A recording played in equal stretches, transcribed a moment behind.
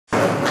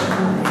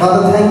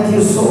Father, thank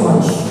you so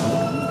much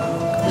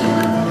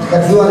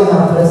that you are in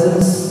our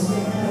presence.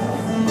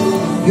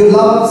 You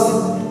love us,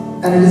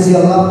 and it is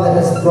your love that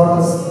has brought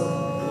us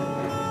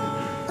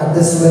at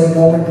this very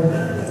moment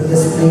to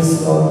this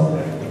place,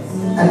 Lord.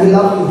 And we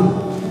love you.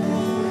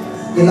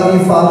 We love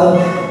you, Father.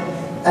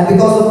 And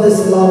because of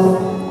this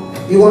love,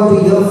 we want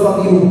to hear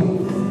from you.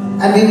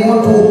 And we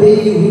want to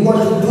obey you. We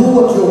want to do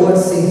what your word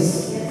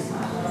says.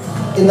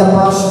 In the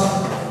past,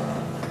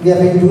 we have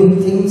been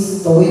doing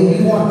things the way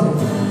we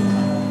wanted.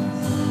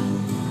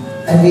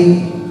 And we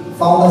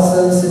found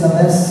ourselves in a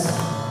mess.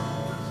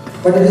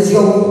 But it is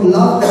your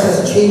love that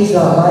has changed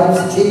our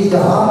lives, changed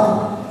our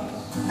heart.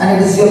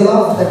 And it is your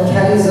love that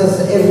carries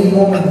us every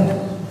moment.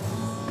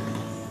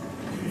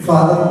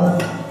 Father,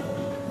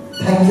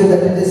 thank you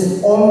that it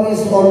is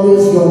always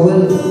your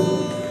will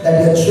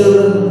that your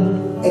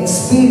children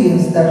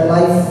experience that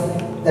life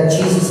that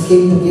Jesus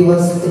came to give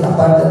us in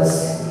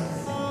abundance.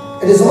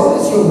 It is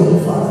always your will,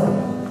 Father.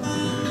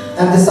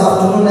 And this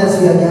afternoon as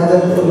we are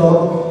gathered, O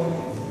Lord,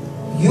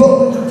 you are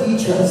going to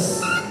teach us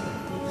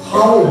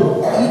how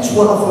each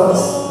one of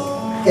us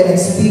can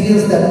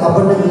experience that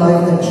abundant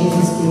life that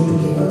Jesus came to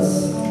give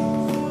us.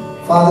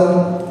 Father,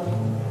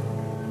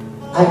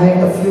 I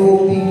met a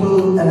few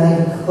people and I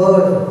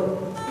heard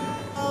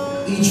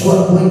each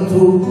one going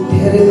through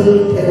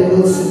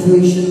terrible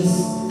situations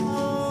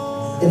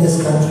in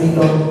this country,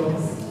 Lord.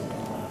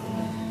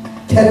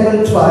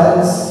 Terrible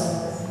trials.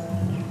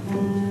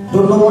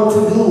 Don't know what to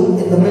do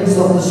in the midst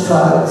of these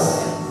trials.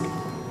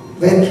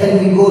 Where can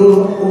we go,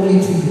 Lord? Only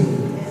to you.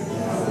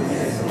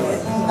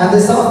 And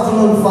this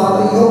afternoon,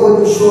 Father, you're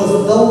going to show us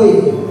the way.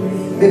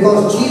 Because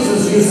Jesus,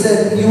 you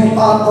said, you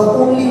are the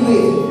only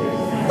way.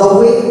 The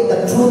way, the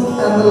truth,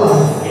 and the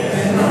life.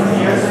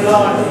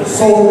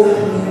 So,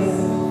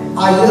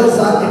 our ears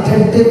are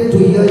attentive to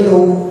hear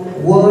your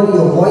word,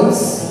 your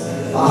voice.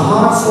 Our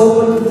hearts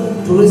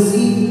open to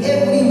receive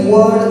every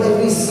word,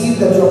 every seed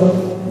that you're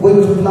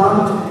going to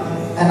plant.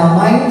 And our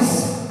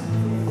minds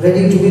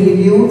ready to be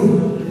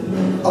renewed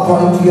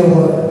according to your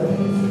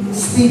word.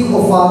 Speak,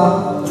 O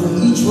Father, to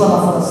each one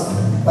of us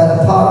by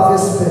the power of your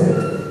Spirit,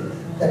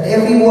 that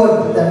every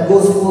word that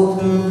goes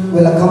forth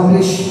will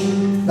accomplish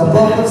the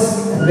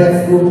purpose and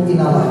bear fruit in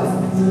our life.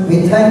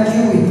 We thank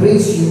you, we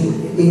praise you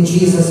in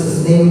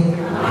Jesus' name.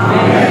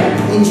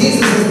 Amen. In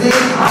Jesus' name.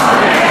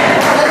 Amen.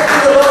 Let's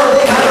give the Lord a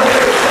big hand of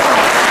praise.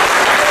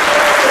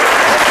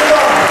 Thank you,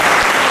 Lord.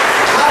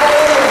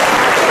 Hallelujah.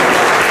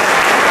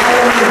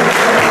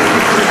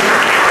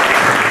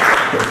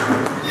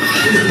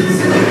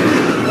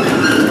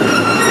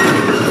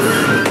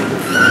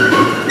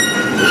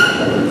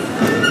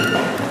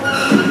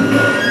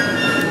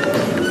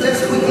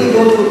 Let's quickly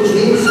go to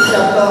James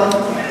chapter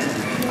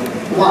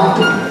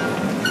 1.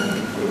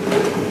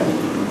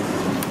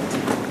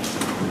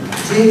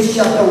 James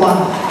chapter 1.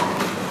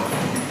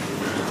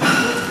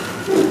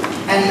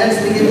 And let's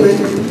begin with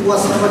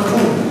verse number 2.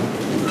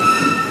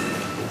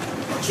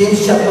 James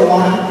chapter 1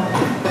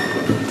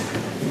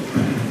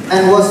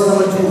 and verse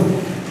number 2.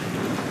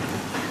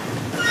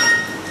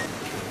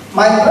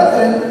 My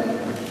brethren,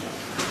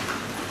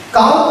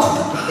 count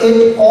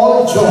it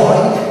all joy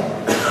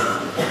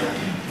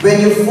when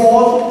you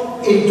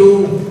fall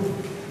into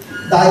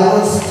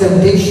diverse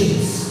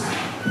temptations,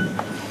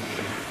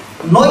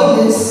 knowing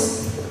this,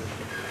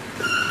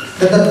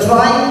 that the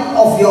trying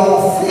of your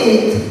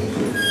faith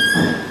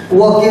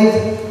worketh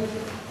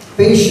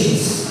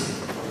patience.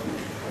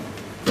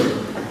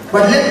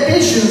 But let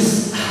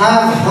patience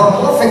have her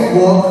perfect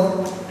work,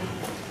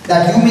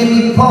 that you may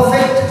be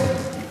perfect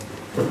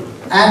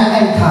and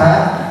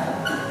entire,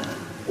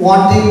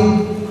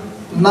 wanting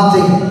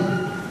nothing.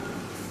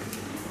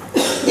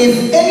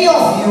 If any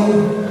of you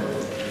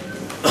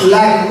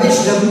lack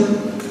wisdom,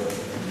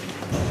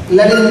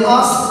 let him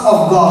ask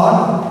of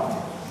God,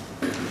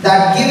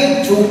 that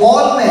giveth to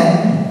all men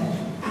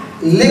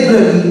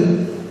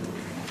liberally,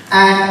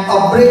 and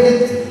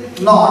upbraideth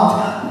not,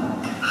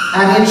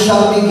 and it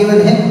shall be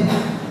given him.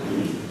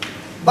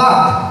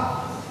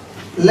 But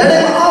let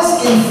him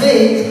ask in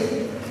faith,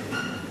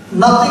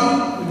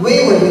 nothing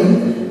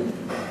wavering,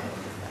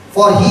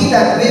 for he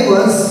that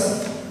wavers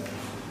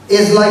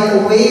is like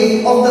a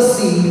wave of the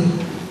sea,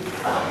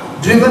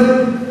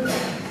 driven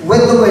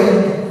with the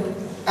wind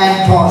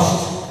and tossed.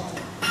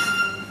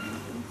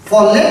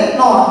 For let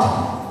not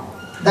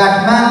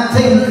that man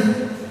think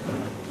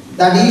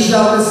that he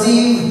shall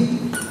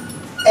receive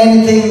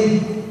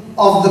anything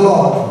of the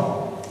Lord.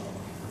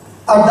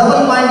 A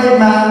double-minded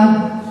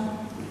man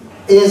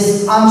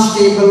is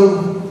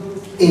unstable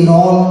in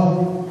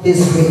all his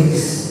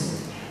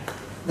ways.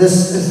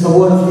 This is the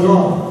word of the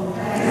Lord.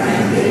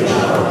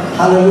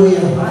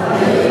 Hallelujah.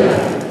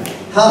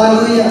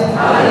 Hallelujah.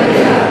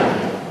 Hallelujah.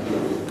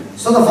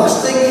 So the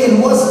first thing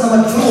in verse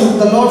number 2,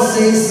 the Lord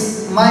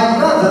says, my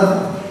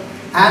brother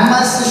and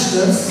my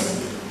sisters,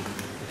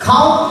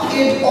 count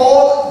it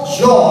all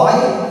joy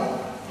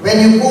when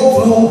you go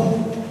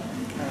through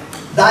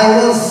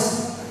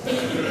diverse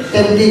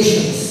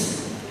temptations.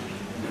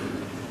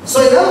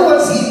 So in other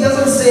words, he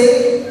doesn't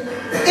say,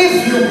 if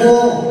you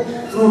go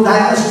through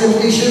diverse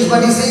temptations,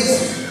 but he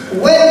says,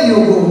 when you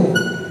go.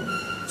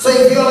 So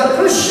if you are a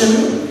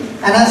Christian,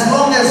 and as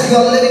long as you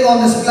are living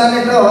on this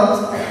planet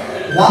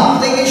earth, one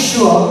thing is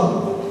sure,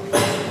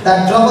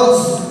 that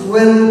troubles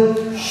will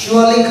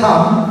surely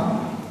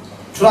come,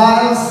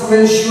 trials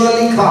will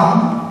surely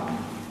come,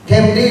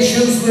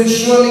 temptations will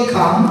surely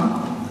come,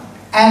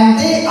 and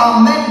they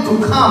are meant to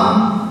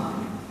come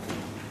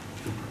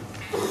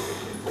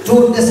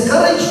to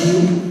discourage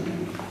you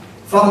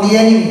from the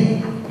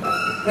enemy.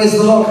 Praise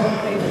the Lord.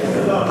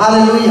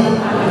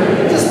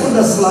 Hallelujah. Just put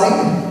the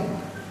slide.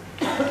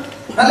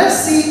 Now let's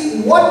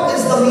see what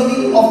is the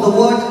meaning of the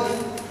word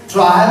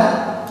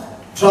trial,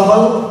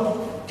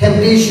 trouble,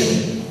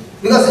 temptation.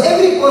 Because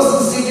every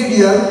person seated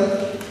here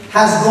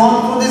has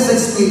gone through this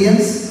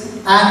experience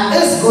and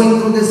is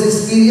going through this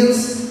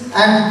experience.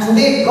 And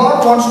today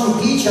God wants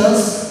to teach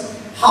us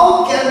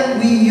how can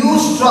we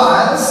use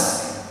trials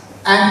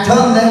and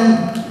turn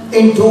them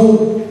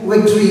into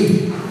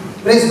victory.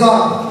 Praise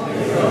God.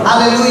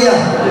 Hallelujah.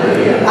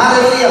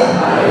 Hallelujah.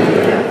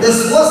 Hallelujah.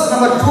 This verse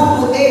number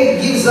 2 to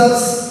 8 gives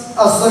us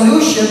a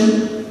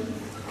solution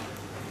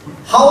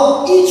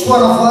how each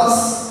one of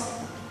us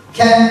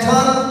can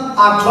turn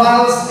our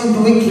trials into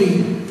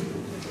victory.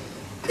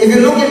 If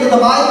you look into the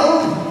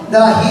Bible,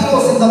 there are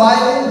heroes in the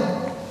Bible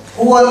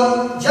who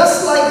are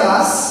just like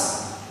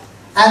us,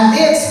 and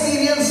they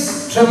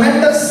experience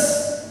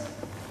tremendous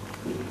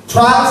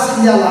trials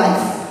in their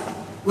life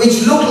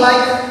which look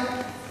like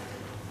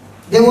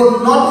they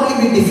would not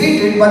only be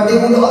defeated, but they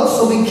would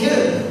also be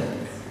killed.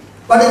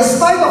 But in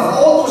spite of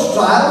all those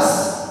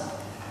trials,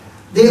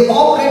 they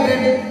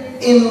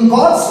operated in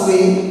God's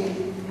way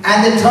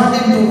and they turned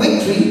into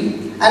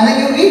victory. And when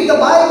you read the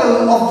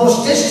Bible of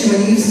those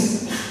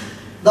testimonies,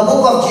 the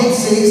book of James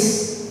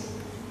says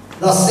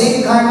the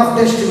same kind of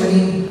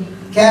testimony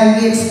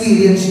can be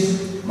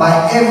experienced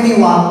by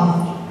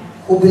everyone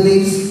who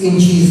believes in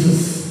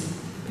Jesus.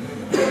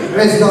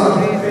 Praise God.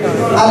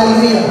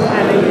 Hallelujah.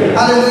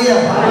 Hallelujah.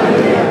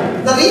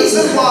 Hallelujah. The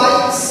reason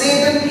why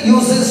Satan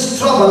uses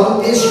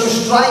trouble is to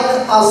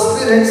strike our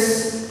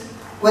spirits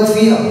with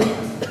fear.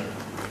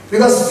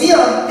 Because fear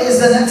is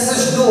an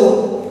access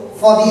door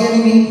for the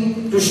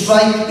enemy to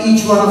strike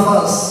each one of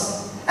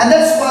us. And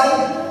that's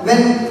why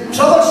when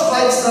trouble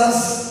strikes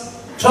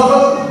us,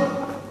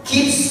 trouble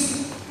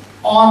keeps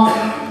on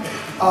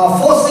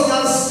forcing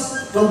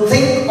us to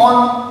think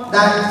on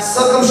that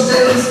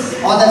circumstance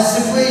or that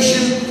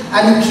situation,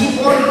 and you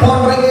keep on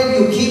pondering it,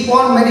 you keep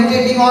on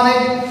meditating on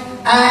it,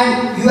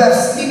 and you have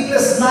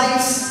sleepless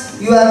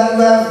nights, you have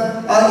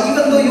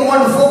even though you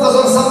want to focus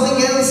on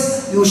something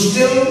else, you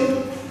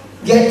still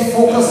get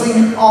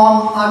focusing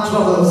on our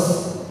troubles.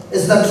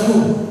 Is that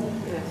true?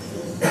 Yes.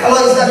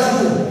 Hello, is that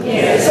true?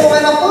 Yes. So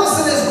when a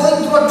person is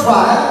going through a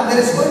trial, there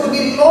is going to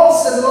be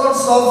lots and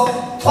lots of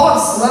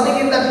thoughts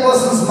running in that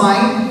person's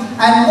mind,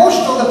 and most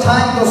of the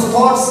time those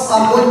thoughts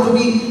are going to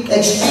be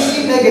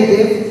extremely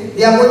negative.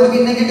 They are going to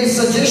be negative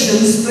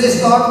suggestions, praise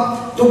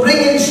God, to bring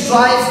in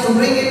strife, to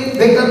bring in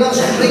bitterness,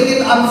 to bring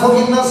in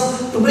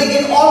unforgiveness, to bring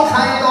in all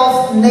kind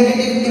of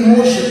negative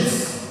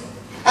emotions.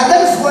 And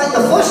that is why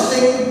the first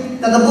thing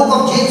that the book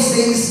of James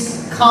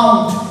says,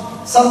 count.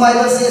 Some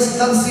Bible says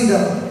consider.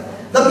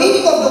 The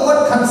meaning of the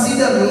word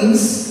consider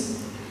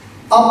means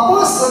a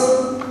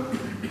person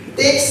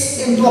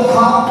takes into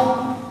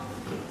account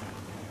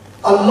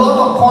a lot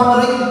of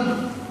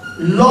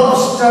pondering, lot of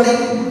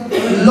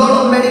studying, lot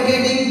of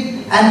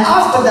meditating, and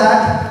after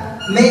that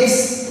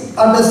makes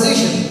a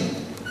decision.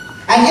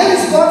 And here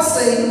is God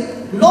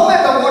saying, no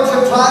matter what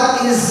your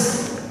trial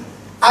is,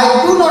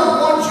 I do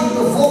not want you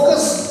to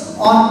focus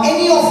on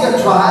any of your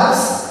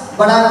trials,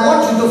 but I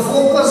want you to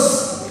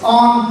focus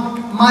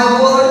on my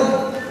word,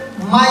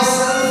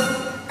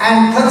 myself,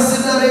 and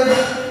consider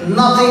it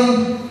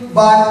nothing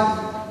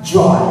but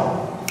joy.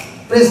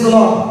 Praise the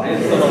Lord.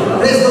 Praise the Lord.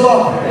 Praise the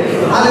Lord.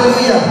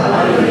 Hallelujah.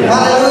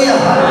 Hallelujah.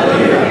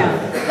 Hallelujah.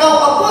 Now a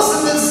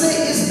person will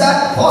say, is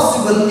that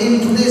possible in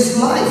today's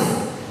life?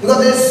 Because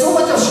there is so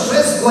much of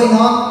stress going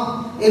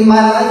on in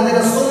my life,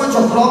 there is so much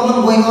of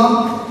problem going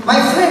on. My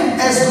friend,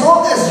 as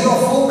long as your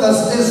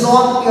focus is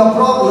on your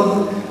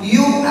problem,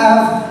 you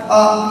have,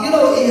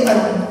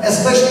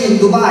 especially in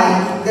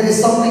Dubai, there is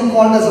something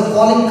called as a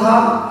calling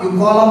card. You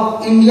call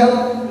up India,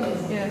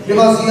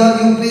 because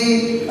here you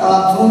pay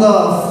through the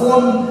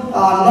phone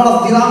a lot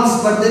of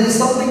dirhams, but there is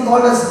something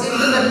called as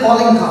internet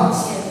calling cards.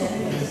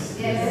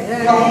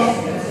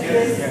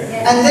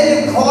 And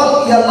then you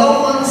call your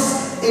loved ones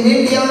in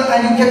India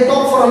and you can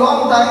talk for a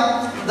long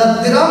time.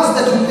 The dirhams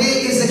that you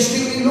pay is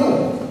extremely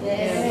low.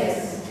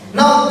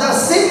 Now the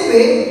same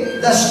way,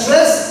 the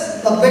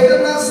stress, the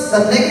bitterness, the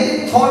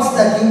negative thoughts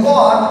that you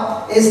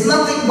got is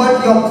nothing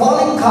but your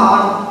calling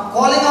card,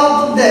 calling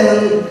out to the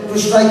devil to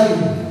strike you.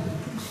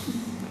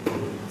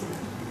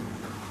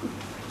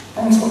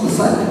 Thanks for the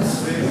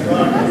silence.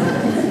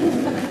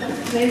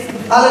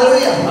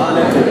 Hallelujah.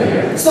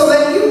 Hallelujah. So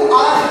when you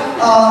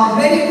are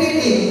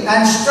meditating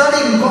and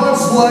studying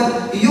God's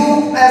word,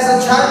 you as a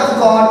child of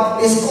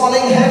God is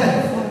calling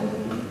heaven.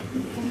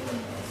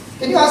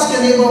 Can you ask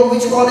your neighbor,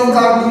 which calling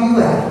card do you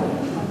have?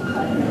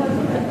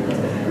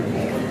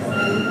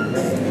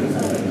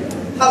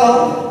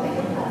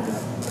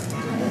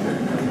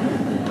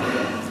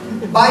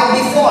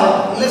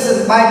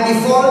 by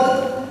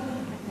default,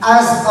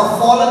 as a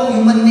fallen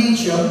human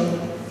nature,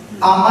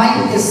 our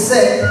mind is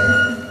set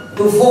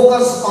to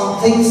focus on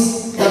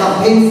things that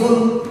are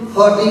painful,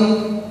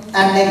 hurting,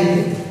 and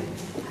negative.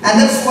 And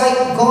that's why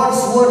God's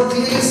word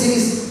clearly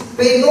says,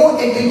 pay no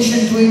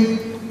attention to it,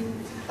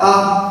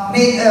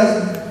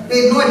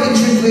 pay no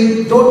attention to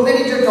it, don't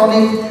meditate on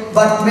it,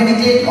 but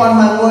meditate on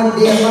my word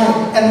day and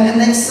night. And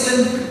an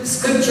excellent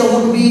scripture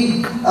would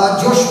be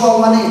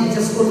Joshua 1:8.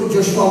 Just go to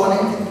Joshua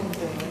 1:8.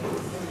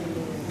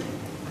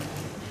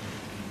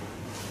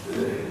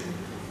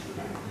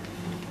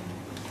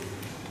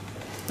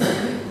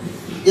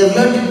 You have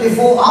learned it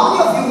before. How many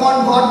of you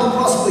want God to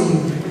prosper you?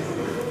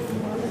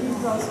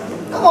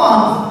 Come on.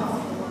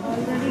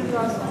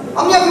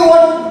 How many of you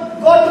want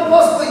God to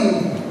prosper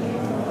you?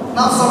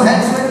 Now some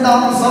hands went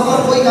down, some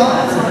are going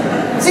up.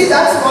 See,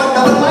 that's called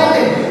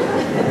double-minded.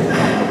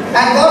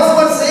 And God's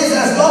word says,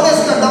 as long as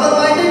you are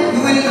double-minded,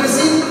 you will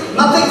receive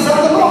nothing from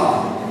the Lord.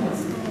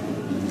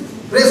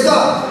 Praise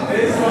God.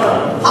 Praise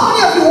God. How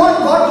many of you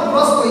want God to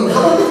prosper you?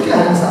 Come on, lift your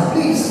hands up,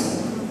 please.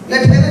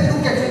 Let heaven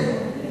look at you.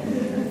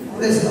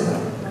 Praise God.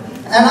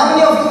 And how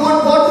many of you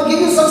want God to give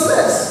you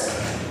success?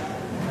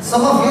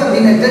 Some of you have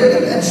been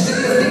attentive and still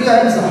lifting your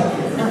hands up.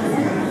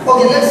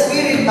 Okay, let's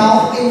read it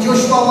now in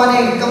Joshua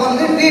 1:8. Come on,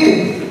 let's read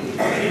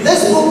it.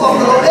 This book of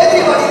the Lord,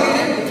 everybody read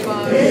it.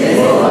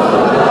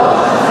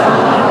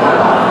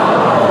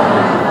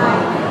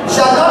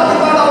 Shall not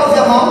depart out of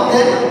your mouth,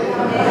 then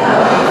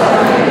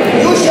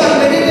you shall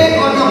meditate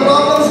on your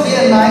problems day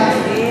and night.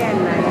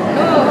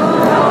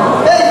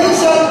 Then you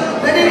shall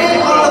meditate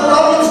on the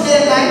problems day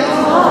and night.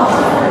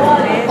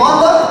 On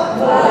the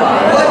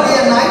word day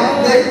and night.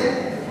 Then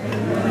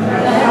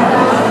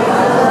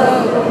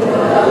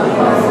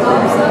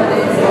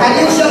and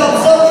you shall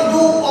observe to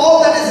do all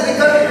that is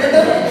written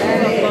in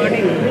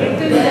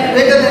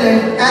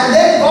it. And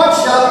then God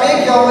shall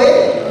make your way.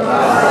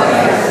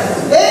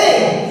 Hey!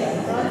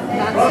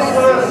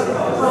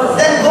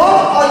 Then God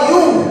or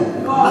you?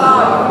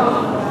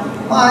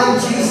 My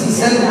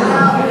Jesus, help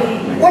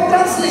me. What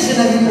translation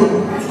have you put?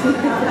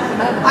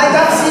 I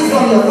can't see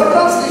from here. What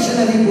translation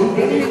have you put?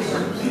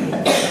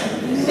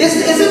 Is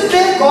it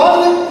that God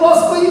will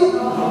prosper you?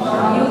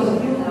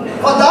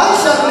 For thou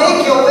shalt make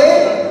your way.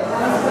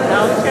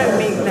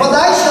 For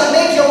thou shalt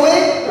make your way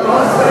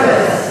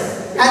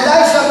prosperous. And thou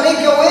shalt make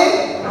your way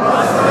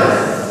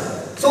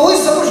prosperous. So who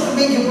is supposed to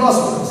make you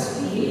prosperous?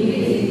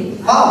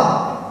 How?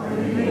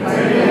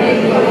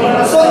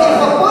 So if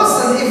a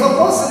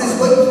person is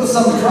going through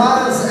some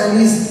trials and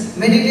is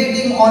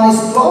meditating on his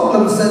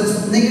problems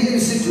and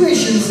negative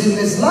situations in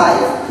his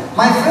life,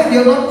 my friend,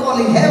 you're not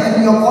calling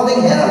heaven, you're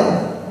calling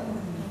hell.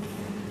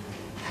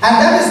 And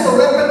that is the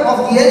weapon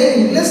of the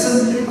enemy.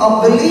 Listen, a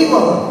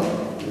believer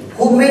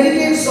who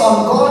meditates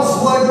on God's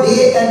word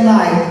day and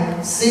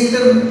night,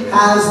 Satan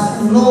has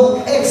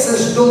no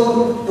access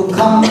door to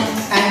come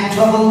and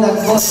trouble that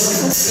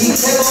person. He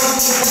cannot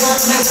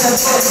make that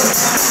person.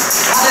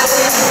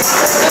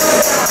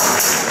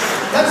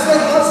 That's why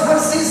God's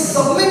word says,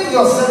 submit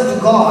yourself to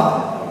God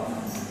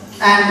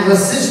and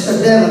resist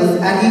the devil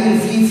and he will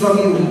flee from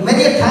you.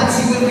 Many times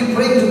you will be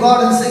praying to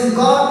God and saying,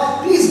 God,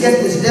 please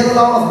get this devil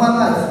out of my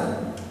life.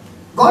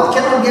 God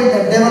cannot get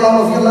that devil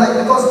out of your life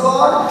because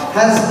God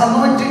has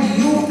anointed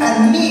you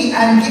and me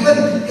and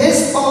given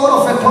His power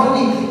of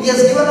authority. He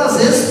has given us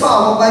His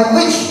power by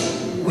which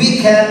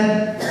we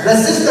can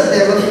resist the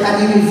devil and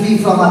he will flee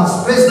from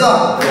us. Praise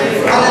God.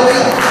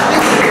 Hallelujah.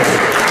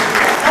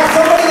 And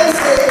somebody will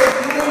say,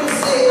 if you will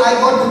say,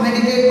 I got to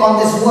meditate on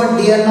this word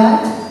day and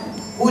night,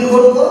 who will go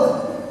to work?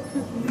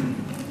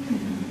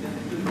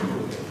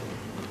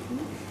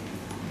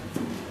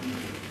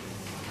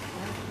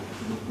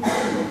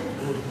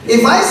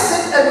 If I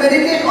sit and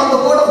meditate on the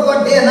word of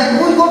God day and night,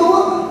 who will go to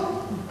work?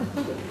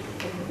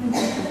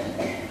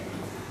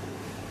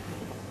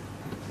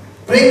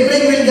 Praying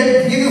will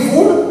give you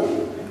food?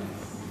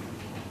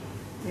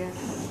 Yes.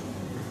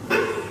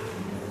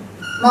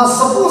 Now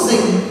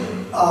supposing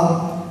a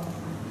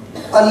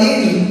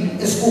lady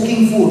is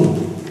cooking food.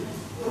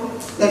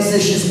 Let's say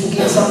she's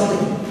cooking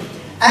something.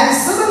 And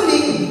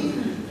suddenly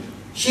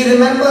she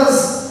remembers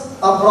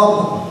a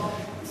problem.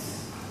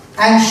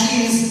 And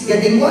she is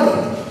getting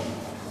worried.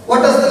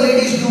 What does the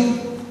ladies do?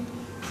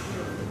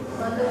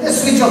 They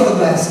switch off the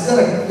gas,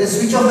 correct. They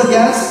switch off the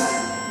gas,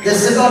 they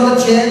sit on the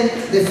chair,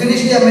 they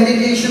finish their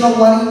meditation of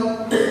worry.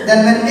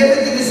 Then when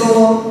everything is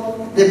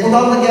over, they put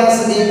on the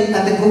gas again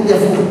and they cook their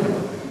food.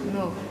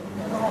 No.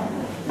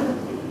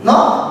 No?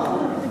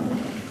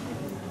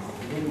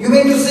 You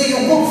mean to say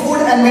you cook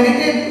food and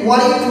meditate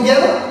worry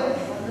together?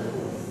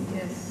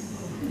 Yes.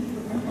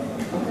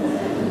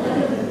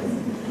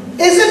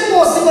 Is it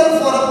possible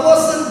for a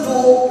person to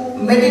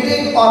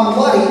meditate on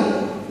worry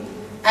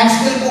and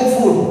still cook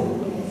food?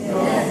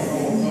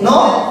 Yes. No?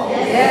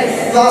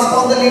 Yes. You ask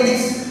all the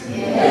ladies?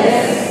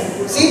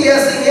 Yes. See, they are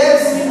saying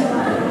yes.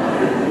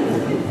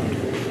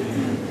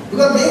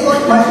 Because they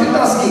got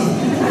multitasking.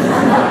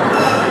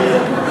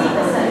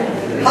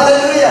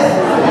 Hallelujah.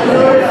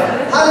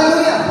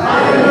 Hallelujah.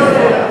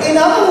 Hallelujah. In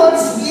other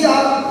words, we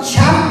are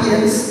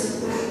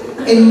champions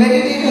in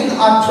meditating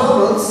our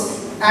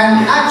troubles,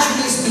 and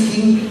actually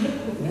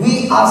speaking,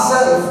 we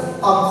ourselves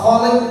are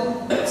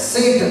calling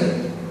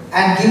Satan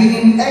and giving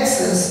him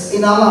access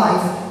in our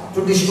life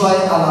to destroy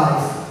our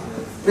life.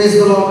 Praise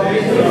the Lord.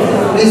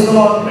 Praise the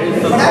Lord.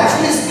 But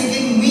actually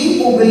speaking,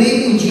 we who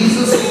believe in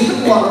Jesus, we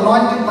who are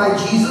anointed by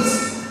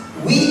Jesus,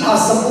 we are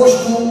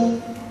supposed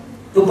to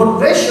put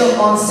pressure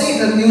on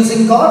Satan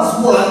using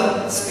God's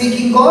word,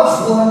 speaking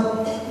God's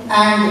word,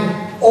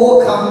 and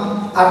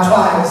overcome our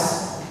trials.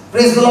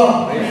 Praise the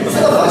Lord.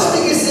 So the first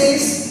thing he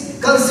says,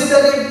 consider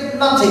it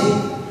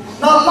nothing.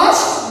 Now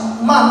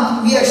last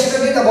month we have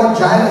studied about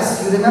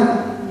Jairus. You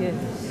remember? Yes.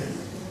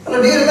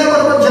 Hello, do you remember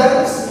about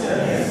Jairus?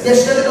 Yes. We have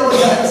studied about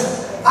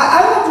Jairus.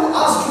 I want to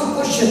ask you a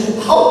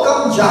question. How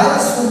come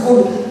Jairus, who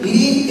could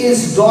leave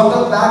his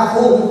daughter back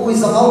home, who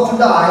is about to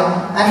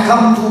die, and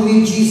come to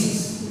meet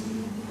Jesus?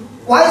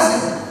 Why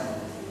is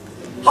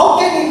it? How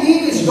can he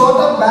leave his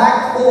daughter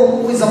back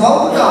home, who is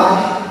about to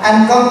die,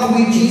 and come to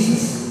meet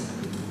Jesus?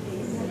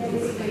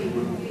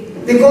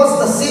 Because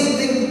the same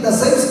thing, the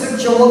same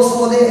scripture works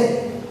over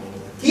there.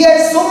 He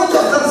had so much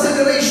of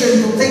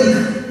consideration to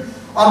think.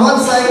 On one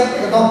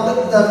side, the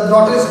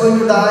daughter is going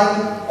to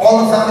die.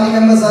 All the family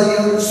members are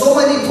here. So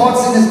many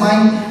thoughts in his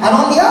mind. And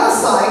on the other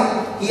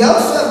side, he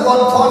also has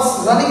got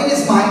thoughts running in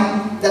his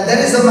mind that there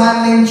is a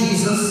man named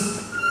Jesus.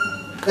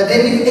 That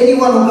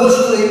anyone who goes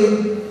to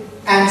him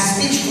and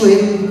speaks to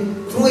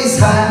him, through his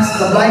hands,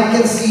 the blind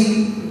can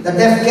see, the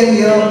deaf can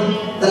hear,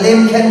 the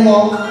lame can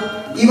walk,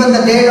 even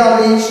the dead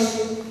are raised.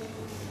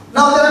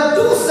 Now there are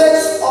two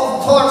sets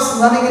of thoughts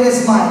running in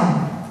his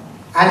mind.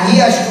 And he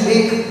has to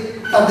make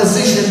a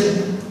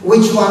decision,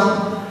 which one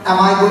am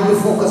I going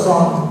to focus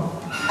on?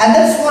 And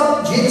that's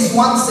what James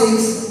 1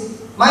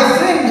 says. My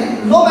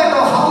friend, no matter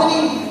how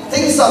many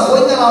things are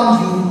going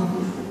around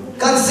you,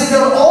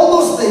 consider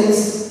all those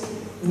things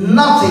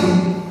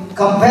nothing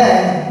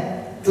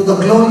compared to the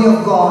glory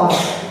of God,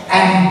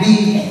 and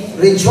be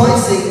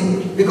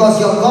rejoicing because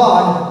your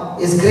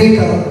God is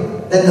greater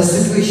than the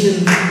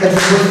situation that you're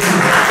going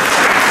through.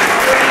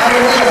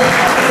 Hallelujah.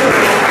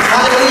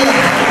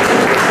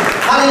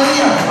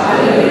 Hallelujah.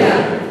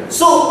 Hallelujah.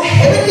 So,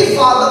 Heavenly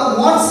Father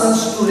wants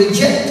us to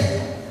reject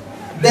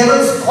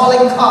devil's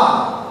calling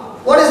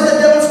card. What is the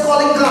devil's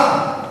calling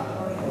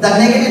card? The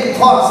negative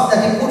thoughts that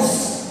he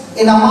puts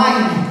in our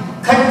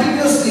mind,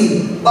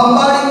 continuously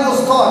bombarding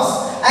those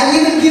thoughts. And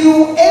he will give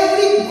you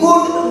every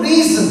good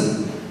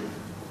reason.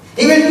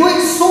 He will do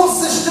it so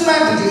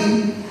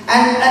systematically,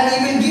 and he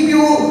will give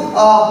you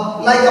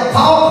like a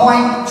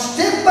PowerPoint,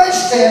 step by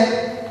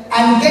step,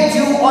 and get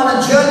you on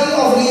a journey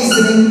of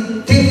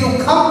reasoning till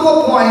you come to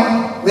a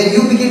point where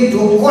you begin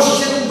to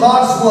question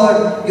God's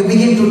word, you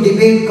begin to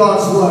debate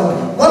God's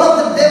word. One of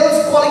the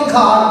devil's calling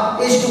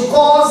card is to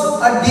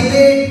cause a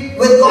debate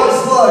with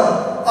God's word.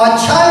 A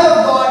child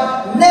of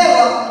God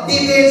never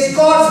debates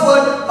God's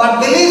word, but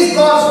believes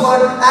God's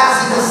word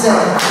as it is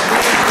said.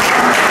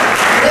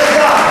 Praise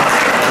God.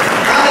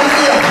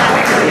 Hallelujah.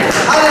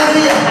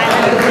 Hallelujah.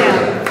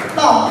 Hallelujah.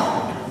 Now,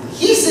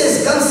 he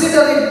says,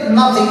 consider it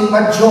nothing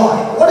but joy.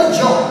 What is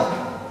joy?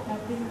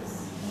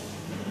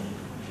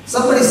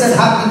 Somebody said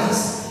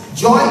happiness.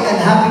 Joy and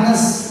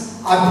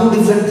happiness are two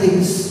different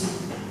things.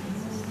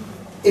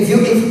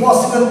 If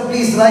possible,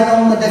 please write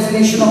down the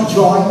definition of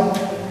joy.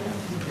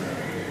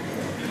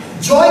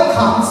 Joy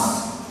comes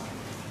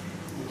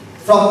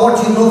from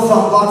what you know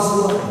from God's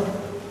word.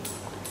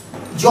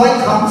 Joy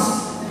comes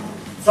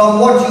from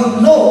what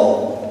you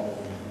know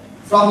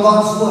from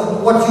God's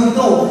word. What you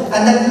know.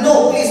 And that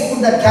know, please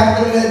put that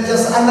capital here,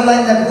 just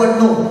underline that word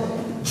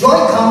know.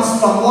 Joy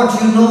comes from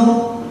what you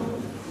know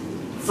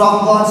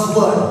from God's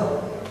word.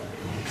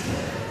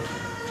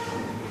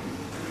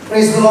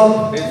 Praise the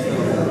Lord. Praise the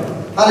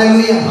Lord.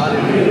 Hallelujah.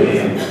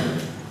 Hallelujah.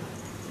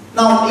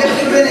 Now, let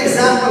me give you an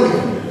example.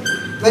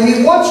 When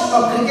we watch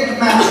a cricket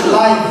match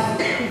live,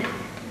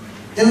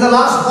 till the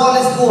last ball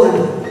is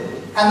bowled,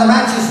 and the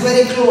match is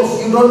very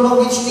close, you don't know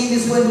which team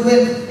is going to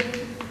win,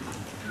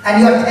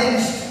 and you are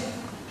tensed.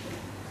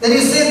 Then you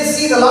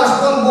see the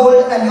last ball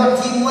bowled, and your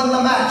team won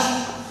the match.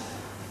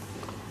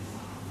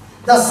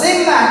 The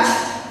same match,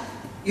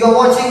 you are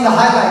watching the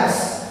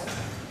highlights.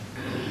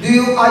 Are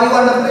you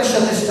under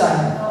pressure this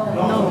time?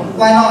 No.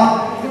 Why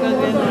not?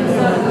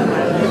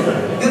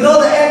 You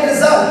know the end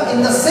result.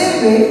 In the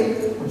same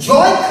way,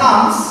 joy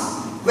comes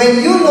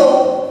when you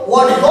know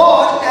what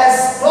God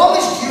has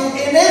promised you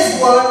in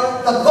His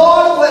word, the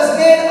God who has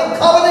made a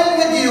covenant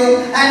with you,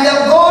 and the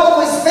God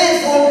who is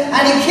faithful,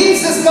 and He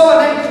keeps His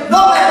covenant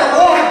no matter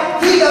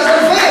what. He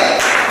doesn't fail.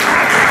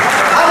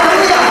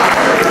 Hallelujah.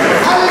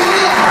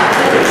 Hallelujah.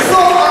 So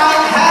I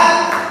have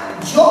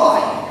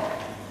joy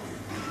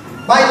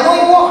by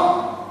knowing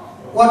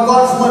what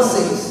God's word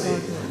says.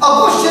 A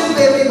question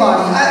to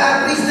everybody.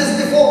 I preached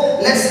this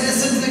before. Let's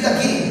listen to it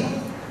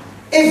again.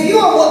 If you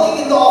are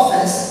working in the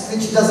office,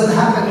 which doesn't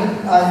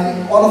happen,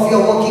 all of you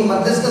are working,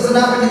 but this doesn't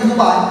happen in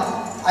Dubai,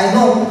 I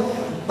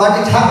know, but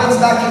it happens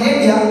back in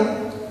India.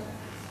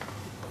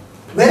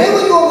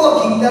 Wherever you are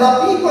working, there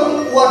are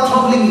people who are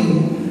troubling you,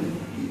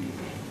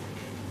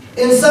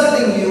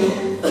 insulting you,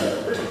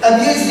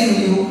 abusing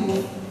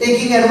you,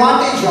 taking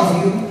advantage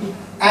of you,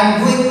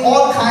 and doing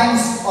all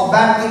kinds of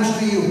bad things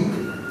to you,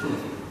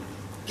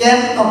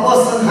 can a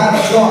person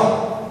have joy?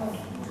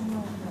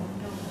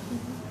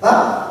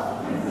 Huh?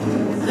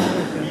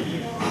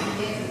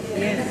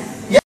 Yes.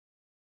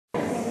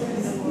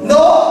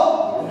 No?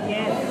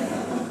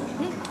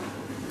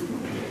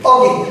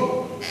 Okay.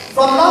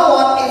 From now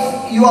on,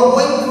 if you are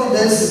going through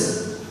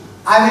this,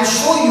 I will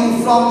show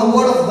you from the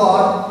Word of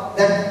God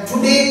that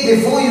today,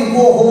 before you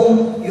go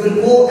home, you will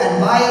go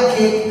and buy a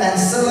cake and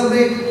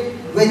celebrate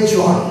with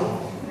joy.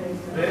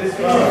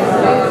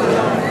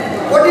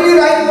 What did you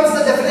write? What's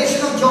the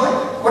definition of joy?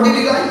 What did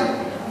you write?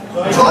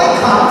 Joy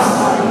comes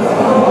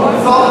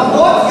from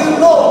what you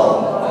know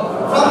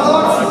from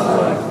God's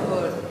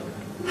Word.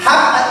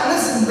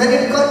 Listen, when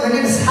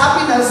it is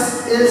happiness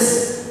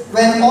is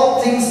when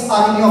all things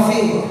are in your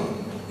favor.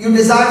 You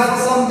desire for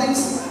some things,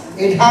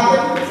 it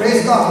happened,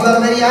 praise God, you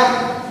are very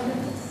happy.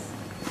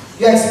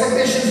 Your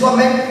expectations were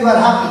met, you are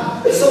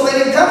happy. So when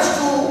it comes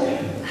to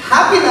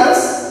happiness,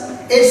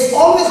 it's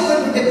always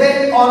going to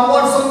depend on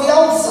what's on the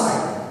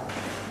outside.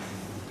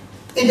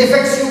 It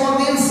affects you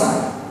on the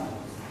inside.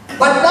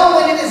 But now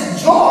when it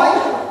is joy,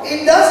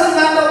 it doesn't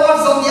matter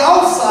what's on the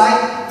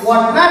outside.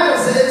 What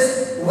matters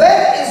is,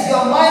 where is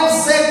your mind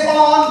set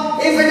on?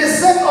 If it is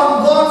set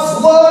on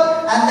God's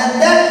Word, and then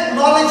that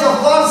knowledge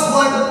of God's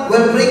Word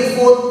will bring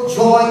forth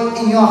joy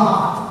in your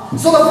heart.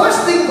 So the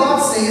first thing God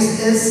says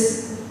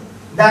is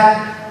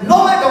that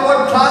no matter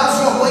what trials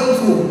you are going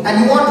through,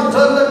 and you want to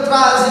turn the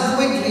trials into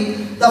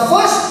victory, the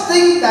first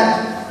thing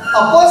that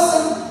a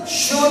person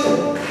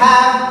should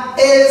have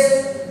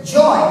is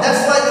joy.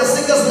 That's why the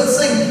singers will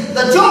sing,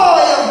 "The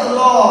joy of the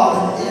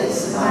Lord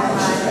is my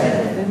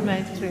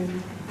strength."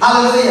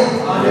 Hallelujah.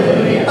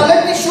 Hallelujah. Now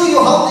let me show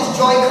you how this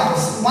joy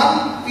comes.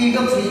 1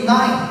 Peter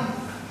 3:9.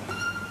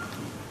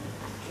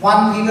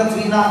 1 Peter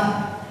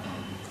 3:9.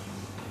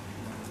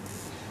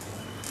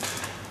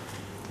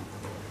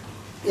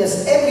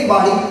 Yes,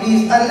 everybody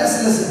please, and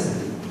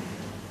listen.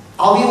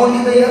 Are we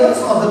only the hearers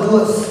or the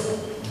doers?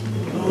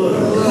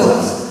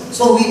 Doers.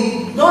 So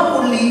we not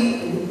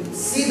only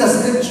see the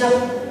scripture,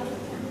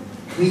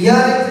 we hear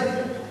it,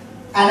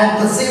 and at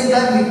the same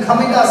time we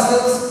commit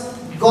ourselves.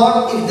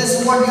 God, if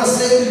this is what you are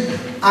saying,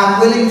 I am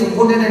willing to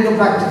put it into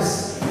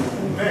practice.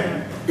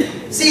 Amen.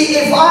 See,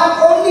 if I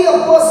am only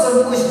a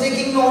person who is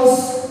taking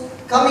notes,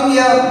 coming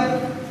here,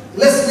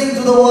 listening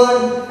to the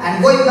Word,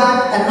 and going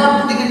back and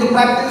not putting it into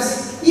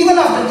practice, even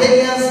after 10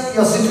 years,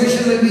 your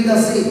situation will be the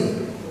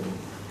same.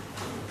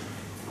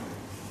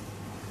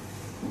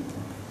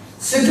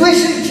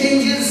 Situation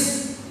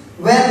changes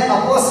when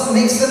a person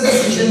makes a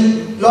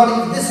decision. Lord,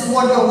 if this is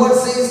what your Word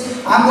says,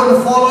 I'm going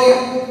to follow you,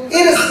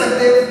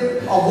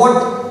 irrespective of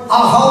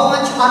how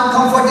much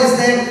uncomfort is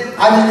there,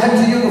 I will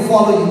continue to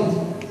follow you.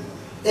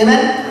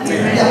 Amen?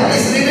 Amen. Yeah,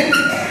 please read it.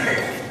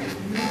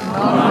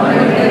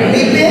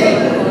 Repay.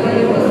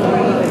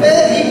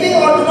 Repay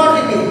or do not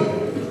repay?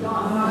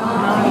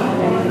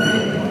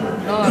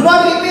 Do not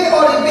repay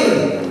or repay?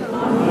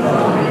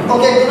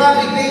 Okay, do not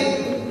repay.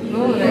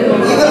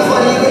 Evil for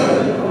evil.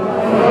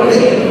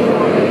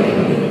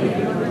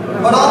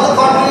 But on the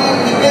contrary,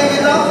 repay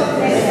with a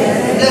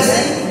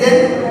blessing. Then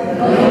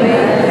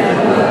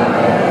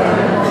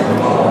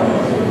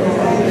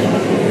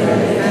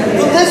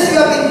to this you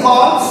have been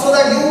called, so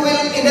that you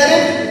will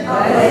inherit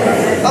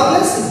a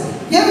blessing.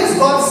 Here is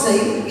God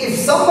saying, if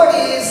somebody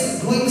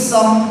is doing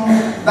some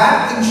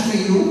bad things to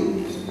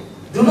you,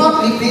 do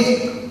not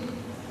repay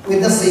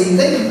with the same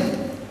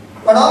thing.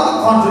 But on the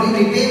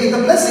contrary, repay with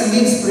a blessing.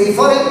 Means pray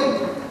for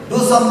him, do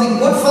something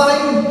good for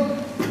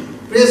him,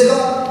 praise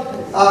God,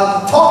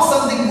 talk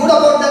something good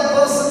about that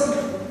person,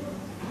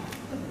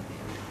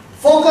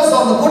 focus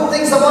on the good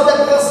things about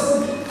that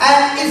person.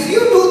 And if you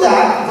do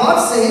that,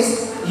 God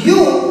says,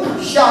 you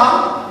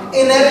shall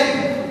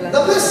inherit the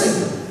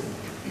blessing.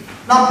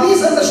 Now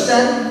please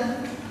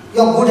understand,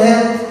 your good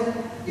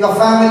health, your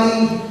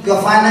family,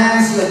 your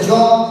finance, your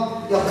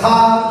job, your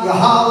car, your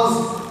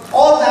house,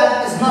 all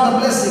that is not a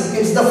blessing.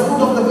 It's the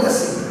fruit of the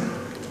blessing.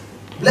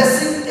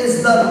 Blessing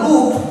is the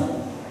root,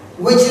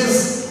 which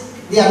is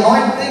the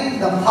anointing,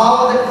 the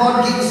power that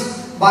God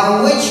gives,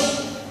 by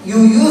which you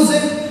use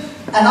it,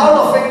 and out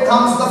of it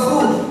comes the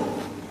fruit.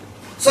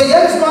 So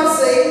here is God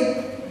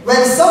saying,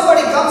 when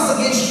somebody comes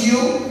against you,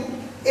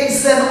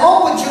 it's an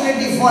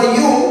opportunity for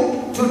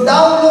you to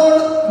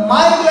download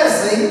my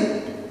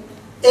blessing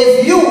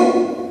if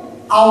you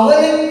are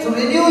willing to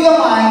renew your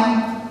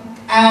mind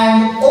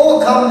and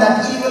overcome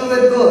that evil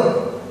with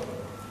good.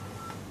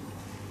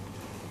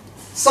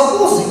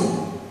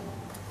 Supposing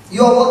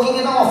you are working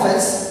in an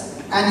office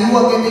and you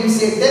are getting,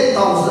 say,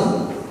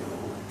 10,000,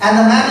 and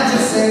the manager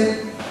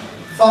said,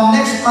 from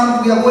next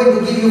month we are going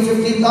to give you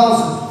 15,000.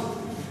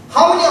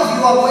 How many of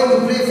you are going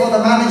to pray for the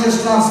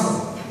manager's transfer?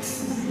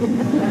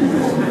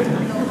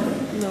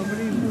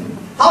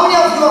 How many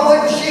of you are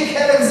going to shake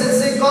heavens and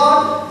say,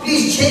 God,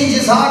 please change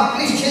his heart,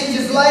 please change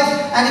his life,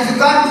 and if you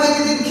can't do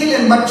anything, kill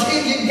him, but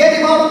change it, get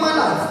him out of my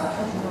life.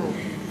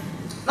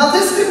 Now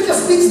this scripture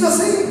speaks the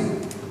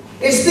same.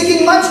 It's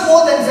speaking much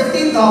more than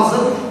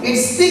 15,000.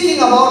 It's speaking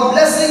about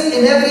blessing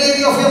in every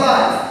area of your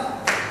life.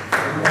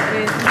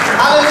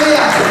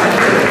 Hallelujah.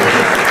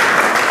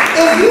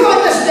 If you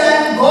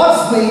understand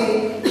God's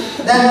way,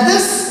 then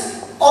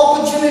this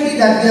opportunity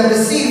that we have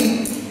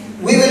received,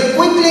 we will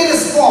quickly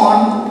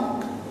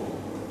respond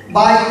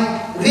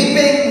by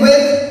reaping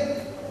with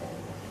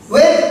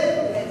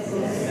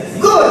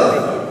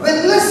good,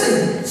 with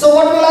blessing. So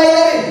what will I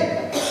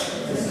inherit?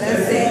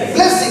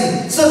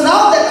 Blessing. So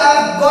now that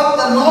I've got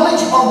the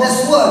knowledge of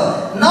this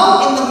word,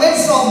 now in the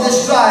midst of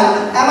this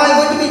trial, am I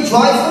going to be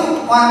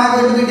joyful or am I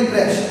going to be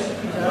depressed?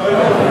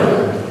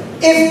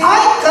 If I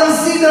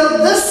consider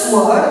this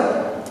word,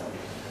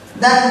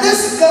 then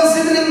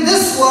considering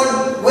this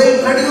word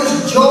will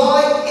produce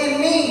joy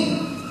in me.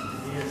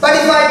 But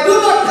if I do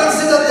not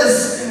consider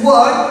this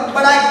word,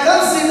 but I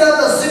consider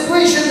the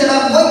situation that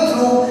I'm going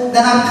through,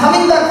 then I'm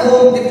coming back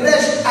home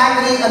depressed,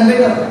 angry and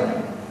bitter.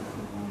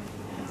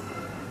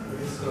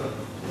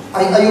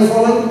 Are you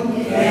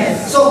following?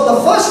 Yes. So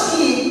the first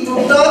key to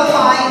turn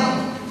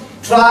my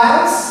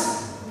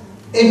trials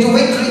into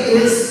victory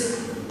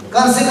is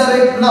consider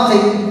it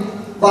nothing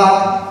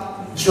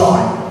but joy.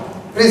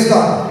 Praise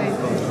God.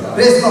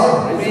 Praise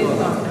God. Praise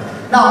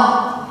God.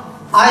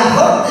 Now, I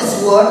heard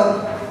this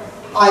word,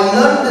 I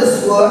learned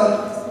this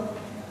word.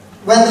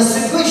 When the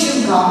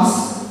situation comes,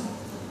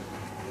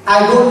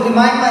 I don't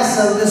remind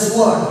myself this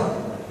word.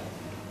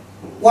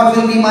 What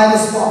will be my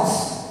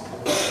response?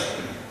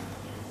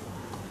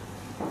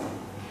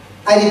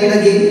 I repeat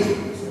again.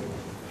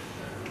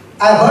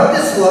 I heard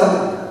this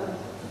word,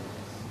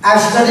 I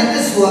studied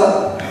this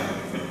word,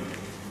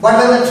 but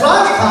when the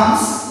trial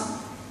comes,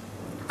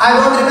 I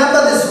don't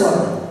remember this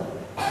word.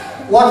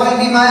 What will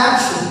be my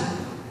action?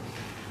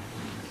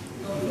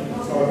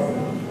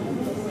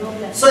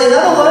 So in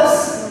other words,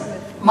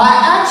 my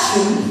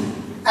action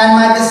and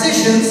my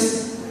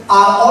decisions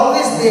are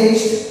always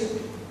based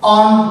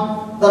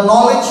on the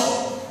knowledge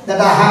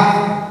that I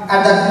have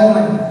at that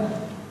moment.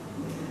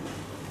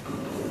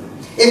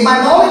 If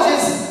my knowledge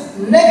is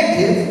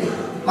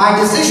negative, my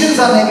decisions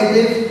are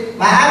negative,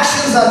 my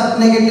actions are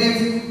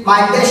negative,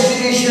 my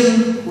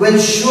destination will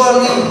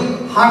surely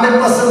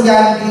 100%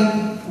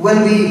 guarantee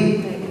will be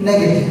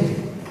negative.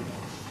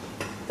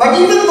 But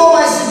even though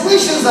my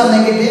situations are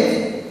negative,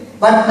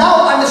 but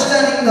now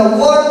understanding the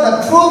word,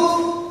 the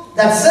truth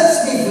that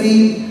sets me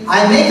free,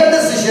 I make a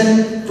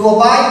decision to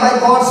abide by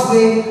God's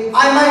way.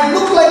 I might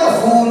look like a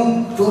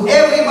fool to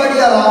everybody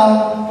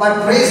around,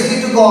 but praise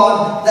be to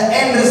God, the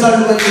end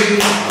result will be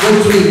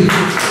victory.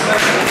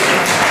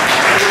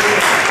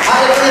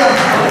 Hallelujah.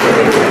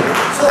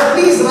 So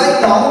please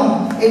write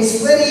down.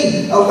 It's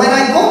very, when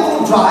I go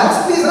through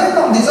trials, please write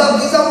down. These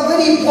are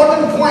very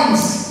important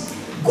points.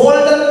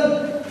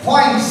 Golden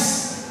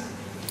points.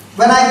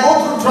 When I go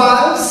through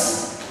trials,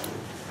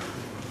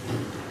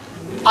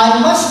 I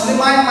must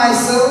remind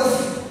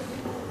myself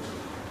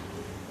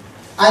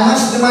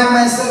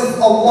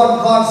of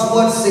what God's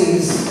word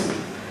says.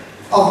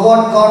 Of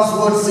what God's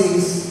word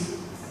says.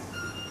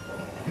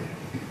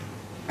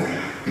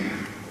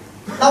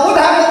 Now what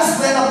happens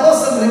when a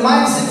person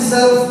reminds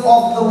himself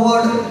of the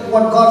word,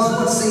 what God's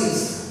word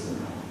says?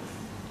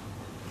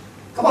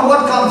 Come on,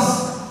 what comes?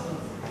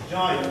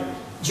 Joy.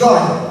 Joy.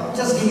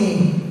 Just give me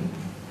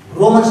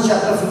Romans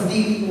chapter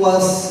 15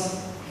 verse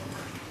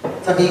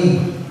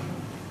 13.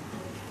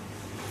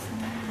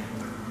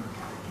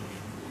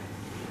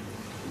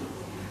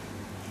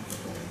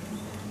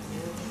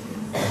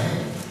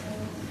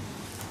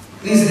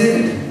 Please read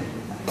it.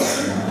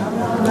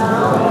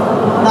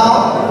 Now,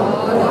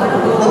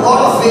 the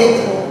God of faith.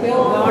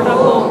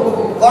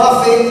 God of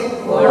faith.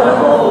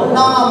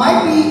 Now,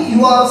 might be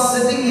you are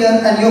sitting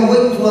here and you're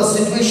going through a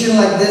situation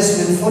like this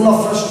with full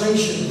of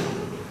frustration.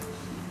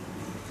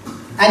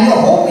 And your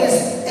hope is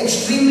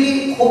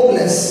extremely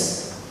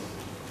hopeless.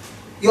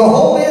 Your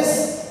hope is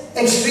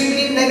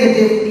extremely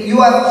negative.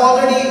 You have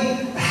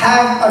already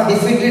have a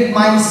defeated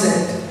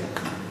mindset.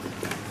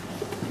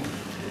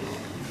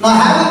 Now,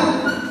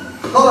 having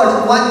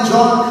heard 1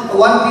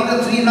 Peter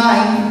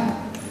 3:9,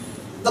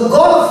 the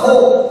God of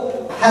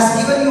hope has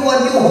given you a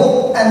new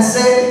hope and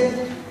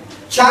said,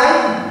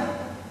 child,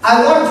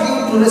 I want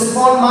you to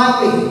respond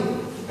my way.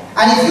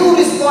 And if you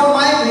respond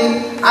my way,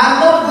 I am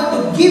not going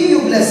to give you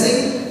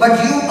blessing,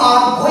 but you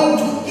are going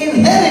to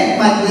inherit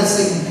my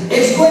blessing.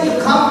 It's going to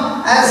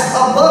come as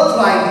a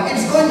birthright.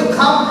 It's going to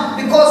come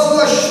because you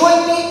are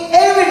showing me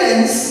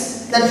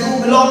evidence that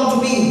you belong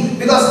to me.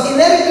 Because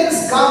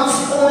inheritance comes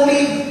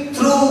only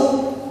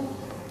through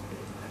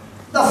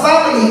the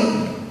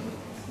family,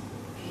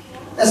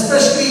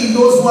 especially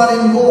those who are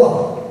in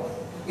Goa.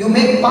 You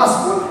make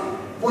passport,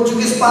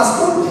 Portuguese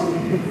passport,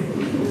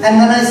 and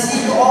when I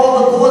see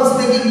all the Goans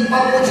making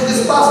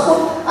Portuguese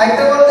passport, I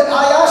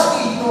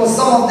asked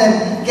some of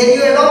them, can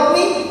you adopt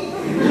me?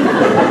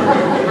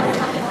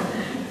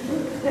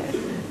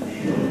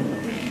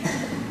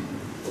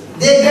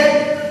 They get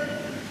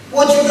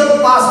Portugal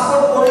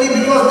passport only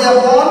because they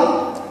are born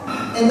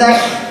in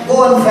that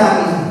Goan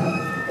family.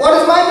 What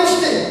is my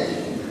mistake?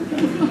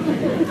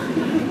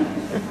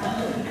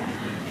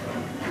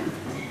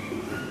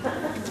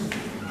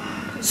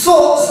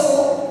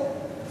 So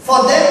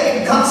for them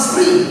it comes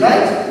free,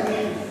 right?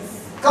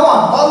 Come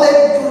on, all they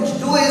have to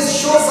do is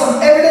show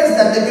some evidence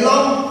that they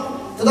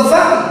belong to the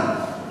family.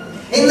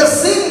 In the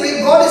same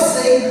way, God is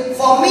saying,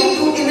 for me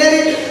to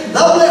inherit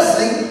the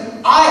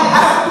blessing, I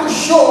have to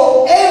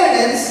show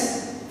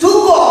evidence to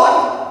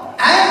God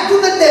and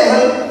to the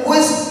devil who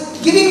is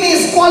giving me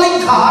his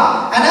calling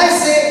card, and I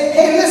say,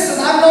 hey listen,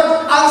 I'm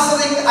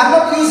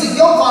not using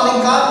your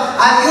calling card,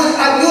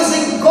 I'm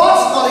using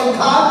God's calling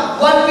card,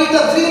 1 Peter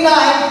 3:9,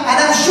 and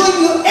I'm showing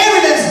you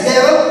evidence,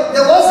 devil.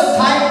 There was a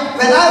time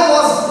when I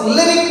was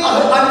living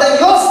under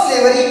your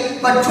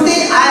slavery, but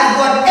today I have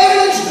got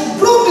evidence to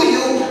prove to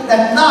you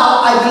that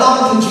now I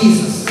belong to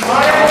Jesus.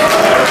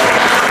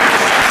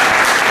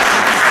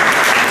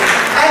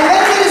 And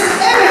when there is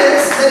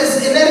evidence, there is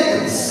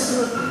inheritance.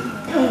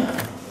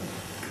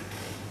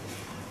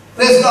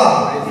 Praise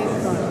God.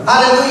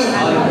 Hallelujah.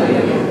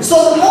 Hallelujah. So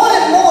the more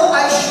and more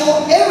I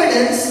show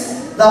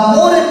evidence, the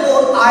more and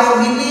more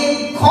I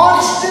remain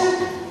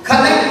constant,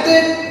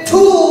 connected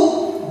to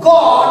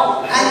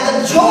God, and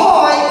the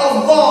joy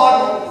of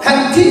God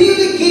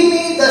continually give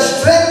me the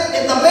strength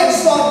in the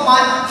midst of my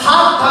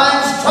hard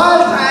times,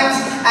 trial times,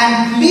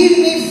 and lead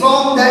me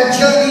from that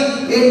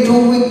journey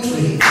into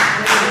victory.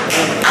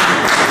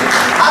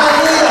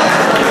 Hallelujah.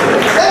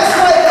 That's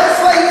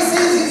why he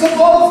says he's a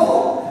God of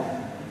hope.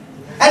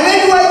 And when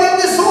do I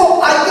get this hope?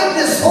 I get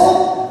this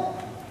hope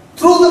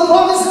through the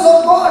promises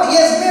of God. He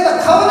has made a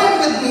covenant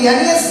with me, and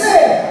he has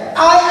said,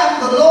 I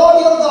am the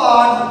Lord your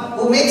God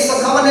who makes a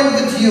covenant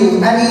with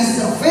you, and he is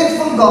a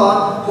faithful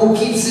God who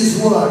keeps his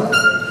word.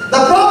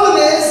 The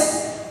problem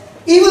is,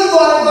 even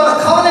though I've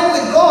got a covenant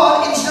with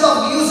God, instead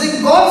of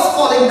using God's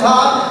calling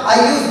card,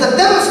 I use the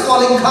devil's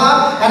calling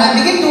card, and I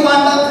begin to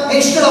wonder,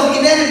 instead of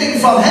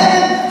inheriting from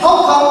heaven,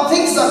 how come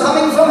things are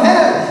coming from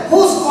hell?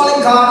 Whose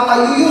calling card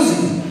are you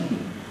using?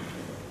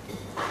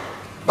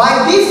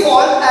 By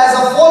default, as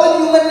a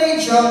fallen human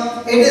nature,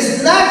 it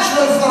is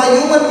natural for a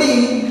human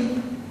being,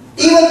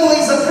 even though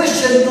he's a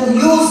Christian, to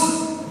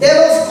use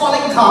devil's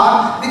calling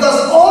card,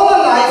 because all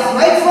our life,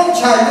 right from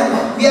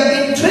childhood, we have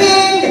been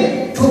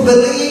trained to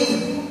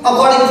believe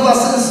according to our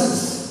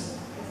senses.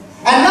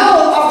 And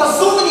now, after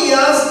so many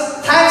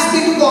years, thanks be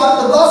to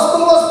God, the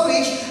gospel was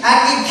preached, and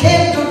we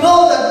came to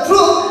know the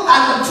truth,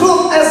 and the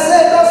truth has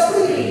set us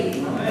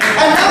free.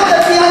 And now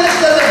that we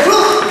understand the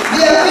truth, we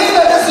have made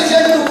a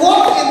decision to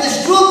walk in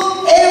this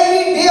truth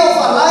every day of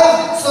our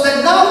life, so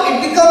that now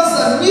it becomes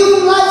a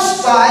new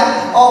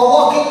lifestyle of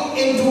walking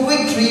into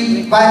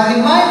victory by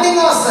reminding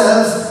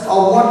ourselves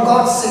of what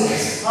God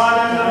says.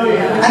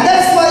 And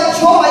that's why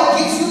joy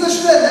gives you the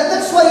strength, and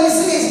that's why he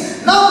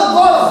says, now the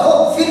God of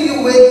hope fill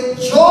you with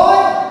joy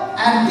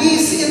and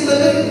peace in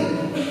believing.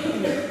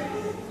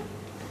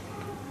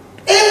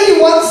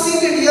 Everyone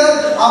seated here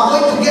are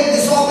going to get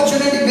this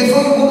opportunity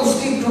before you go to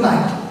sleep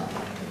tonight.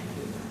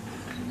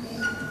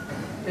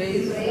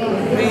 Praise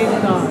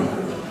God.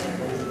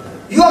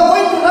 You are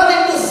going to run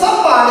into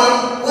somebody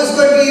who is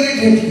going to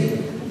irritate you.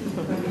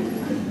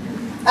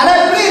 And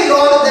I pray,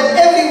 Lord, that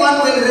everyone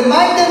will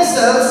remind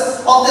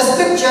themselves of the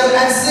scripture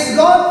and say,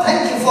 God,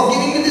 thank you for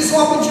giving me this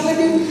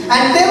opportunity.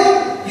 And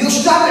then you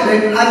started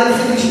it, I will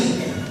finish it.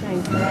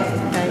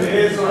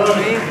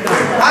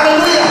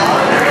 Hallelujah.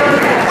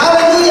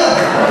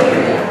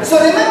 Hallelujah. So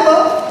remember,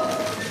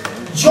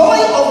 joy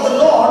of the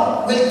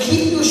Lord will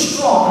keep you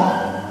strong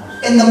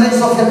in the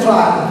midst of your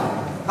trial.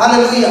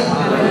 Hallelujah.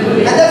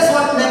 And that's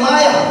what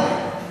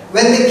Nehemiah,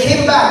 when they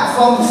came back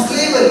from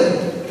slavery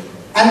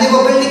and they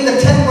were building the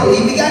temple,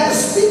 he began to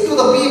speak to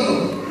the people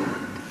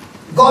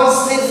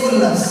God's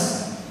faithfulness.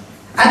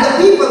 And the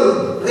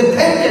people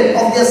repented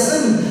of their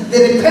sin.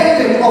 They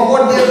repented of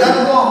what they had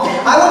done wrong.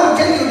 I want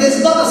to tell you,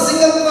 there's not a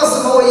single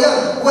person over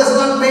here who has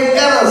not made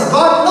errors.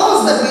 God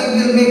knows that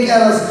we will make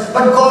errors,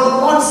 but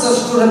God wants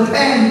us to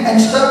repent and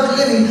start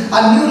living a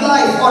new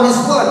life on his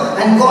word.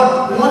 And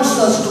God wants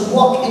us to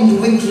walk into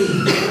victory.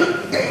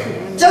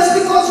 Just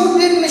because you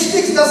did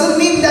mistakes doesn't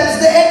mean that's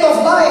the end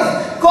of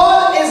life.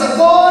 God is a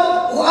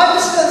God who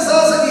understands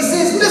us, and he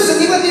says,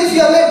 listen, even if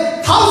you have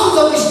made thousands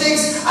of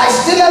mistakes, I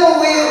still have a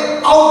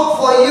way out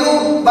for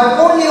you, but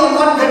only on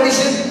one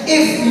condition: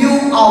 if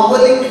you are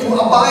willing to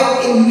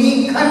abide in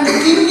me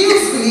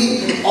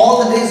continuously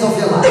all the days of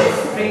your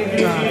life.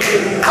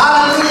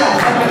 Hallelujah.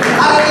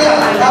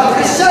 Hallelujah.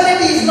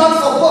 Christianity is not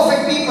for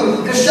perfect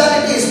people.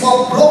 Christianity is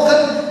for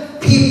broken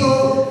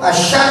people,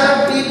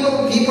 shattered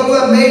people, people who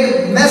have made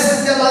a mess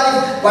in their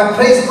life. But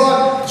praise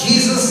God,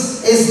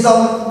 Jesus is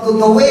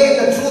the way,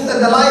 the truth,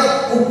 and the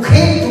life, who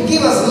came to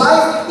give us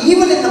life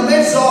even in the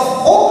midst of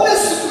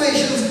hopeless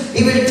situations.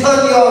 He will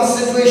turn your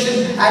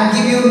situation and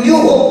give you new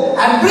hope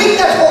and bring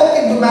that hope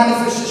into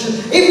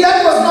manifestation. If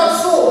that was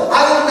not so,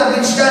 I wouldn't have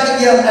been standing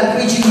here and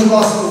preaching the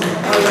gospel.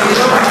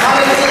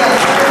 Hallelujah.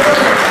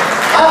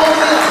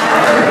 Hallelujah.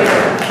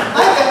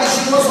 My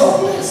condition was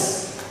hopeless.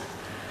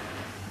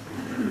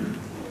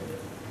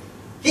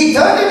 He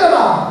turned it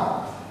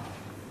around.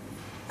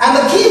 And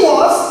the key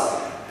was,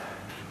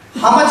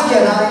 how much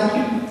can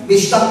I be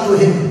stuck to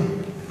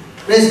him?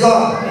 Praise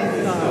God.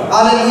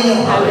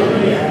 Hallelujah.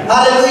 Hallelujah.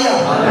 Hallelujah.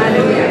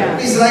 Hallelujah.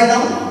 Please write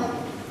down.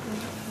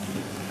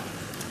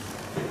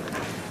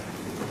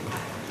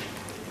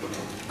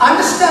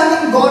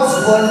 Understanding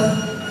God's word.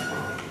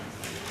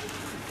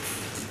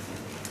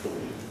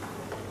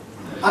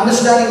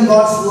 Understanding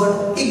God's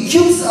word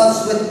equips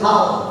us with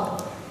power.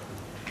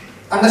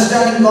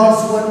 Understanding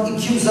God's word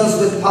equips us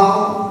with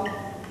power.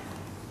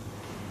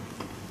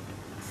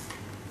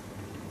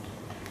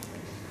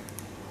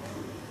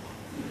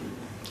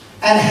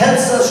 And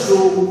helps us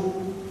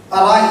to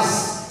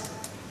arise.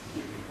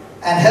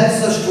 And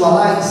helps us to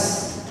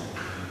arise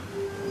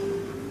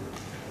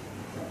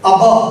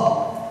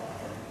above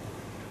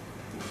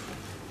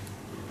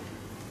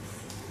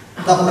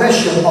the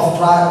pressure of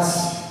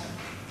trials.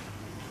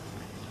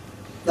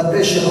 The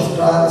pressure of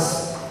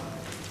trials.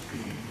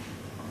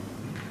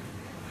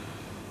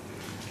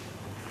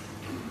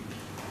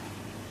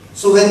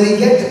 So when we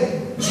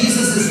get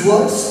Jesus'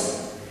 words,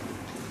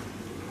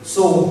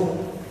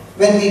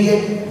 when we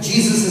get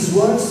Jesus'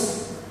 words,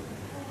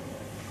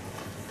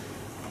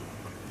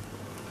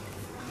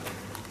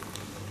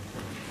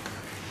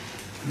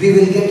 we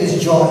will get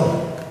His joy.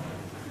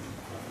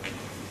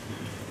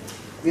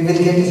 We will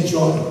get His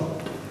joy.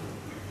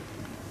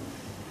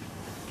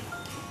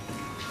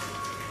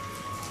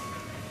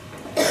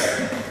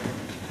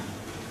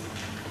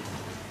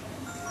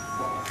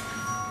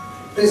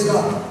 Praise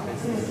God.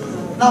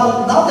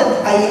 Now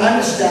that I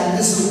understand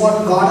this is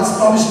what God has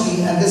promised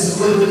me and this is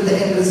going to be the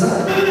end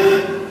result.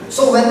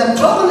 So when the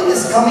trouble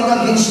is coming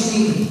against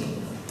me,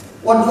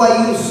 what do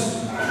I use?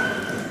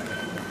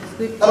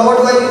 Hello, what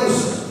do I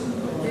use?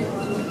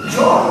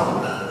 Joy.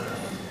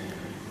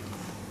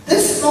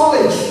 This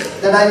knowledge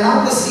that I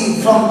now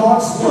receive from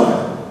God's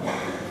word,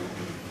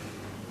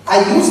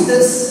 I use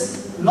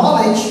this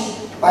knowledge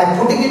by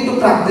putting into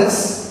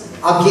practice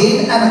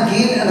again and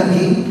again and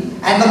again.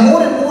 And the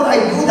more and more I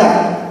do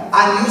that,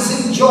 I'm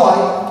using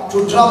joy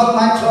to trouble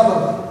my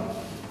trouble.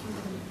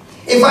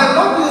 If I'm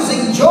not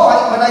using joy,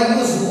 but I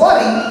use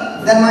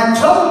worry, then my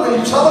trouble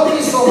will trouble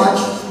me so much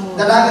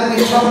that I will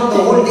be troubled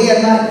the whole day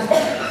and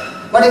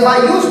night. But if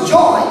I use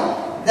joy,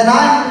 then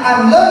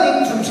I'm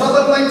learning to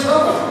trouble my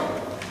trouble.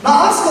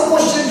 Now ask a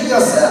question to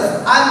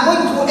yourself. I'm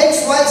going through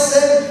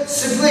XYZ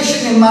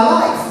situation in my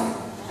life.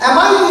 Am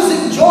I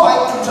using joy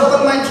to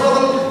trouble my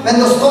trouble when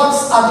those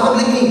thoughts are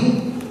troubling me?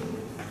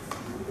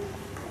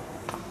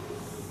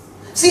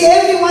 See,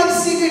 everyone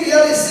seated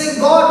here is saying,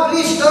 God,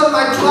 please turn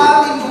my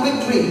trial into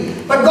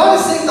victory. But God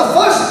is saying the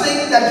first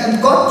thing that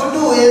you've got to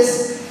do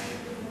is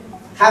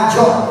have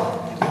joy.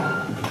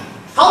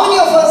 How many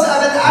of us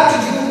have an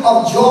attitude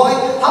of joy?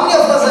 How many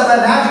of us have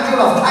an attitude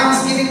of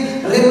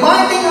thanksgiving?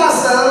 Reminding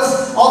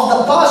ourselves of the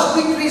past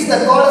victories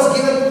that God has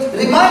given.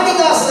 Reminding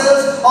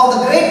ourselves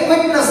of the great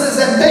witnesses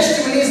and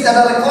testimonies that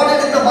are recorded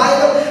in the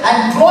Bible.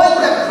 And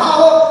drawing that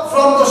power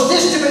from those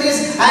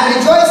testimonies and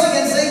rejoicing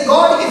and saying,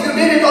 God, if you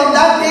did it on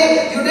that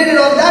day, you did it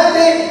on that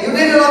day, you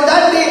did it on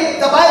that day.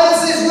 The Bible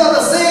says you are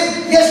the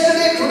same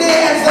yesterday,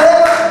 today and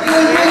forever. You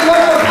will do it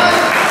one more time.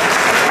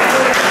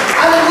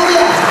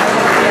 Hallelujah.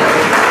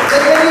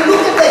 Then when you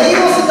look at the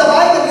heroes in the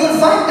Bible, you will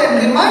find them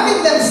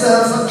reminding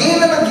themselves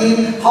again and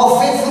again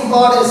how faithful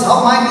God is,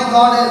 how mighty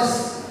God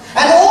is.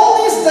 And all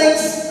these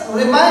things,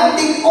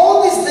 reminding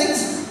all these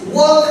things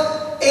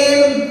work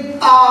in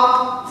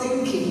our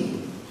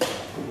thinking.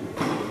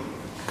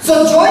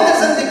 So joy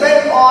doesn't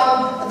depend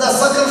on the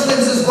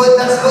circumstances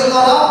that's going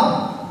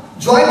around.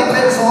 Joy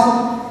depends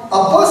on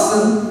a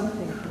person.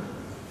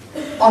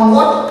 On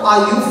what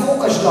are you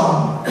focused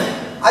on?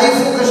 Are you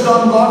focused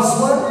on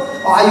God's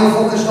word or are you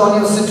focused on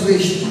your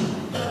situation?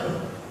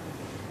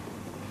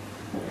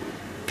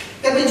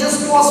 Can we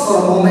just pause for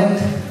a moment,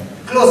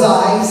 close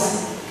our eyes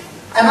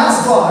and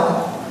ask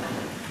God,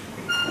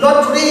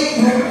 Lord, today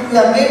you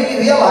have made me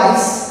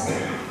realize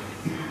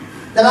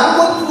that I'm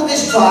going through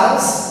these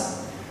trials.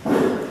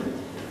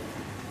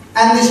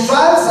 And these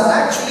trials are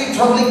actually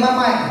troubling my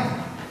mind.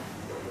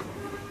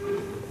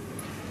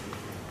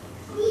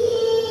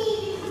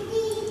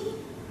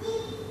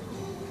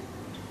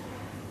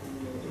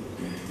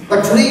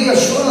 But today you have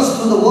shown us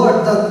through the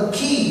word the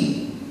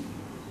key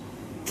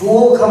to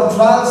overcome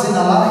trials in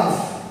our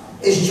life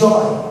is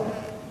joy.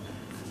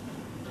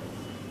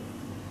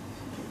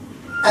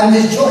 And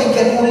this joy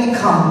can only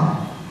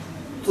come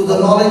through the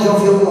knowledge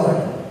of your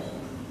word.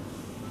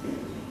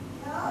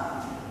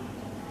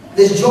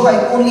 This joy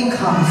only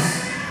comes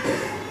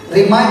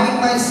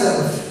reminding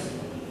myself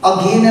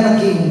again and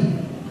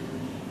again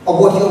of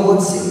what your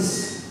word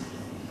says.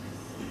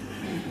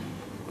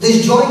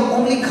 This joy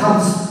only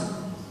comes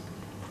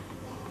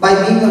by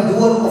being a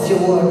doer of your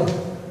word.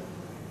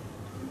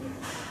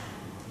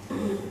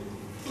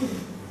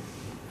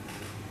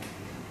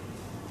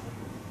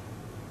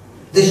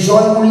 This joy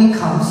only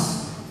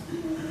comes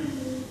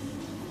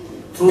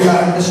through the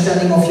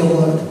understanding of your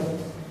word.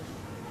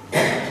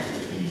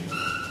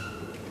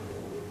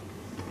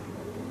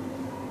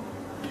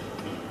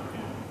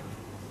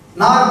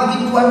 Now I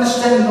begin to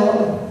understand,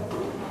 Lord,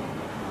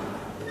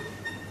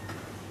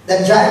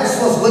 that Jairus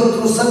was going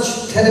through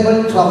such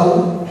terrible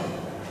trouble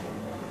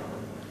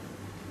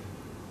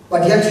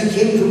But yet he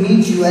came to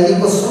meet you and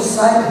he was so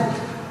silent.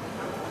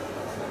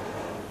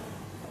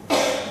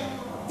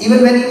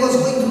 Even when he was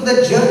going through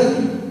that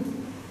journey,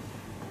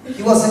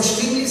 he was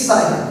extremely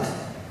silent.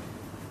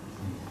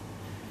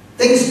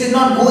 Things did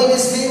not go in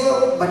his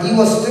favor, but he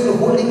was still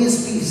holding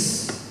his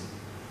peace.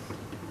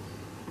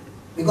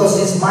 Because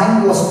his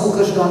mind was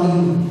focused on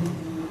you.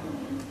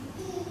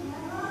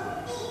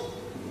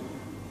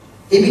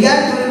 He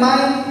began to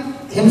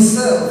remind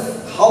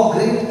himself how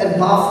great and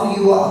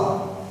powerful you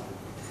are.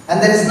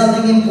 And there is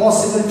nothing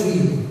impossible to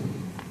you.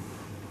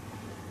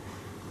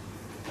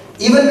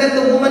 Even when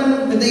the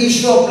woman with the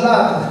issue of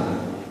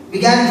blood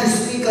began to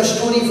speak a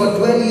story for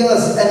 12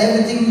 years and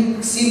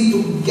everything seemed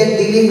to get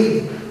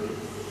delayed,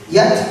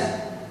 yet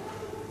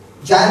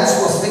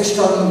Jairus was fixed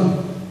on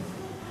him.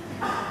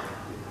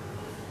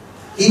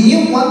 He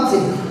knew one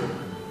thing.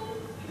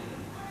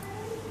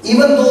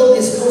 Even though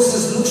this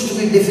process looks to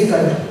be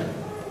difficult,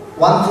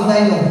 one thing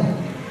I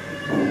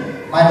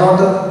know, my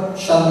daughter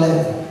shall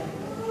live.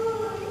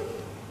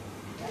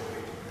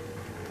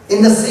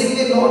 In the same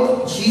way,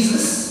 Lord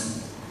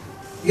Jesus,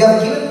 you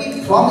have given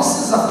me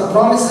promises after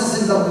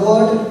promises in the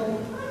Word.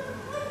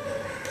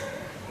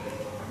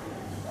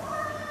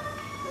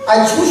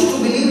 I choose to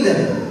believe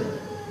them.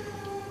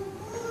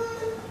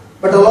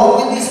 But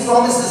along with these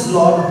promises,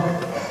 Lord,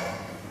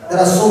 there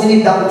are so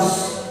many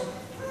doubts.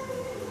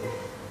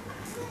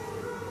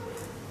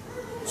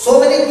 So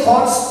many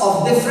thoughts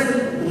of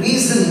different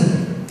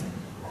reasoning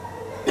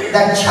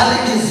that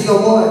challenges your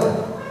Word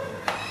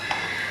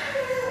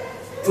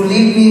to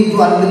lead me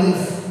into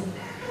unbelief.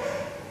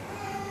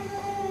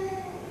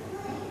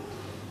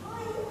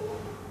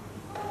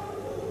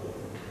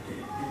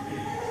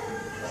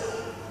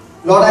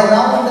 Lord, I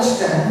now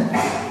understand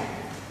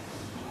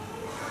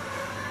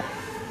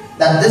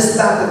that this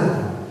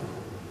battle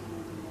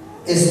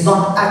is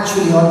not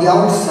actually on the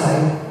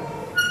outside,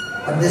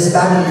 but this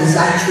battle is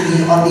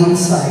actually on the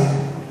inside.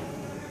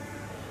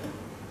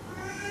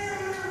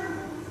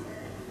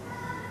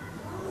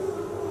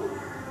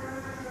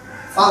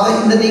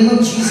 Father, in the name of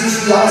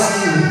Jesus, we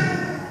ask you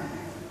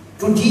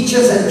to teach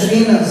us and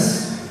train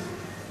us,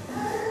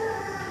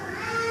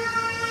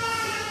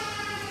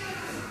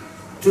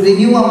 to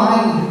renew our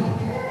mind,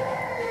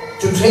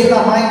 to train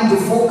our mind to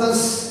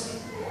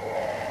focus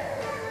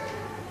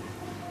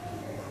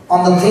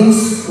on the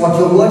things what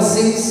your word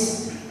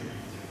says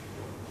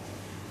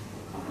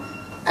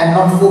and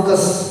not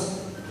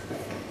focus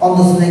on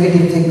those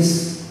negative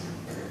things.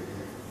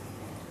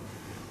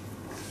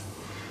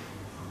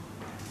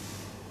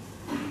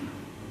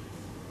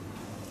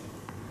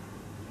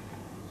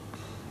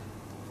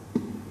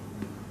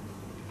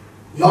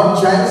 Lord,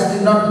 Jairus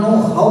did not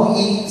know how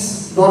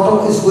his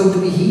daughter is going to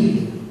be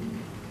healed.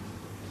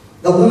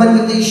 The woman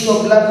with the issue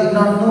of blood did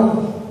not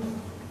know.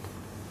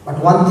 But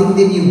one thing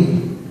they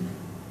knew,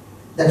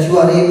 that you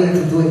are able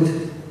to do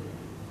it.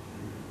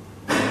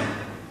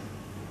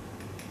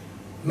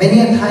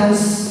 Many a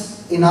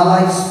times in our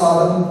lives,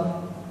 Father,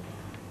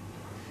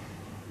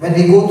 when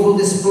we go through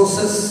this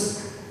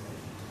process,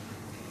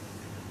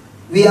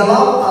 we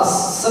allow our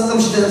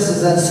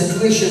circumstances and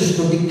situations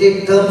to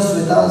dictate terms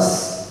with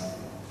us,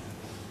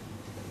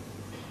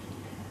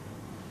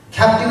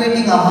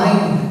 captivating our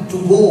mind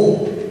to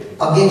go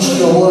against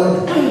your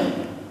word.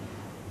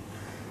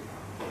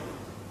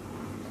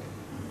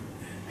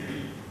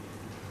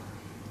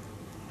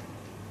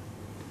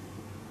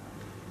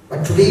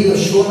 But today you have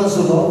shown us,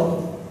 O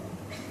Lord,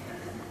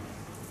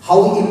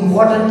 how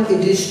important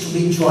it is to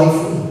be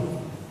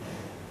joyful.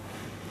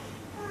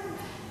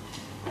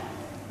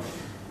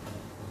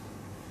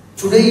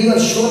 Today you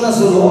have shown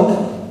us, O Lord,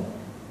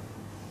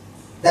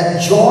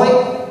 that joy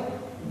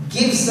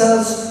gives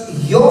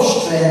us your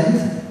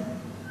strength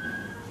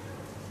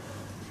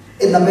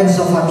in the midst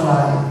of our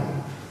trial.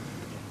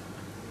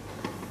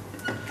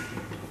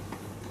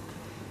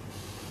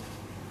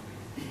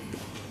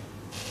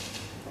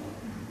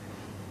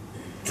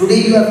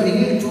 Today you have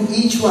revealed to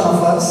each one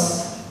of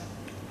us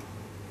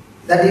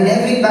that in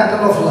every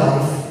battle of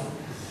life,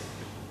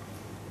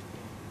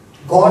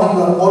 God,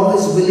 you are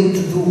always willing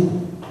to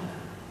do,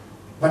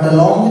 but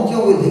along with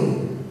your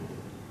willing,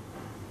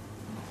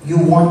 you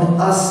want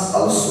us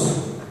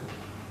also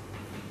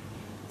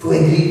to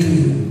agree to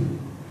you.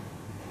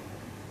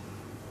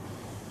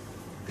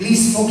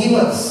 Please forgive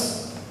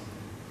us.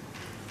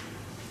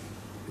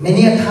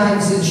 Many a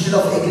times, instead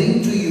of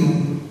agreeing to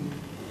you,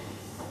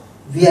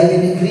 we have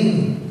been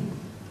agreeing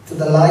to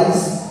the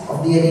lies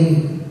of the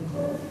enemy.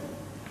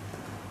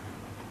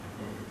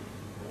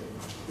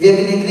 We have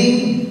been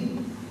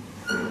agreeing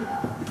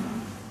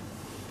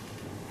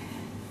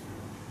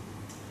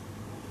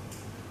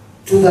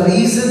to the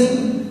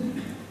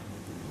reasoning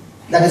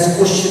that is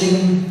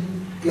questioning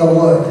your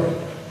word.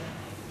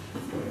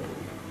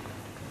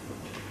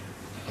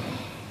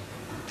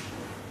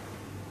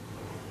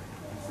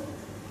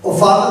 Oh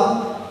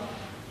Father,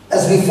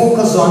 as we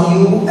focus on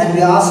you and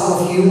we ask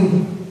of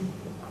you,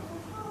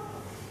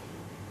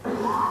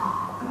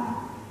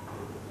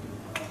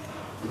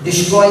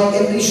 destroy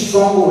every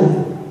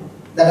stronghold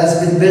that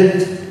has been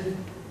built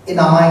in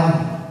our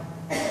mind.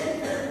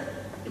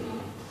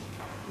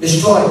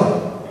 Destroy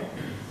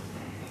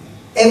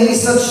every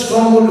such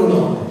stronghold, O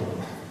Lord,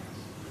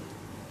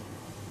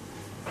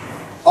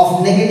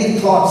 of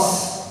negative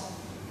thoughts.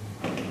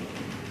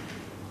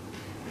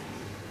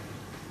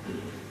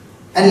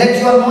 And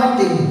let your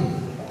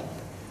anointing,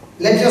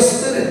 let your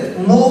spirit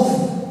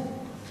move,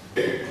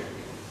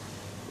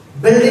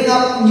 building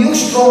up new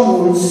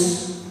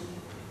strongholds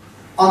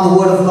on the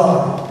word of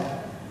God.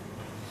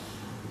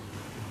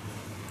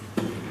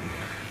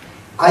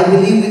 I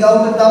believe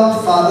without a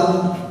doubt,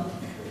 Father,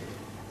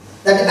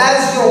 that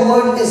as your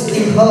word is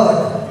being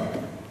heard,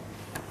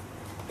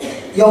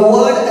 your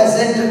word has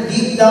entered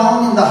deep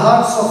down in the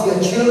hearts of your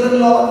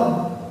children,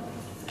 Lord,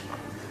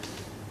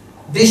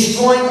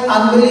 destroying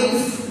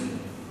unbelief,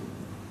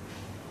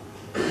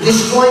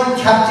 destroying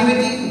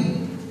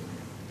captivity,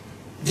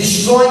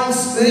 destroying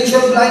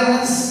spiritual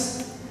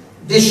blindness,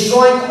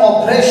 destroying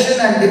oppression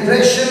and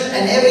depression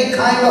and every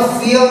kind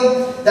of fear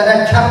that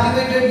had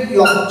captivated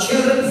your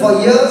children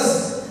for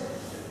years.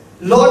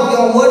 Lord,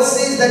 your word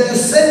says that you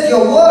sent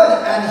your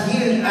word and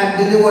healed and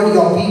delivered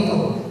your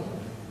people.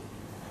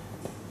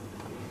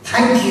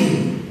 Thank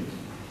you.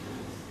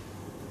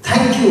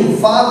 Thank you,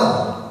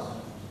 Father,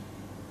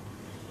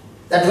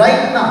 that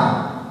right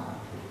now,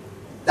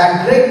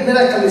 that great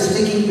miracle is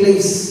taking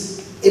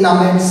place in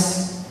our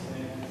midst.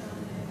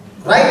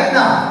 Right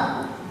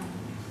now,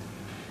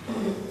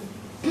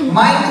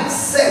 mind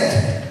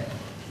set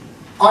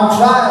on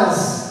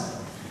trials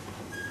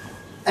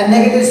and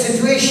negative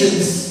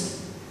situations,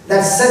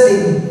 that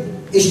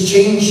setting is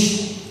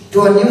changed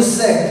to a new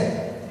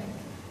set.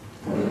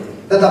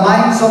 That the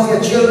minds of your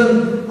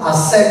children are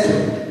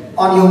set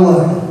on your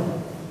word.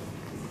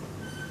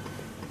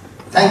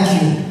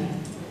 Thank you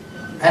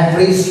and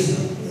praise you.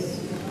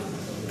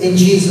 In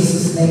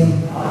Jesus'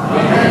 name.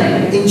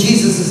 Amen. In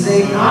Jesus'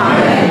 name.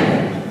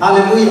 Amen.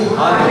 Hallelujah.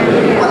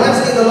 Hallelujah. Well,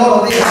 let's give the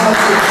Lord a big hand.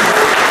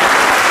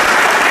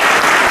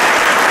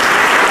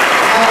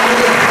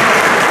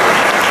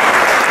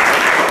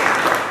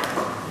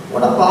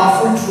 What a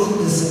powerful truth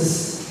this is.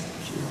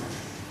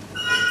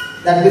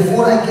 That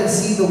before I can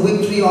see the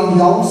victory on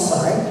the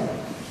outside,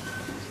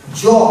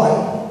 joy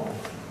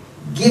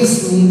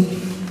gives me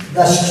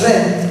the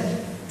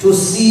strength to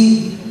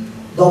see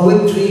the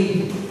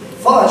victory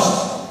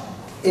first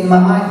in my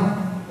mind.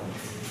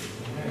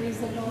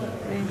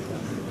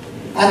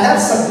 And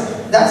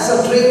that's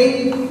a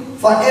training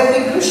for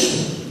every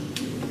Christian.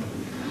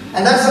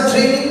 And that's a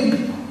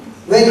training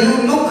where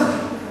you look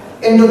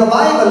into the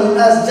Bible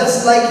as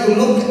just like you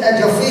look at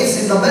your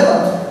face in the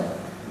mirror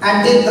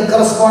and take the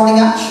corresponding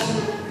action.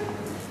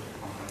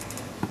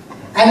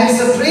 And it's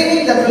a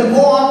training that will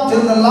go on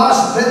till the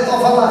last breath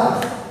of our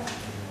life.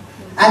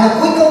 And the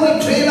quicker we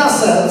train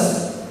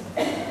ourselves,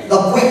 the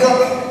quicker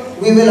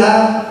we will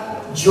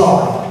have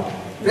joy.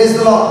 Praise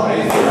the Lord.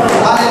 Praise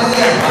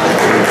Hallelujah.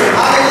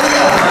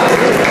 Hallelujah.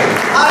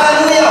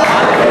 Hallelujah.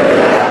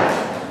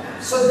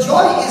 Hallelujah. So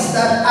joy is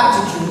that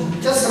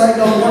attitude. Just write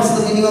down what's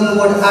the meaning of the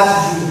word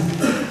attitude.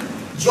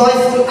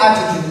 Joyful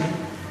attitude.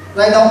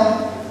 Write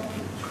down.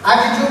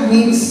 Attitude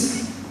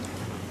means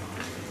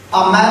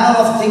a manner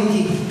of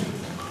thinking.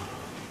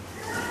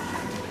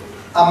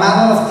 A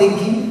manner of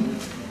thinking,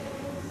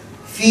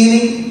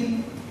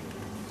 feeling,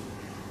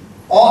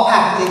 or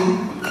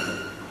acting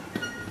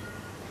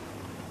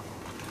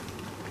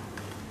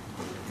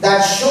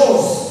that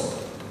shows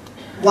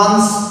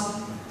one's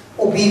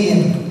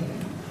opinion.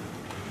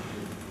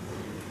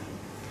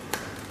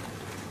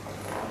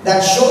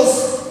 That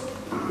shows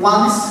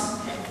one's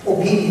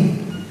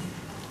opinion.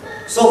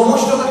 So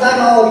most of the time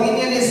our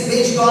opinion is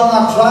based on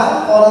our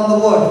trial or on the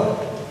word.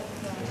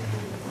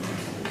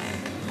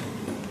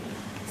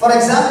 For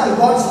example,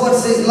 God's word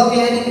says, love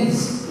your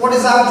enemies. What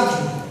is our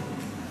attitude?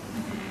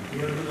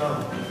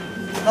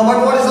 No,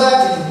 but what is our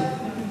attitude?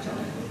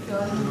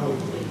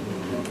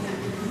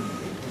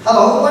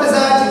 Hello, what is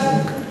our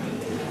attitude?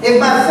 If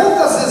my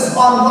focus is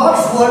on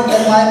God's word,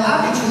 then my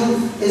attitude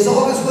is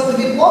always going to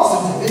be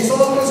positive. It's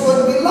always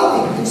going to be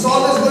loving. It's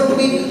always going to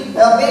be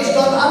based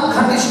on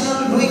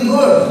unconditional doing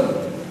good.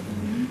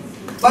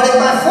 But if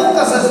my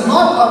focus is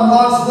not on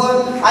God's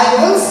word, I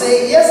will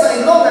say, yes,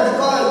 I know that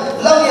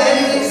God love your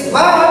enemies,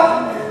 but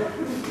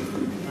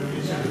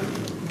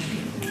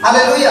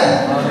hallelujah.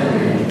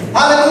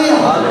 Hallelujah.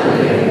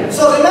 Hallelujah.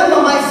 So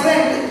remember, my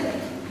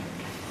friend,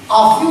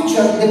 our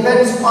future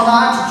depends on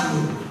our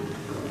attitude.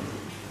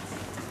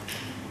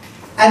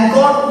 And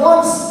God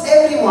wants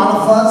every one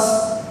of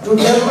us to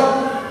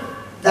develop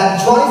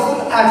that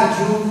joyful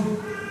attitude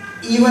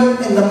even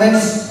in the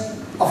midst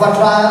of our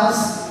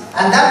trials.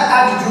 And that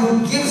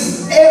attitude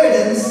gives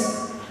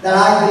evidence that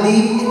I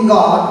believe in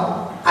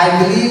God,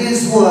 I believe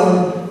His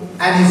word,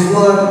 and His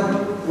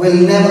word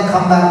will never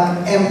come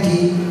back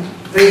empty.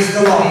 Praise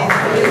the Lord.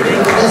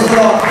 Praise the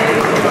Lord.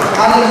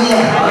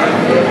 Hallelujah.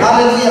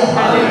 Hallelujah.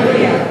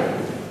 Hallelujah.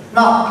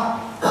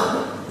 Now,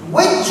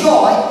 with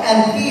joy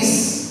and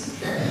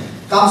peace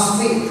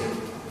comes faith.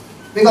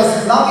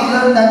 Because now we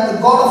learn that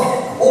the God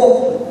of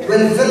hope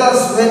will fill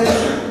us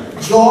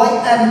with joy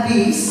and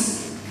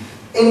peace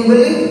in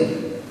believing.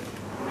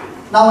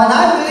 Now when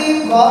I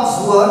believe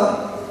God's word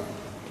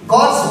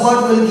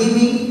will give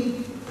me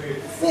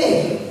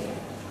faith.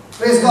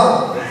 Praise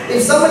God.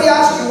 If somebody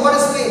asks you what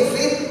is faith,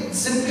 faith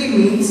simply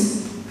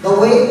means the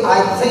way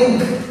I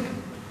think.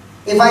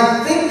 If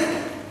I think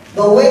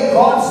the way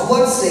God's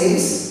word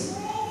says,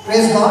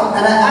 praise God,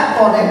 and I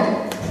act on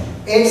it,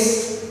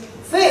 it's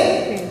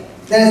faith.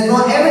 There is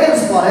no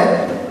evidence for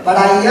it, but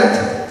I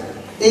yet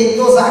take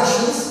those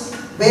actions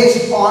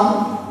based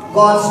on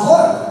God's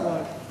word.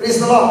 Praise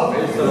the Lord.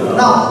 Praise the Lord.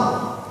 Now,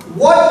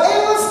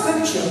 whatever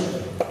scripture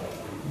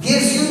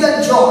gives you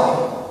the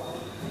joy,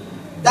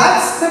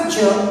 that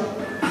scripture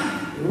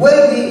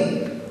will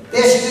be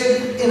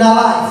tested in our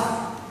life.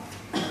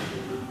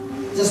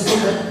 Just look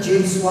at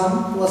James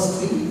 1 verse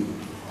 3.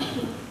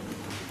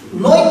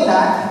 Knowing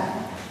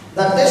that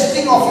the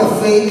testing of your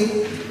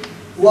faith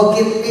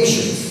worketh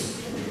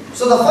patience.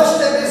 So the first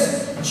step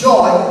is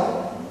joy.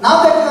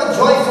 Now that you are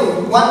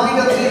joyful, 1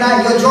 Peter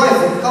 3:9, you are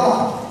joyful, come on.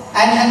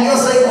 And you're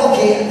saying,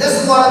 okay,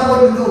 this is what I'm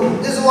going to do,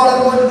 this is what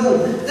I'm going to do,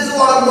 this is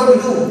what I'm going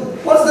to do.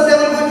 What is the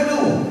devil going to do?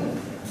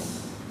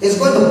 He's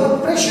going to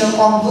put pressure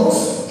on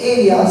those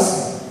areas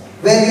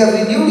where you have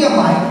renewed your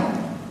mind,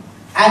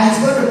 and he's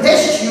going to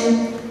test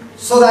you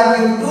so that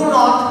you do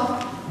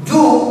not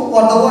do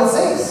what the word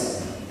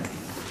says.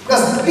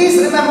 Because please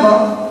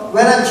remember,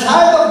 when a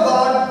child of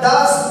God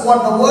does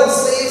what the word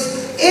says,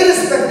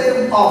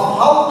 irrespective of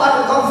how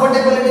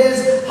uncomfortable it is,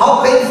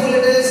 how painful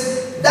it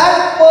is,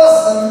 that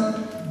person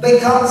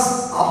becomes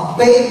a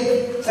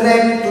big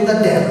threat to the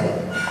devil.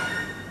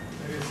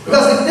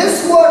 Because if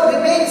this word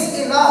remains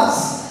in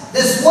us,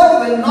 this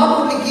word will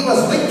not only give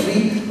us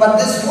victory, but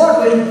this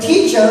word will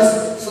teach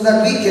us so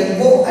that we can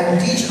go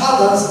and teach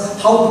others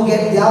how to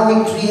get their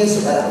victory as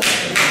well.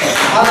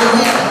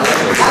 Hallelujah.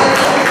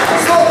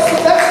 So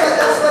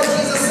that's why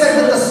Jesus said,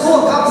 when the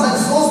sower comes and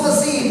sows the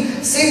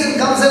seed, Satan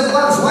comes at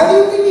once. Why do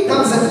you think he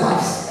comes at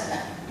once?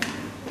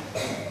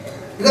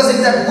 Because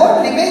if that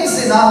word remains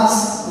in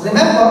us,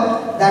 remember,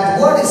 that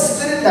word is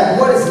spirit, that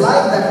word is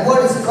life, that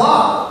word is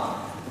God.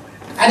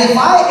 And if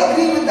I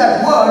agree with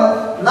that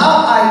word,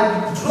 now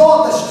I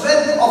draw the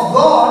strength of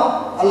God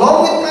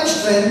along with my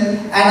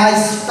strength, and I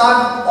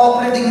start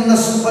operating in the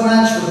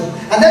supernatural.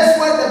 And that's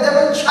why the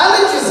devil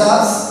challenges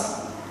us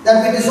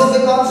that we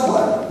disobey God's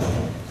word.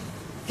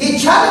 He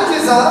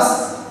challenges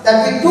us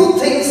that we do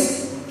things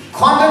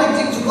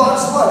contradicting to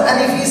God's word. And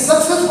if he is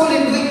successful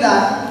in doing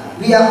that,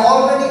 we are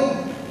already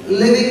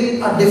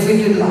living a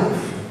defeated life.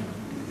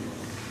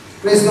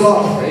 Praise the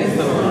Lord. Praise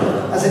the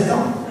Lord. Has it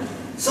come?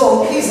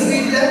 So please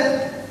read that.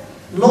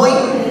 Knowing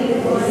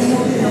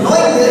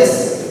this,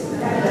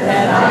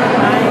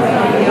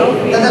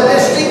 that the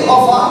testing of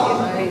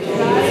our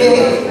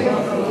faith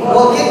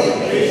worketh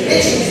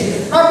patience.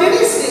 Now did he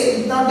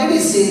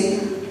say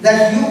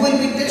that you will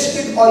be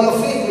tested or your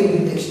faith will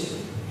be tested?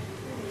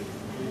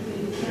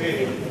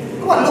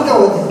 Come on, look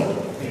over there.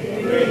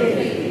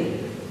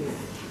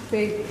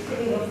 Faith.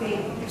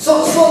 So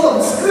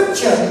the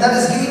scripture that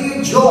is giving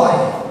you joy,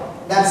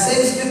 that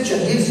same scripture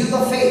gives you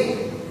the faith.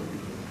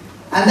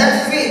 And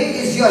that faith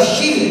is your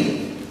shield.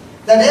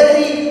 That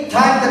every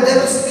time the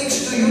devil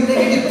speaks to you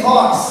negative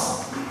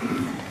thoughts,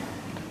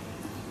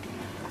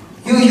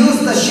 you use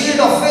the shield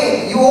of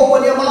faith. You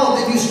open your mouth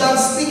and you start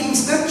speaking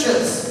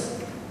scriptures.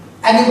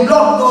 And you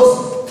block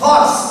those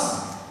thoughts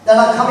that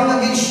are coming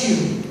against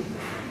you.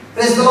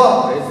 Praise the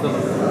Lord. Praise the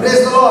Lord.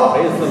 Praise the Lord.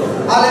 Praise the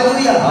Lord.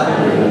 Hallelujah.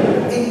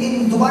 Hallelujah.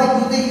 In Dubai,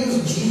 do they use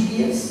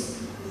GPS?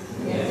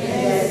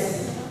 Yes.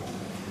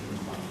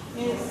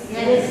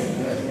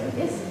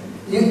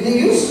 They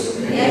use?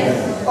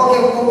 Yes. Okay,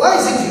 well, why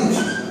is it used?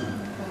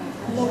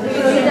 When a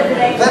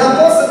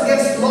person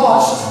gets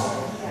lost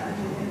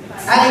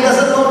and he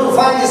doesn't know to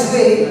find his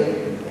way,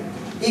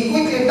 he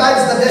quickly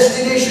types the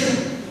destination,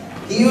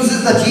 he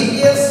uses the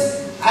GPS,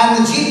 and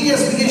the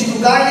GPS begins to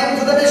guide him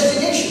to the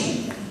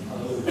destination.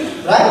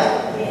 Right?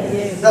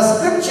 Yes. The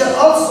scripture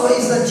also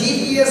is the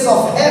GPS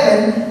of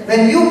heaven.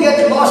 When you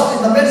get lost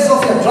in the midst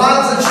of your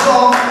trials and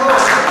storms,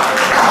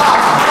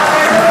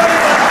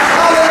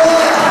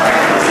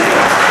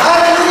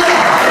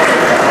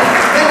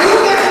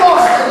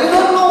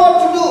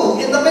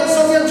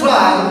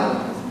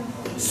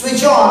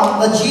 switch on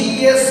the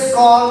GPS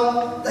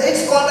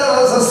it's called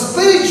as a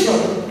spiritual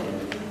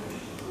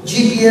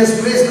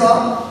GPS, praise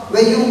God,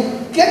 where you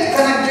get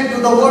connected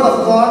to the word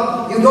of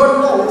God. You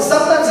don't know.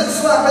 Sometimes it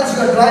so happens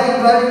you are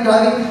driving,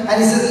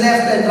 and it says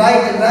left and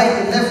right and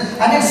left,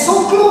 and it's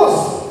so close.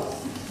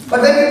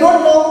 But when you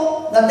don't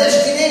know the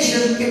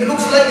destination, it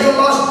looks like you're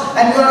lost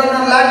and you are in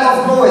a land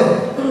of nowhere.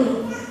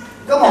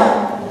 Come on.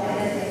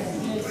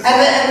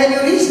 And when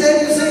you reach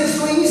there, you say it's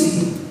so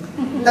easy.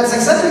 That's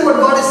exactly what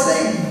God is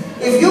saying.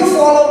 If you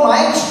follow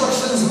my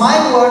instructions,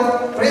 my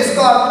word, praise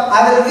God,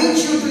 I will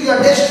reach you to your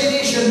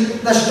destination.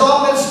 The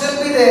storm will still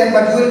be there,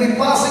 but you will be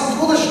passing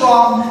through the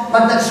storm,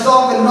 but that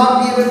storm will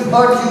not be able to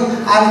hurt you.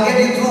 I will get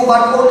you through,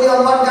 but only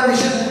on one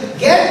condition: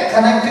 get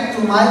connected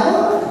to my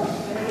word.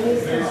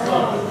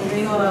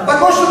 But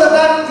most of the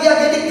time, we are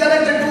getting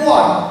connected to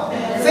what?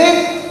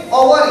 Faith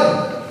or worry?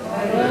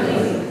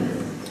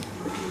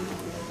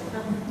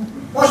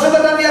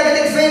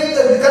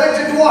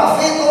 what?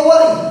 Faith or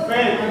worry?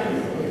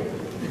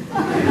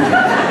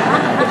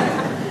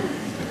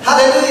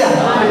 Hallelujah.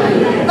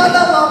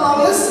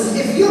 Now listen,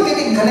 if you're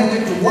getting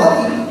connected to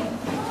worry,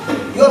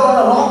 you're on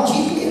a wrong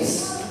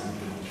GPS.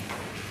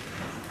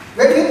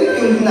 Where do you think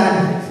you'll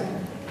land?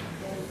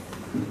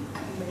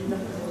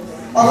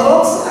 On the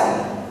wrong side.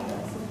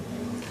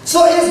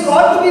 So is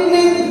God to be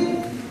blamed?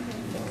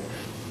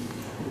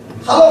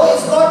 Hello,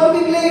 is God to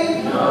be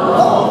blamed?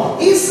 No.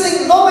 He's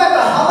saying no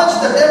matter how much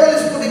the devil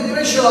is putting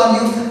pressure on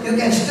you, you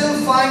can still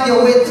find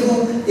your way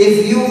through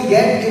if you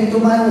get into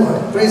my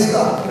word. Praise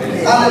God.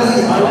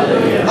 Hallelujah.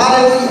 Hallelujah.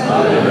 Hallelujah.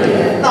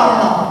 Hallelujah.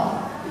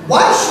 Now,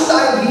 why should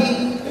I be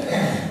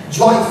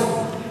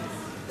joyful?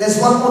 There's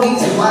one more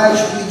reason why I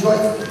should be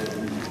joyful.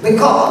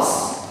 Because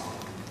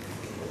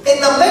in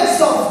the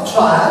midst of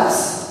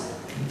trials,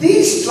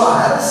 these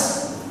trials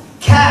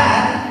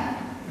can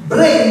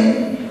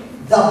bring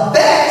the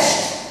best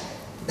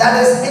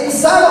that is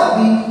inside of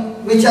me,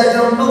 which I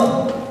don't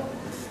know.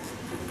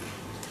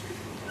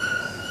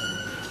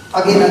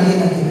 Again.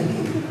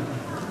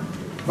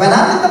 When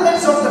I'm in the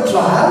midst of the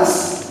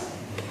trials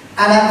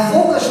and I'm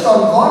focused on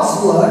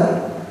God's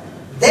word,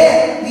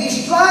 then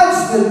these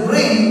trials will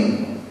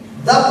bring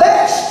the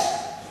best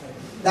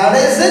that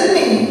is in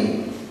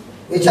me,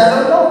 which I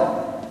don't know.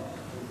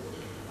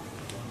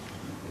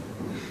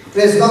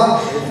 Praise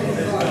God.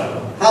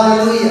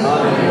 Hallelujah.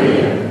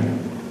 Hallelujah.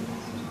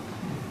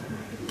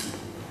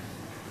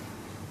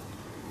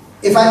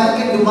 If I look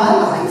into my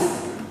life,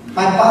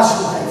 my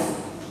past life,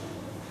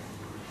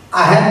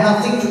 I had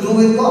nothing to do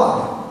with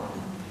God.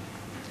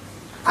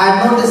 I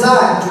had no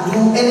desire to do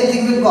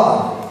anything with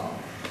God.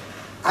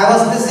 I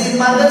was busy in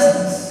my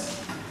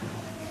business.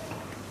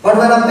 But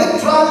when a big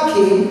trial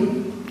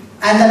came,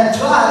 and that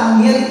trial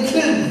nearly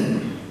killed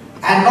me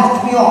and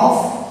knocked me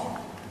off,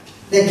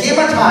 there came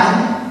a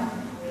time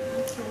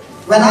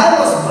when I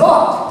was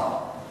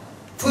brought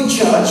to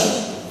church,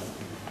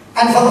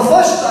 and for the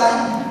first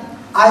time,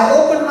 I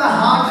opened my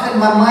heart and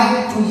my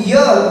mind to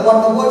hear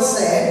what the word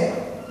said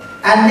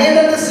and made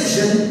a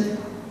decision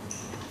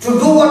to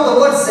do what the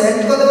word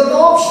said, because there was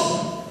no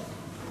option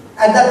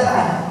at that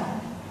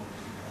time.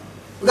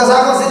 Because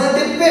I was in a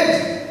deep pit,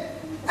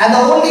 and the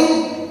only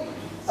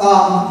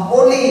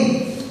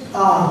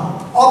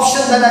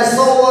option that I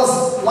saw was,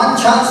 one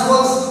chance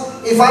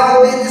was, if I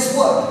obey this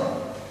word.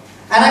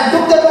 And I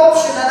took that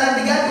option and I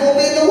began to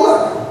obey the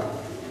word.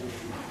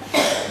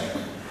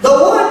 The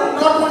word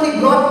not only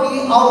brought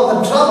me out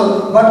of the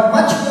trouble, but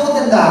much more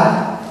than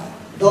that,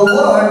 the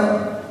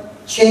word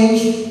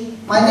changed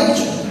my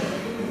nature,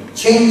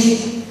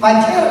 changed my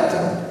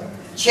character,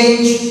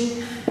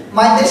 changed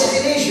my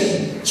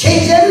destination,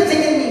 changed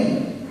everything in me.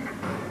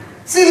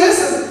 See,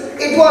 listen,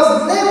 it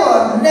was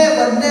never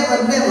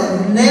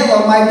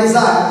my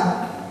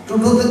desire to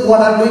do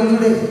what I'm doing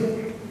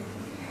today.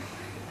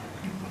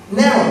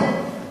 Never.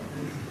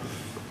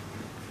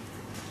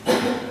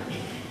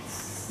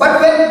 But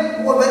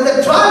when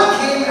the trial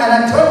came and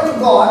I turned to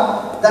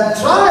God, the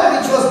trial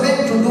which was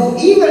meant to do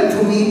evil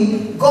to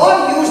me,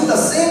 God used the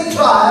same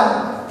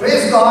trial,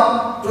 praise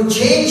God, to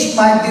change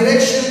my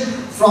direction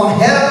from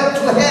hell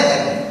to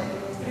heaven.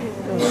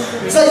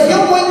 So if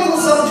you're going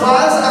through some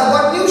trials, I've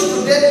got news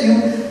to tell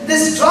you.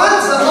 These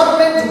trials are not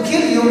meant to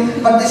kill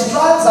you, but these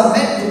trials are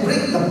meant to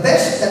bring the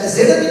best that is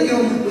hidden in you,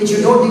 which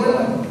you don't even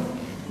know.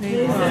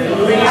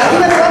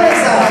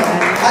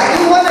 I'll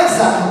give one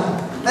example.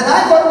 When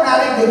I got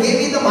married, they gave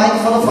me the mic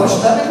for the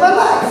first time in my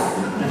life.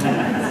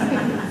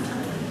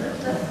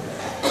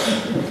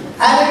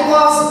 And it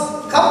was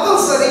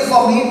compulsory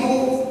for me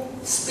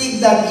to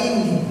speak that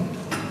evening.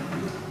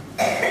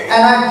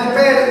 And I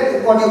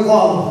prepared what you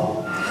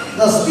call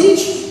the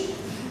speech.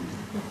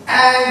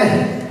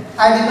 And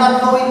I did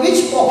not know in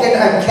which pocket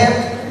I kept.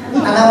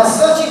 And I was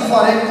searching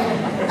for it.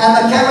 And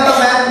the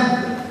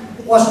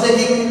cameraman was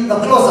taking the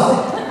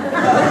close-up.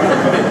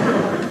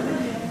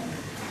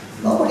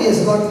 Nobody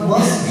has got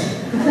mercy.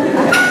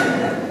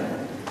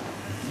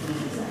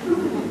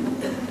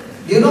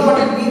 Do you know what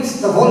it means?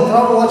 The whole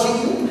crowd watching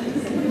you.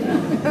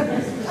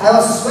 I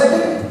was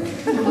sweating.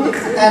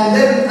 And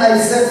then I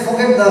said,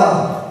 forget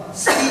the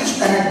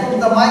speech, and I took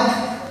the mic.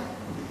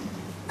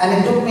 And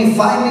it took me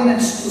 5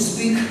 minutes to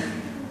speak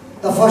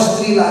the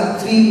first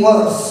three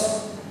words.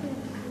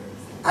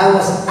 I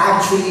was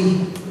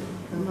actually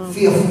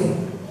fearful,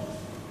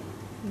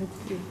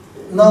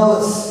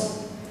 nervous.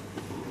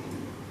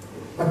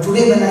 But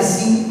today when I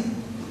see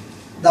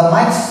the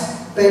mic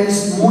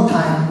spends more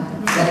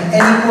time than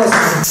any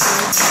person,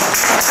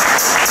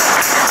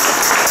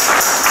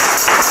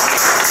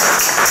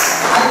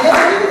 I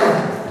never knew that.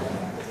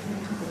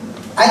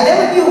 I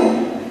never knew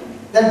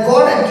that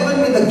God had given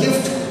me the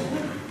gift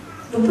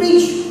to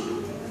preach.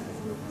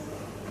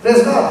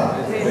 Praise God.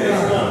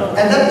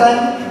 At that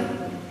time,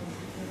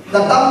 the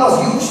tongue was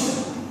used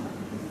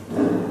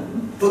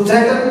to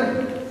threaten,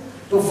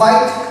 to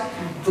fight,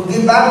 to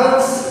give bad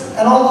words,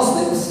 and all those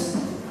things.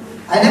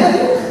 I never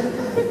knew.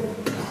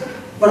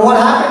 But what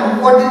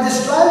happened? What did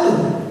this trial do?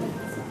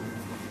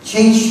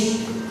 Change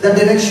the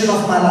direction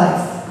of my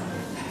life.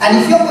 And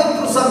if you are going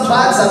through some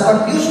trials, I've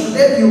got news to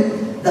tell you,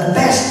 the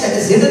best that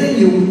is hidden in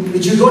you,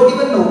 which you don't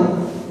even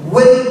know,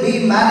 will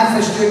be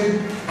manifested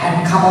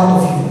and come out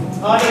of you.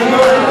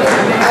 Hallelujah.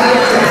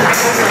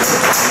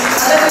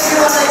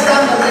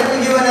 Let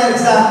me give an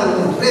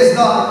example. Praise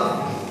God.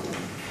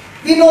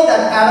 We know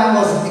that Adam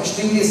was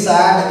extremely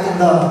sad in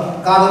the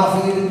Garden of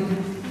Eden.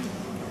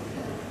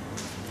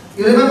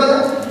 You remember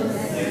that?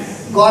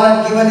 Yes. God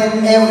had given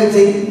him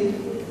everything.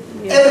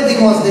 Yes.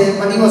 Everything was there,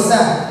 but he was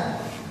sad.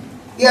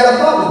 He had a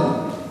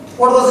problem.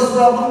 What was his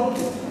problem?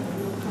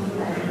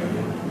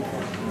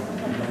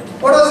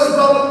 What was his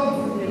problem?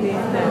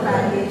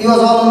 He was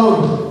all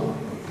alone.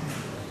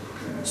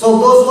 So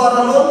those who are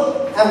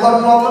alone have got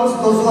problems.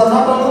 Those who are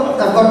not alone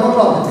have got no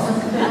problems.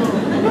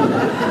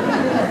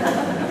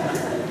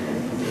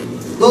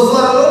 Those who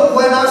are alone, who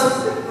are not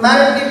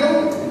married people,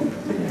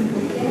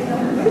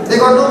 they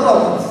got no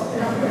problems.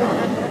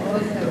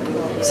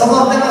 Some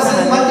of them are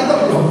saying multiple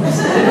problems.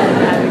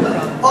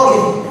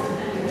 Okay.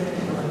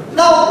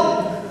 Now,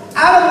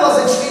 Adam was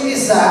extremely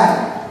sad.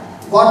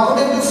 God put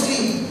him to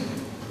sleep.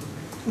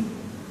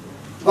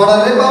 Got a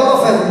rib out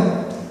of heaven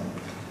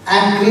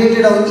and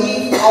created an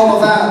Eve out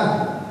of Adam.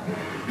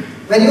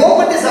 When he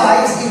opened his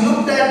eyes, he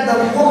looked at the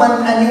woman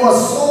and he was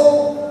so...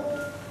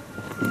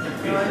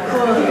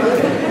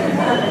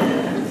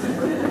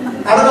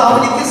 I don't know how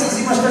many kisses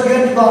he must have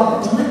given to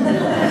God.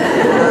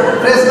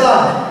 Praise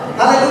God.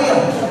 Hallelujah.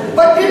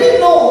 But did he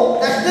know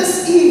that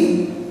this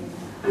Eve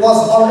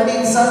was already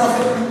inside of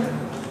him?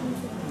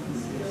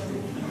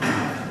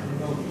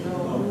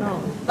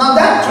 Now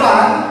that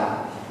trial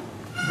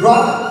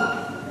brought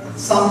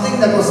something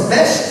that was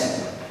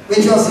best,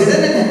 which was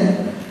hidden in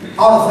him,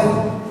 out of him.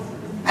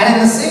 And in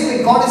the same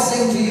way, God is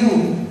saying to you,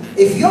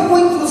 if you are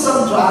going through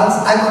some trials,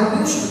 I got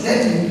news to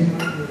tell you,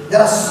 there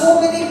are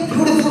so many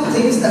beautiful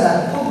things that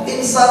are put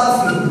inside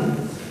of you,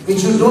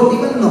 which you don't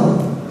even know.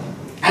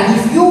 And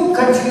if you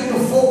continue to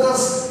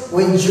focus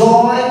with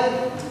joy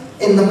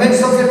in the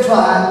midst of your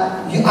trial,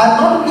 I'm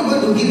not only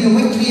going to give you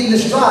victory in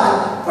this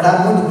trial, but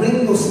I'm going to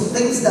bring those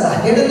things that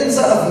are hidden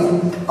inside of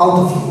you, out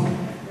of you.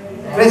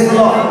 Praise the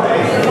Lord.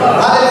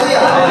 Hallelujah.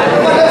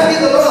 Come on, let's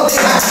give the Lord a big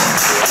hand.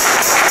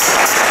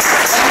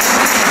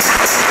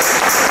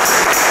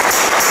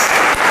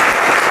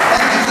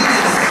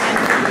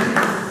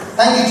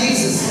 Thank you,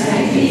 Jesus.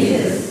 Thank you,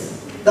 Jesus.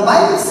 The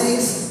Bible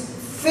says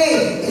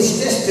faith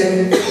is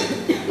tested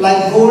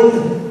like gold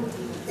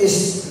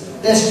is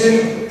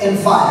tested in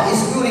fire,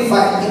 is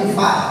purified in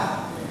fire.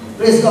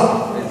 Praise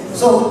God.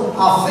 So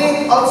our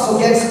faith also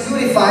gets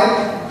purified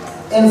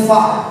in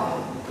fire.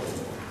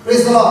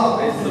 Praise the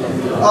Lord. We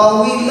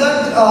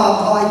learned,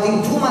 I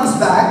think 2 months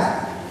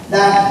back,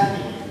 that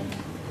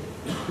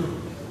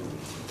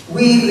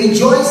we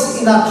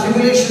rejoice in our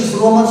tribulations.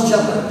 Romans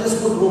chapter,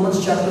 just put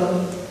Romans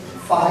chapter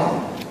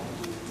 5.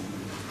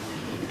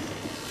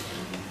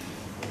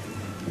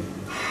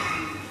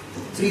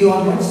 Three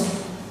onwards.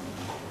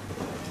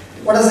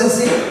 What does it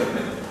say?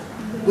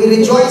 We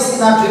rejoice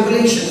in our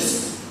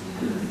tribulations.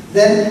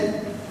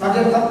 Then, not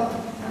yet come.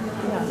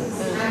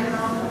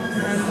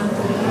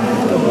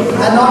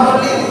 And not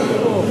only,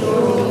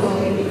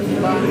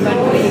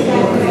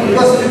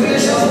 because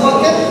tribulations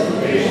working,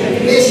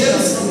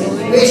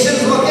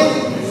 patience working,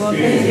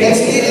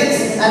 experience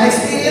and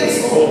experience.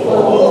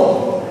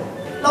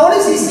 Now what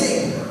is he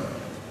saying?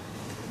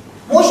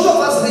 Most of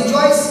us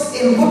rejoice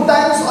in good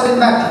times or in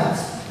bad times.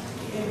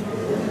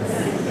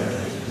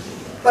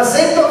 But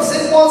St.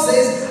 Paul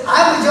says, I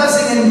am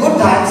rejoicing in good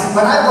times,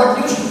 but I have got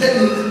news to tell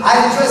you,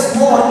 I rejoice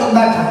more in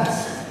bad times.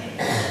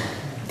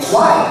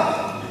 Why?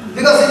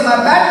 Because in my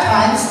bad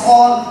times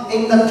or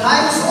in the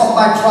times of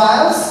my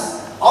trials,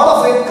 out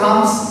of it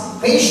comes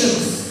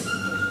patience.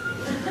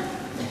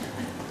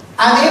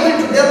 I am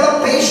able to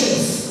develop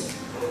patience.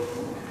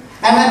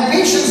 And when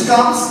patience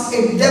comes,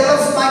 it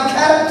develops my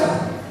character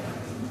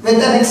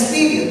with an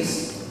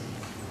experience.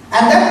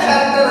 And that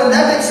character and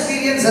that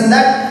experience and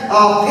that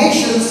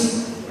patience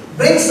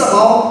brings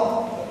about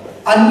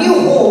a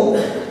new hope,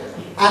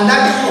 and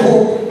that new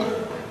hope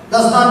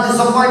does not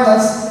disappoint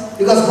us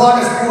because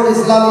God has poured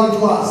His love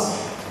into us.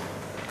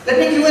 Let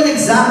me give you an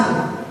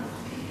example.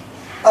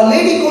 A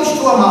lady goes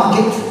to a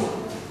market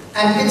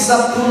and picks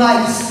up 2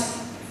 knives.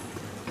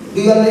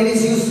 Do your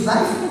ladies use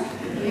knife?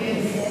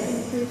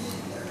 Yes.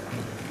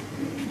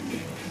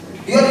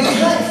 Do you use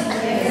knife?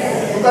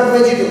 Yes. You cut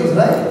vegetables,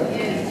 right?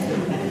 Yes.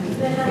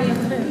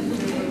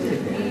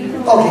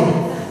 Okay.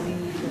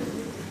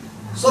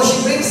 So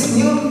she brings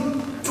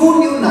 2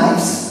 new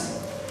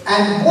knives,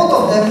 and both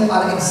of them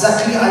are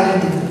exactly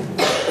identical.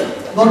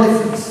 No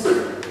difference.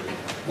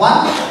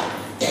 One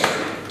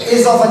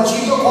is of a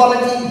cheaper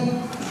quality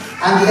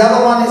and the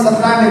other one is a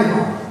branded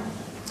one.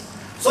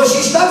 So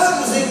she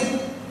starts using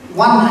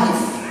one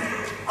knife.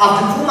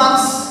 After 2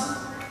 months,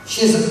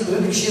 she's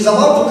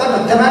about to cut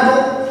a tomato.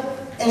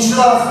 Instead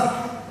of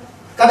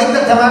cutting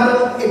the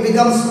tomato, it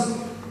becomes,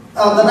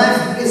 the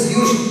knife is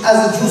used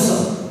as a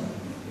juicer.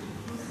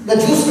 The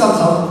juice comes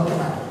out of the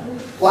tomato.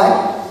 Why?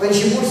 When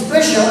she puts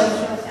pressure,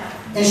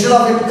 instead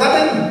of it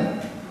cutting,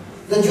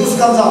 the juice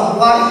comes out.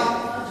 Why?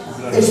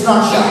 It's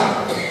not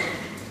sharp.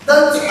 The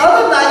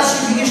other knives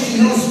she used to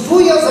use,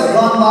 2 years have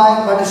gone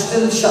by, but it's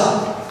still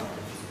sharp.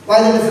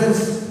 Why the difference?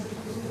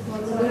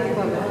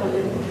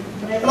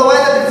 Hello, why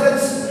the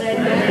difference?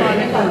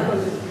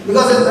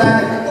 Because it's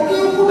branded. Okay,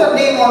 you put a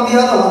name on the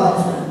other one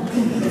also.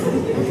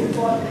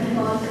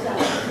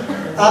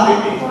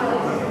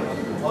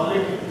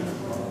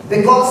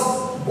 Because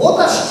both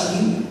are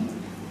steel,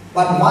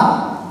 but one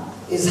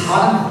is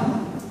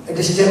hardened. It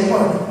is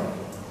tempered.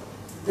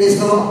 Praise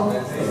the Lord.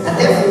 And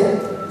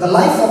therefore, the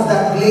life of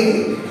that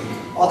blade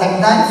or that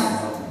knife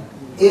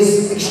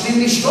is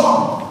extremely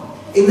strong.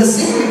 In the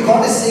same way,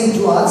 God is saying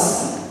to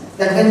us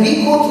that when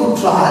we go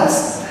through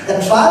trials, the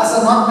trials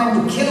are not meant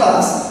to kill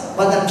us,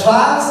 but the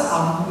trials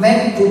are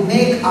meant to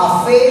make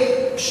our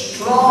faith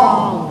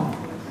strong.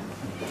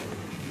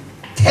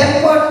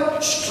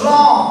 Tempered,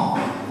 strong.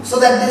 So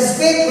that this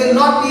faith will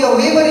not be a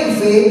wavering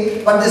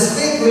faith, but this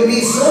faith will be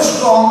so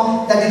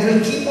strong that it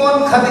will keep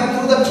on coming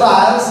through the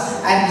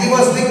trials and give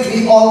us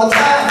victory all the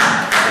time.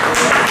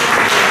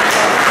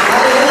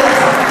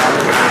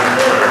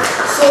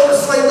 So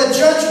in the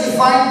church we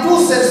find two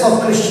sets of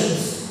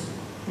Christians.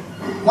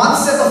 One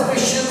set of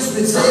Christians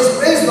which says,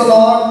 praise the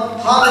Lord,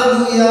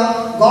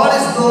 hallelujah, God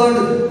is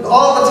good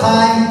all the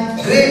time,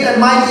 great and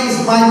mighty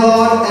is my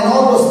God, and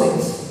all those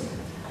things.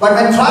 But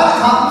when trial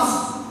comes,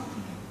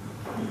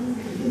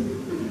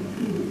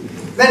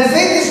 when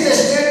faith is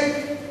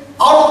tested,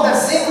 out of that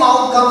same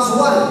mouth comes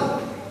worry.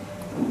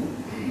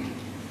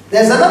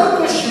 There's another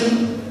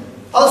Christian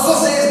also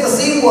says the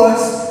same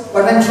words,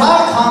 but when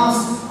trial comes,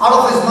 out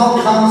of his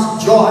mouth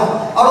comes joy.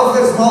 Out of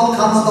his mouth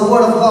comes the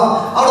word of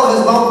God. Out of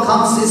his mouth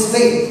comes his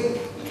faith.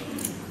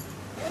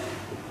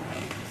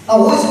 Now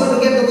who is going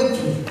to get the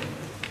victory?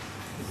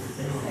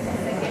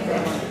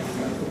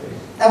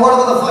 And what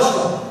about the first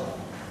one?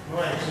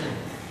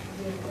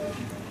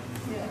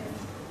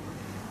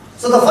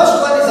 So the first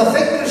one is a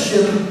fake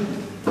Christian,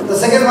 the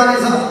second one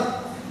is a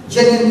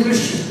genuine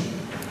Christian.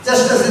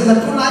 Just as in the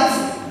two knives,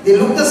 they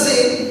look the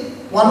same.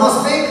 One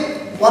was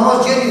fake, one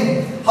was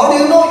genuine. How do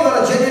you know you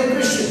are a genuine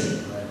Christian?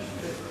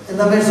 In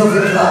the midst of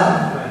your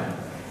trial.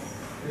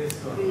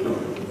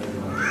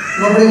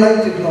 Nobody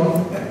liked it, no?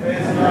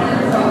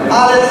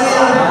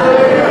 Hallelujah!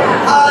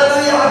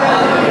 Hallelujah!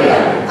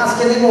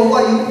 Ask your neighbor, who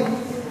are you?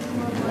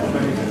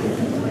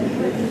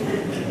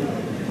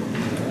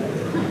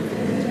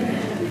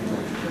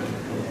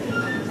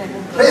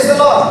 Praise the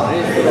Lord.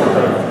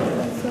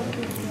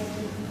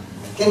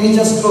 Can we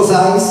just close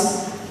eyes?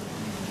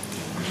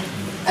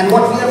 And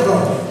what we have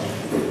done,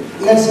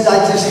 let's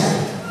digest it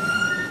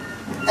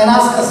and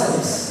ask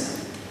ourselves,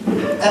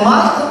 am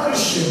I a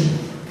Christian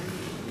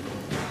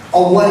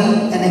of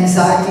worry and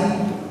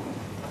anxiety,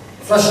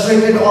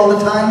 frustrated all the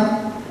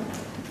time,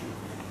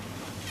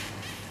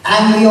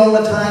 angry all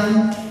the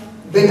time,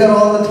 bitter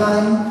all the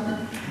time?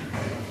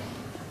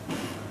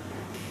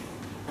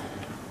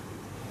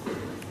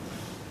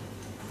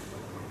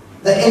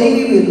 The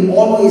enemy will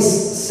always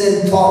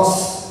send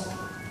thoughts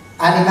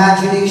and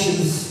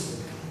imaginations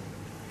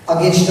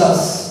against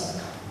us.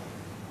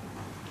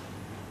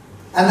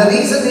 And the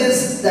reason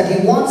is that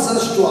he wants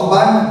us to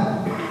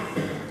abandon,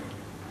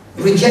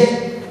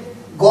 reject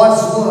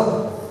God's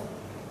word,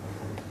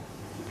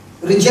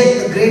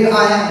 reject the great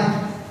I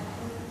am.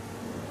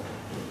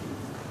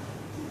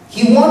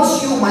 He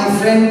wants you, my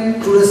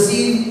friend, to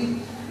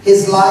receive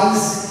his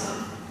lies,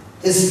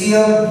 his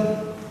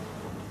fear,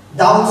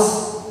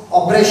 doubts,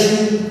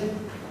 oppression.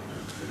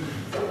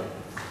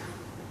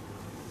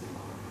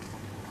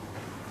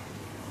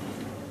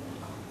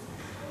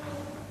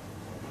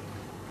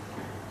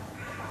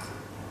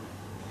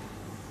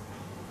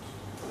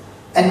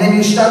 And when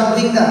you start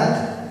doing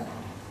that,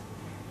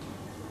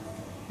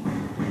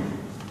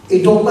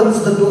 it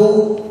opens the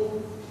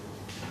door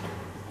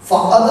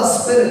for other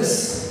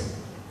spirits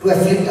to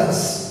afflict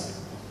us.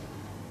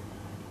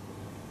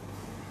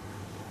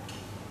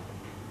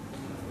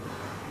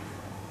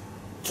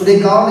 Today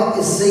God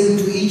is saying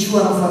to each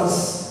one of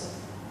us,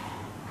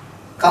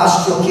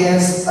 cast your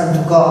cares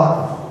unto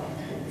God,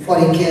 for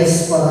he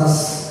cares for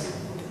us.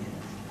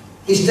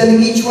 He's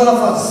telling each one of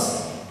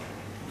us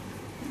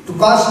to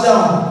cast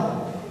down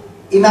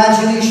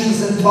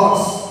imaginations and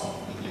thoughts.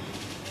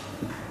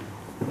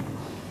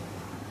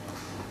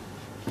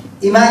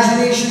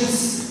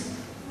 Imaginations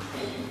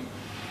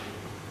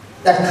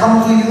that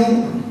come to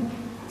you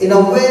in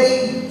a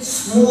very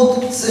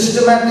smooth,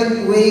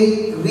 systematic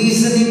way,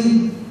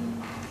 reasoning,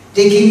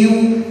 taking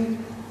you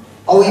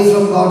away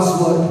from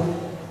God's word.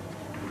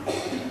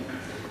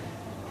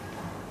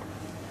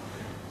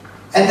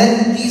 And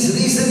then these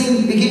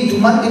reasoning begin to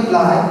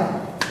multiply.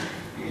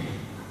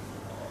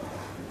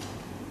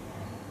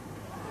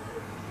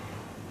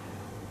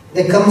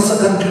 There comes a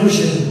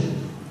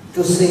conclusion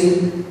to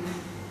say,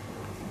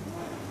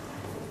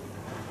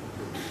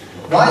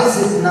 why is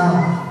it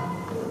now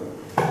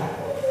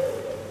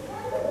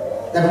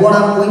that what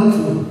I'm going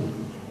through,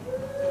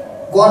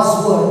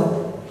 God's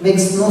word,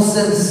 makes no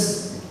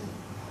sense?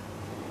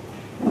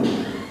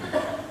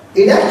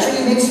 It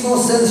actually makes no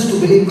sense to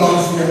believe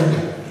God's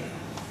word.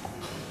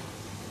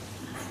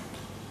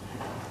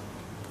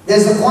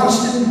 There's a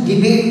constant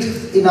debate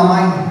in our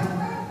mind.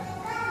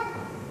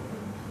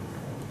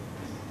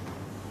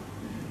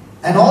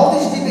 And all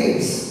these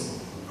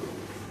debates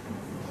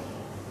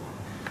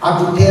are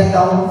to tear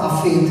down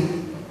our faith.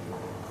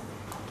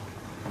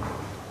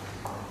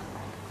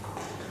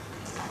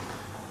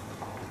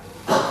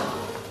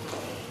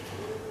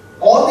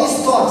 All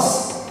these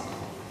thoughts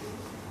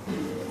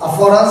are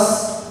for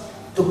us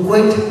to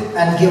quit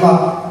and give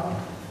up.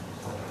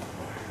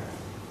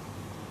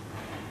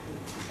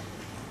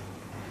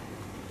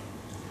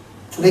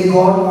 Today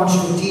God wants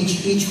to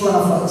teach each one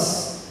of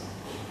us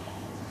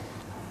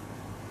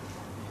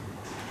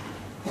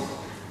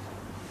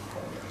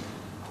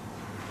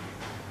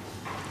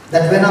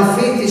that when our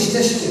faith is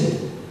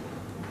tested,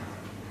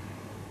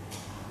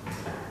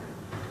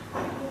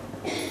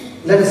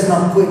 let us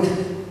not quit.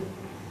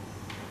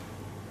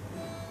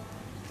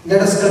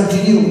 Let us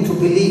continue to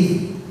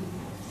believe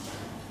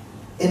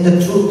in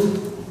the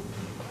truth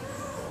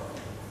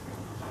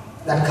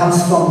that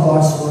comes from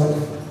God's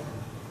word.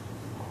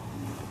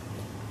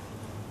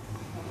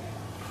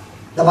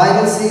 The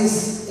Bible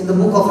says in the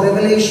book of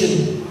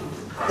Revelation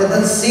that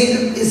the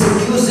Satan is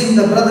accusing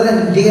the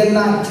brethren day and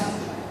night.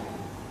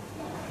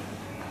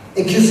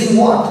 Accusing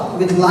what?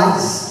 With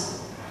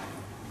lies.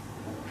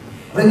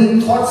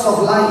 Bringing thoughts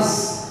of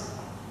lies.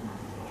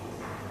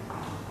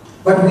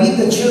 But we,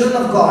 the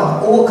children of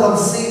God, overcome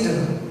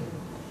Satan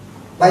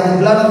by the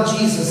blood of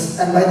Jesus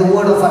and by the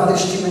word of our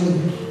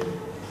testimony.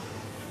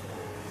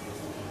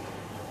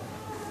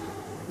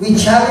 We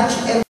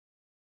challenge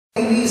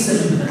every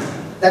reason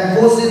that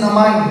goes in our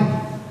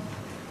mind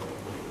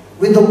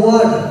with the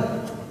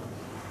word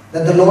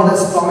that the Lord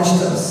has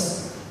promised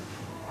us.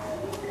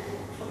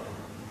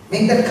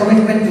 Make that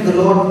commitment to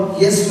the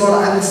Lord. Yes, Lord,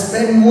 I will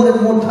spend more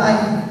and more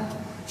time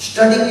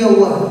studying your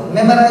word,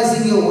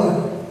 memorizing your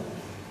word.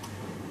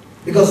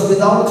 Because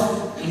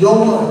without your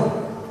word,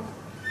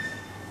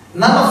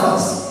 none of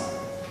us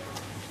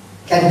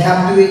can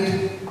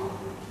captivate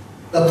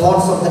the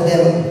thoughts of the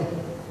devil.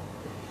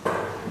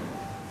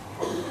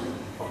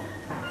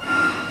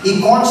 He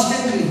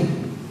constantly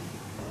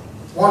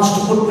wants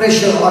to put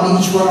pressure on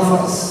each one of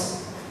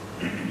us.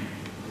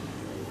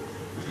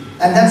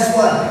 And that's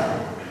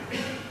why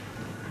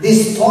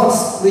these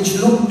thoughts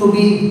which look to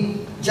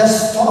be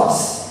just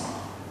thoughts,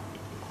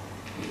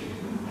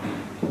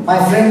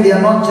 my friend, they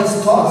are not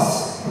just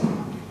thoughts.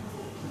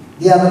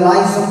 They are the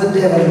lies of the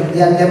devil.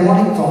 They are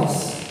demonic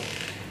thoughts.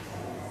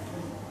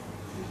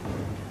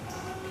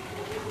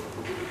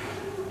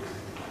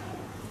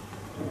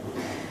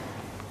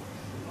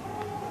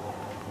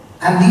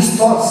 And these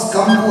thoughts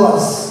come to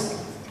us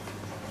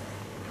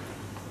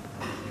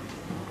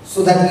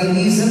so that we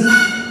reason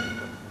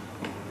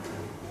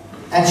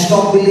and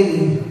stop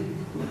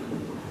believing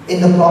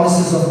in the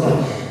promises of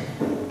God.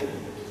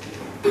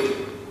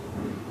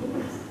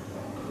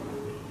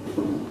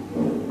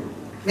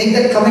 Make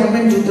that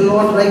commitment to the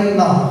Lord right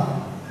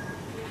now.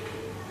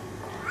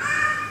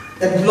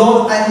 That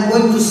Lord, I am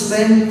going to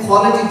spend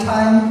quality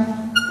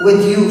time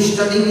with you,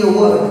 studying your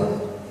word.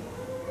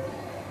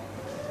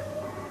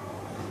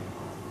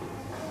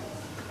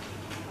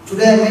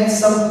 Today I met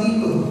some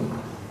people.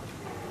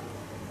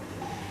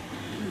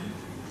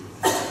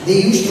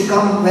 They used to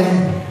come when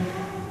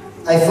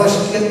I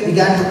first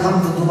began to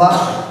come to Dubai.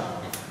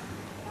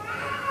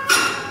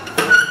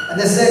 And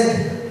they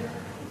said,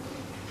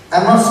 I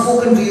have not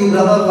spoken to you,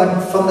 brother,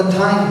 but from the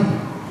time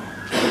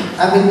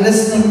I've been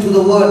listening to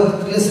the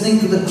word, listening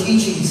to the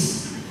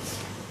teachings,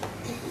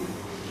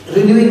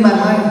 renewing my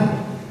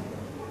mind.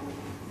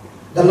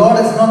 The Lord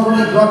has not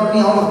only brought me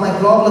out of my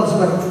problems,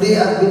 but today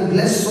I've been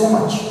blessed so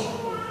much.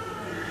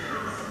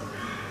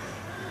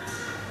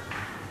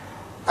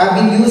 I've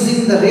been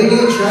using the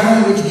radio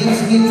channel which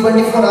gives me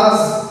 24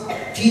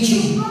 hours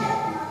teaching.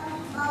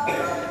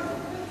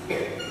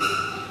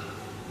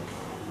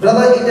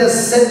 Brother, it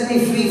has set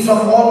me free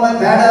from all my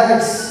bad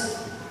habits.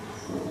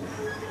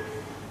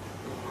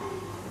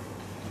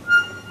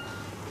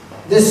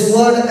 This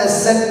word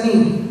has set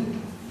me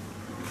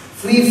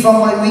free from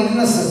my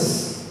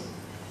weaknesses.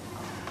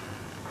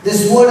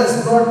 This word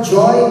has brought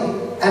joy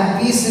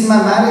and peace in my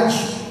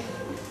marriage.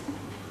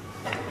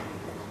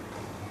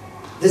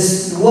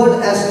 This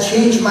word has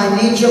changed my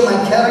nature,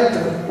 my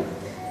character.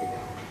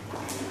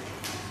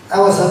 I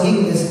was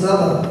hugging this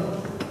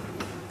brother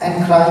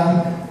and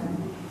crying.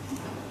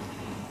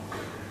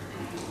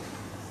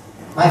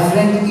 My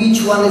friend,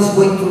 each one is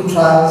going through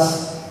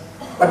trials,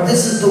 but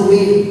this is the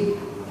way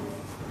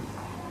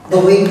to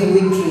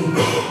victory.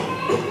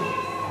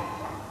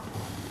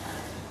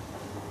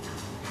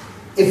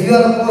 If you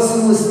are a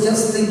person who is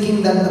just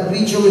thinking that the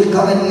preacher will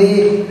come and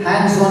lay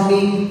hands on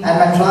me and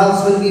my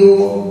trials will be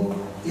over,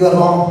 you are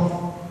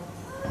wrong.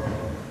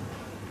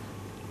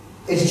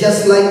 It's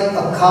just like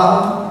a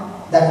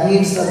car that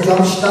needs a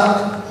jump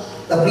start.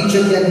 The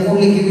preacher can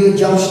only give you a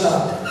jump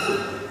start.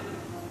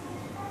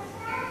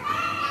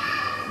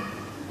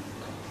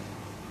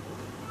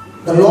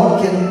 The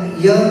Lord can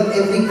hear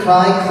every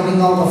cry coming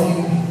out of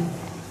you.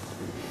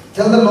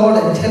 Tell the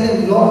Lord and tell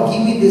Him, Lord,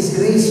 give me this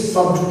grace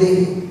from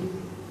today.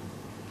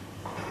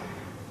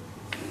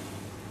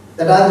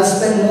 that I will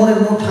spend more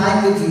and more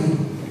time with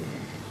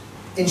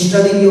you in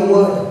studying your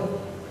word,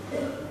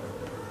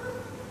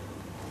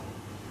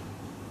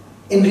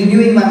 in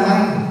renewing my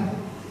mind.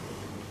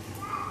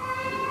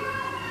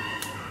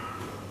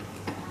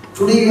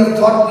 Today you have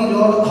taught me,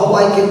 Lord, how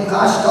I can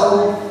cast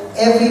out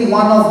every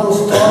one of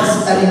those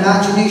thoughts and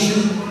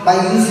imagination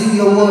by using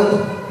your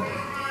word.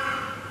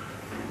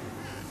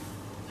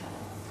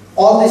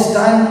 All this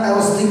time I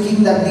was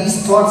thinking that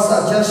these thoughts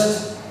are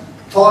just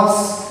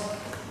thoughts,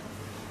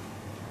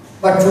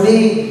 but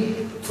today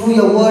through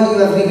your word you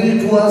have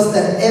revealed to us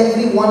that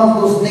every one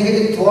of those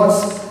negative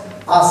thoughts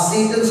are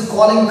Satan's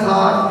calling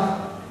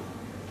card,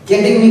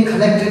 getting me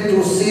connected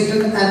to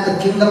Satan and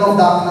the kingdom of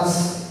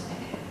darkness.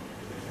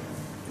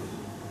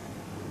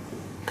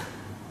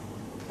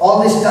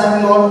 All this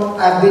time, Lord,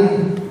 I have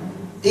been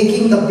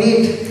taking the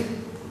bait.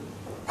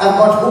 I have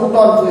got hooked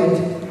onto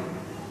it.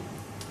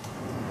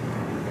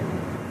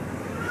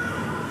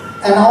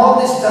 And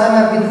all this time I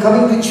have been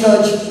coming to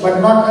church but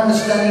not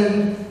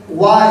understanding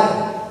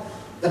why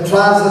the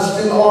trials are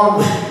still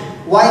on.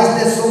 Why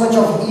is there so much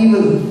of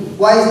evil?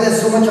 Why is there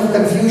so much of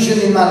confusion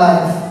in my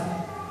life?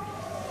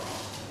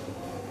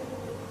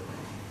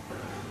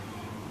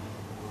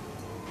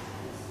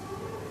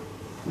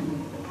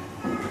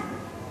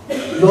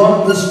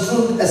 Lord, this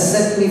truth has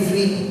set me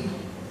free.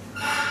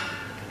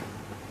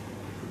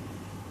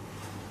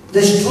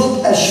 This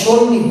truth has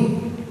shown me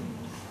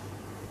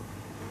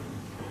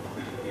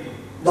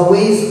the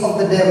ways of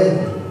the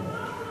devil.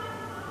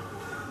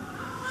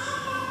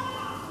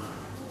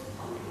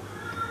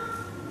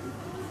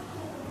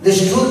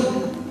 This truth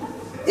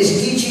is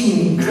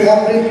teaching me to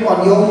operate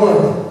on your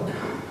word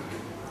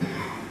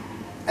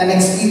and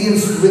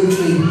experience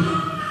victory.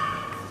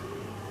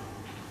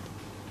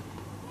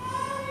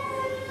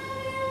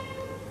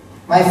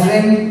 My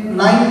friend,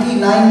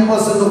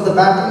 99% of the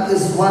battle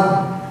is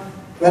won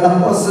when a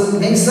person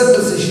makes a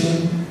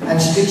decision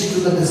and sticks to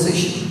the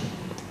decision.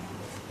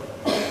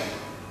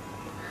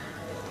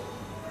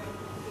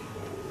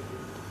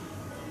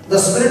 The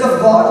Spirit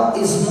of God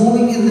is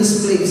moving in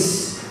this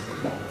place.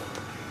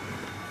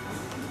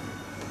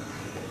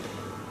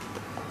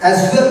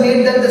 As you have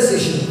made that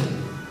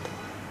decision,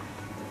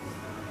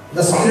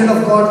 the Spirit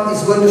of God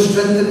is going to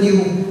strengthen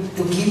you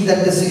to keep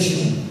that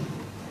decision.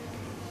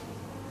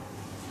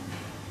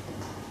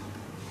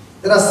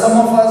 There are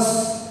some of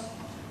us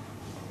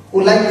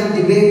who like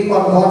to debate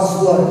on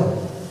God's word.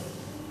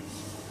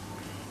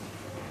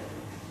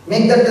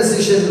 Make that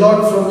decision,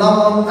 Lord, from now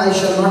on I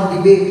shall not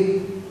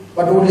debate,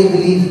 but only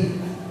believe.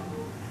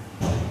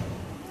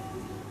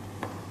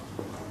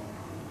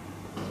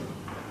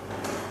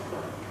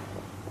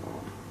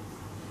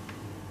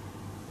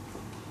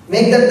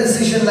 Make that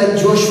decision like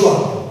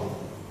Joshua,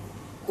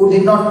 who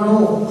did not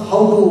know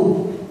how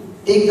to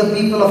take the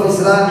people of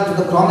Israel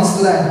to the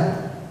promised land.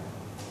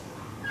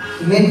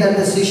 He made that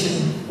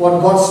decision,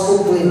 what God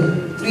spoke to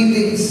him. 3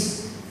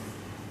 things.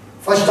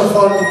 First of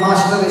all, to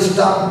master his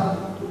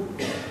tongue.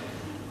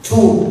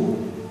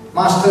 2,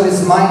 master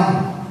his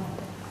mind.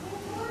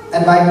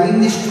 And by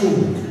doing these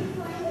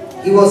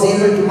 2, he was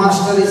able to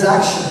master his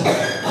action.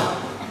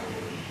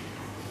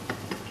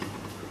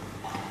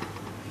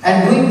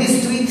 And doing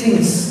these 3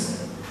 things,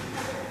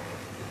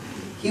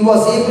 he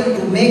was able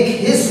to make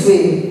his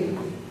way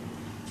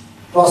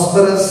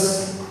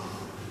prosperous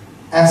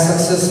and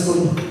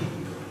successful.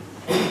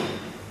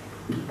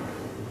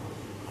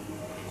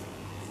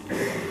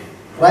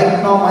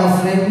 Right now,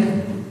 my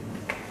friend,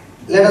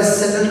 let us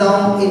settle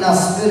down in our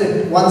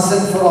spirit once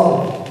and for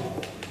all,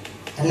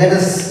 and let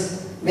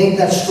us make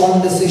that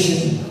strong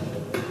decision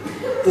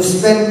to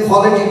spend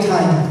quality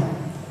time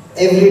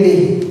every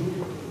day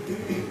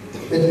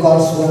with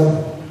God's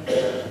word.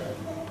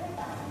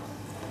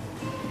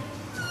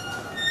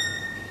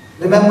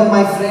 Remember,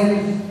 my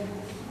friend,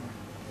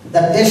 the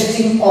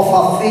testing of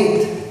our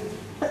faith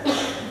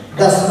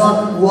does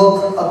not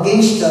work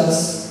against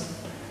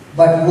us,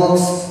 but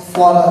works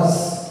for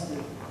us.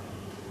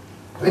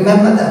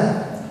 Remember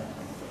that.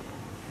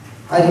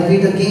 I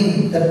repeat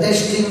again, the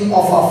testing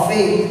of our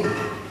faith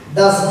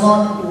does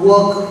not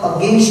work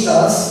against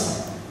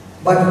us,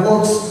 but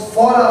works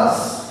for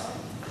us.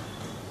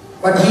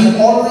 But we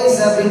always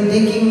have been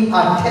taking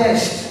our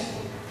test,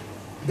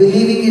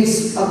 believing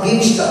it's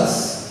against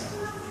us.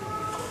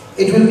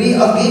 It will be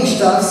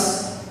against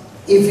us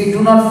if we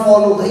do not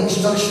follow the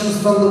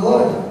instructions from the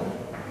word.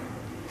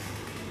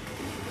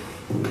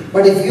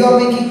 But if you are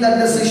making that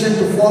decision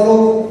to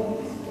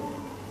follow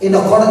in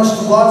accordance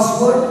to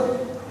God's word,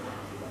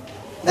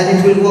 then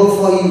it will work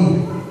for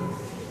you.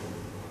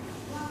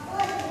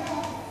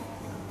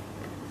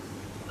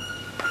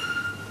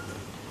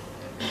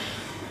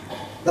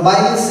 The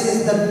Bible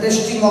says that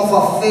testing of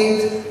our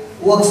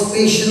faith works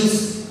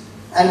patience,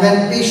 and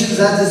when patience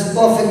has its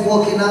perfect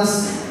work in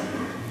us,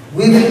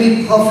 we will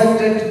be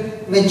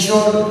perfected,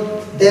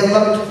 matured,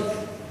 developed,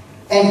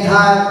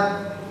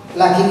 entire,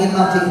 lacking in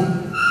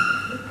nothing.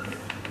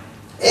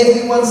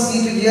 Everyone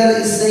seated here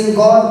is saying,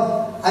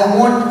 God, I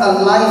want a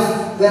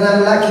life where I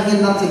am lacking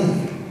in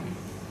nothing.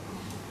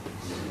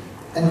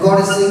 And God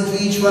is saying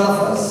to each one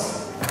of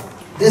us,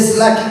 This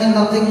lacking in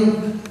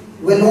nothing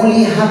will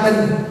only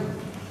happen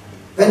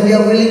when we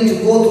are willing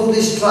to go through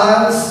these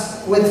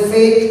trials with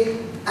faith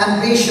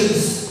and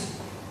patience.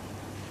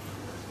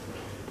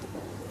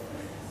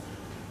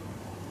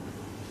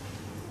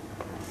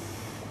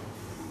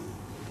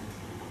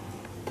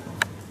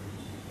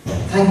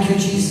 Thank you,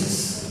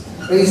 Jesus.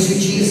 Praise you,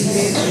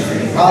 Jesus.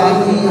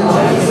 Hallelujah.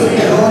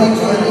 Glory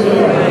to your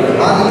name.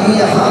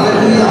 Hallelujah,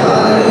 hallelujah,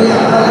 hallelujah,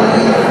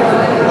 hallelujah.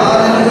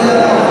 Hallelujah,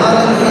 Lord.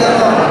 Hallelujah,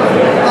 Lord.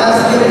 As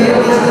we made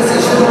this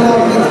decision,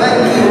 Lord, we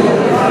thank you.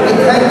 We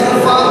thank you,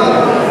 Father,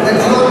 that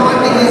your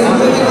anointing is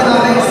moving in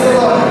our midst,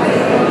 Lord.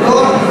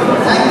 Lord,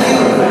 thank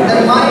you that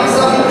minds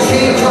are being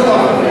changed,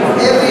 Lord.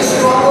 Every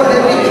stronghold,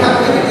 every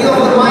captivity of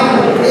the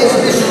mind is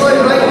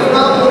destroyed right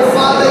now, oh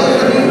Father, in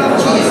the name of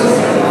Jesus.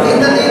 In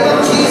the name of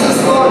Jesus,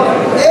 Lord.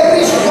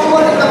 Every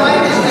stronghold in the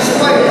mind is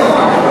destroyed. Come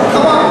on,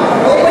 come on.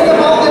 Open your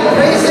mouth and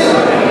praise Him.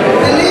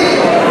 Believe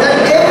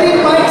that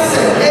every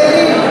mindset,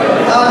 every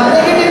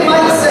negative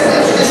mindset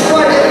is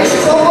destroyed. Every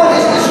stronghold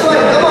is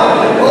destroyed. Come on.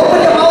 Open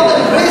your mouth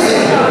and praise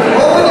Him.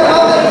 Open your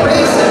mouth and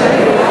praise Him.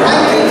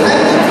 Thank you,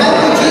 thank you, thank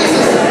you,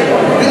 Jesus.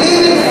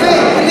 Believe in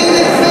faith. Believe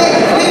in faith.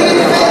 Believe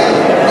in faith.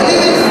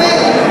 Believe in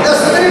faith. The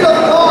Spirit of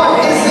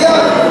God is here.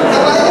 The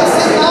Bible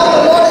says now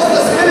the Lord is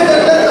the Spirit,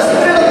 and when the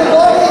Spirit of the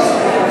Lord is,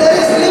 there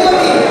is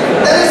liberty.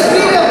 There is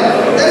freedom.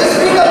 There is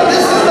freedom.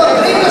 This is the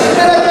greatest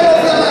miracle of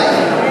your life.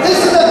 This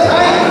is the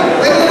time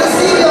when you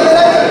receive your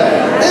miracle.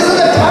 This is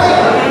the time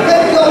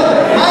when your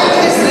mind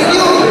is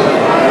renewed.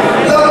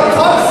 Your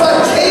thoughts are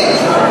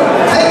changed.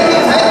 Thank you,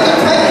 thank you,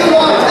 thank you,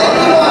 Lord. Thank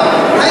you, Lord.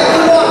 Thank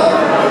you, Lord.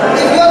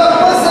 If you are a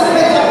person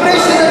with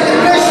oppression and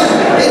depression,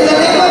 in the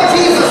name of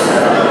Jesus,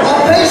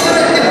 oppression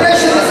and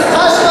depression is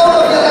cast out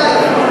of your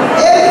life.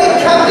 Every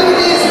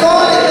captivity is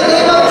gone in the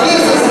name of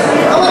Jesus.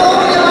 Come on,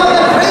 open your mouth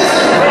and praise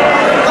Him.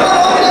 Come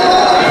on, open your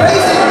mouth and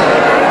praise Him.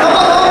 Come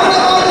on, open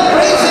your mouth and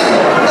praise Him.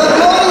 The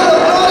glory, the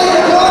glory,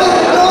 the glory,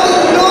 the glory,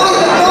 the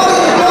glory, the glory,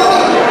 the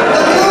glory.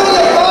 The glory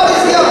of God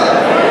is here.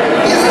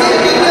 He's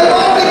giving you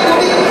anointing to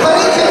be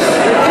courageous,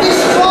 to be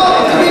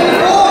strong, to be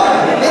bold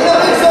in the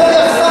midst of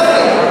your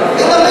suffering,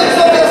 in the midst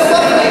of your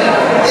suffering,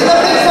 in the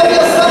midst of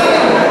your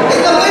suffering, in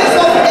the midst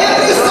of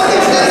every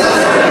circumstances.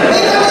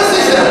 Make a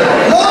decision.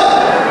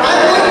 Lord,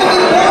 I'm going to be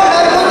bold,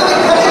 I'm going to be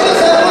courageous,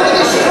 I'm going to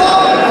be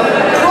strong.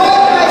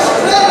 Drawing my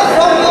strength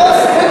from your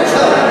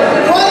scripture.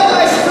 Drawing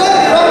my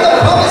strength from the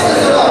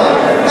promises of God.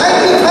 Thank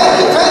you, thank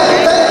you, thank you,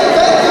 thank you,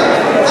 thank you.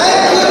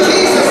 Thank you,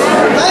 Jesus.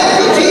 Thank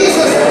you,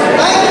 Jesus.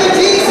 Thank you,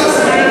 Jesus.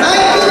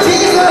 Thank you,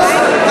 Jesus.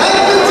 Thank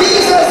you,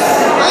 Jesus.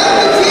 Thank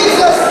you,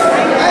 Jesus.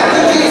 Thank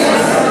you, Jesus.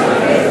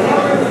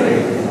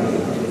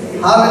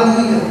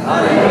 Hallelujah.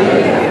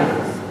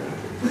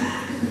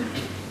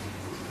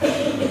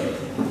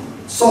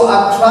 So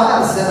our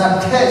trials and our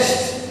test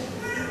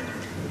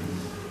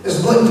is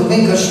going to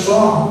make us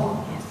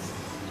strong.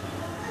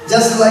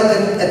 Just like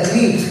an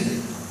athlete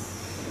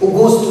who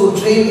goes through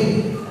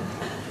training.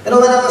 You know,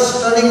 when I was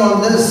studying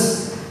on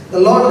this, the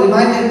Lord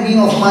reminded me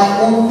of my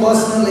own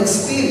personal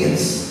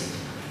experience.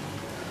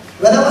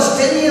 When I was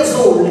 10 years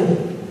old,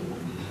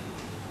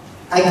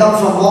 I come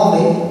from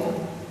Bombay.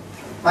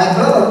 My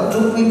brother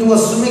took me to a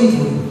swimming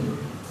pool.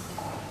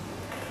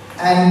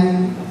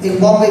 And in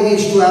Bombay we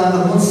used to have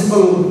the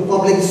municipal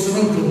public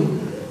swimming pool.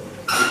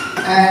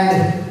 And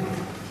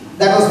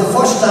that was the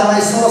first time I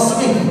saw a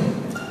swimming pool.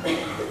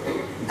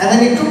 And then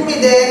he took me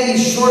there, he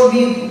showed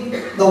me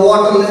the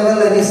water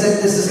level and he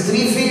said, this is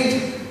 3 feet,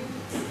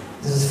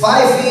 this is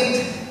 5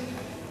 feet,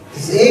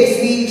 this is 8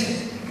 feet,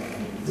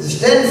 this is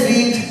 10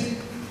 feet,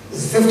 this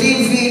is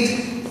 15 feet.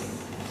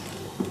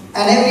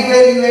 And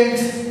everywhere he went,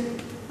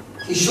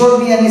 he showed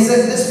me and he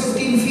said, this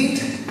 15 feet,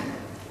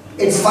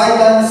 it's 5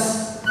 times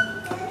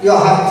your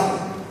height.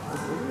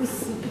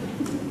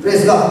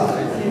 Praise God.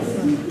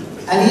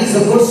 And he is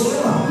a good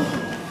swimmer.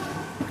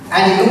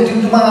 And he looked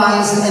into my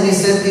eyes and he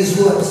said these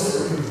words.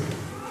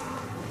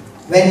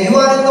 When you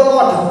are in the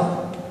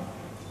water,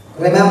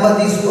 remember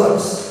these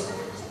words.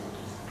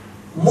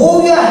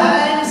 Move your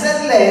hands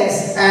and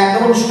legs and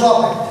don't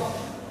stop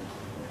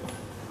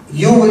it.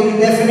 You will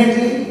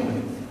definitely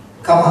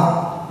come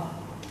up.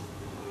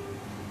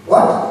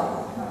 What?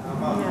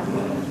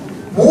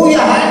 Move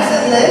your hands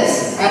and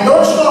legs and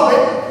don't stop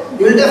it.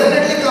 You will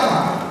definitely come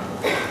up.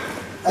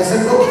 I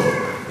said, okay.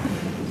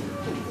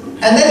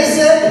 And then he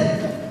said,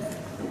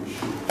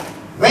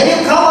 when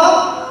you come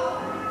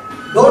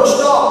up, don't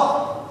stop.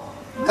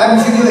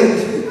 Continue it.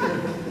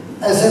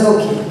 I said,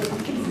 okay.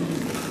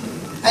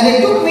 And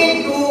he took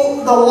me to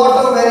the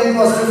water where it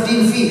was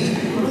 15 feet.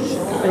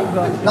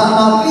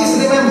 Now please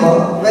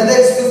remember, whether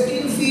it's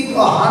 15 feet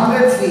or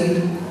 100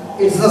 feet,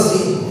 it's the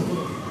same.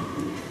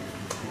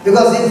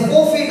 Because in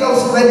 4 feet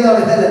also when your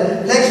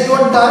legs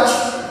don't touch,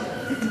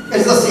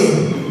 it's the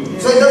same.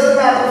 So it doesn't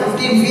matter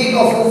 15 feet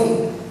or 4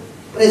 feet.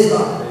 Praise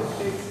God.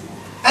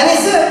 And he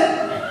said,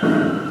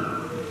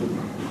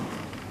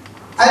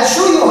 I'll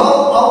show you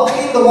how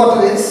clean the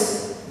water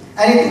is.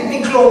 And he took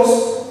me close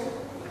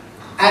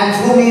and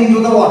threw me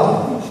into the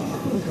water.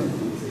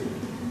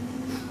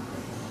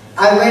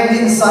 I went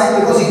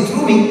inside because he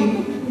threw me.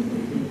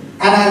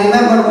 And I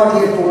remembered what he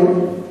had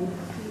told.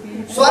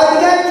 So I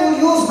began to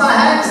use my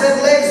hands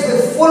and legs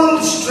with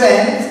full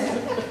strength,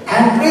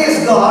 and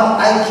praise God,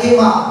 I came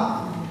up.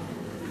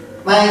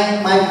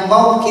 My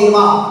mouth came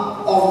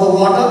up of the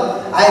water.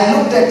 I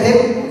looked at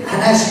him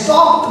and I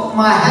stopped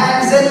my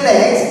hands and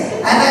legs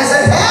and I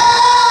said,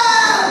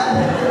 "Help!"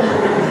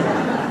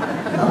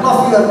 None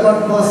of you have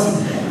got mercy.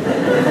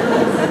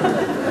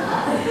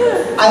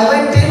 I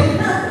went in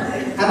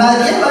and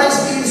I realized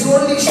he is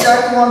only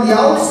standing on the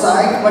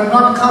outside but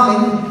not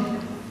coming.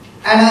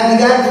 And I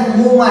began to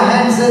move my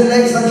hands and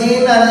legs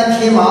again and I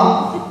came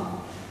up.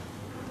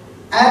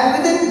 And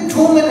within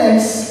 2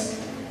 minutes,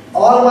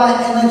 all my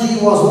energy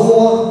was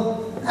over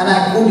and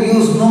I could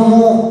use no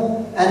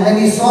more. And when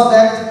he saw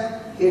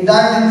that, he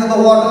dived into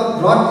the water,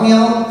 brought me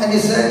out and he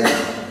said,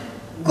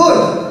 "Good,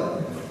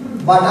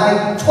 but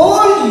I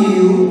told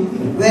you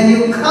when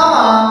you come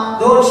up,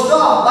 don't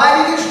stop. Why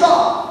did you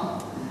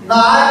stop?"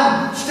 Now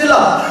I'm still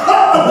up.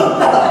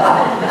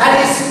 And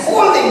he's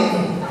scolding me.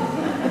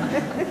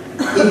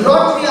 He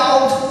brought me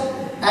out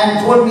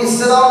and told me,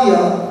 "Sit down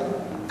here,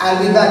 I'll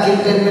be back in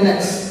 10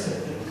 minutes.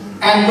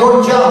 And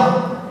don't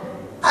jump."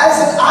 I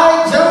said,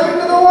 "I jumped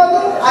into the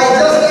water? I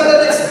just got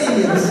an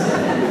experience."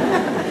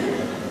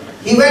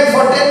 He went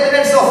for 10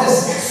 minutes of his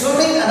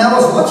swimming and I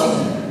was watching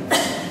him.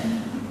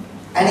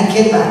 And he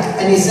came back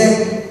and he said,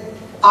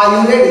 "Are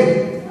you ready?"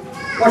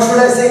 What should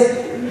I say?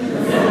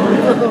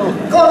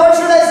 Go on, what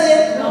should I say?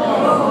 No.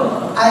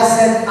 I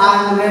said,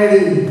 "I'm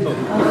ready."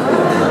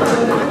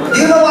 Do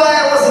you know why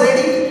I was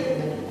ready?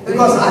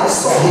 Because I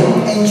saw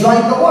him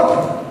enjoying the water.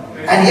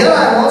 And here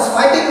I was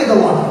fighting with the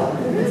water.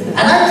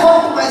 And I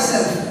thought to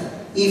myself,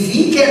 if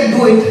he can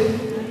do it,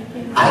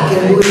 I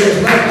can do it as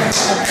well.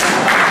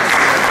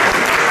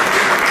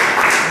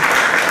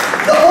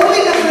 The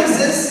only difference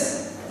is,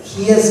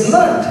 he has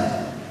learned.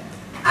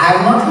 I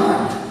have not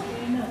learned.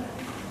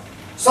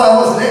 So I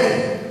was ready.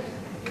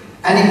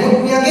 And he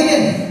put me again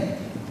in.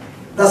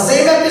 The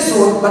same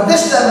episode, but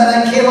this time when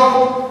I came out,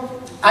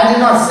 I did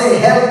not say,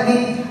 "Help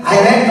me." I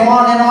went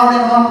on and on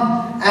and on.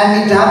 And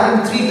it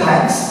happened 3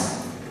 times.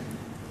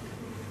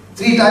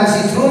 3 times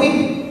he threw me,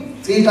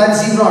 3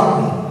 times he brought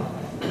me.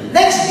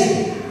 Next day,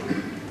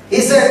 he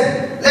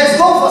said, "Let's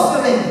go for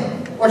swimming."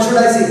 What should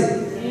I say?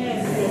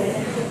 Yes.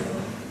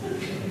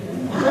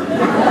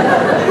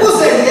 Who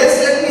said yes?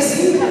 Let me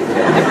see.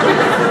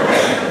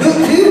 Do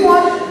you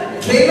want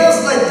trainers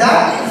like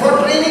that for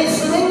training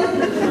swimming?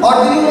 Or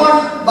do you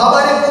want Baba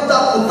Re Putta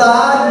Putta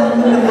and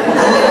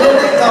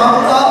calm.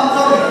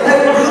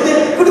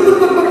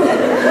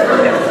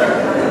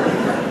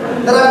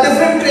 There are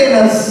different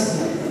trainers.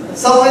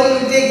 Someone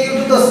will take you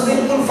to the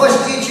swimming pool, first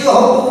teach you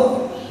how to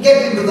get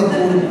into the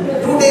pool.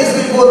 2 days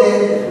will go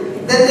there.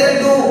 Then they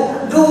will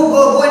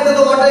go into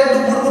the water and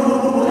do.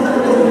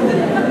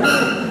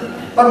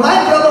 But my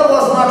brother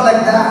was not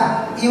like that.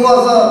 He was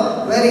a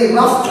very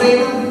rough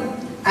trainer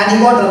and he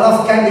got a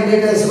rough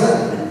candidate as well.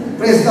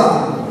 Praise God.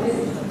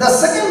 The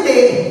second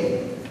day,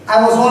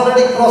 I was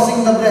already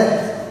crossing the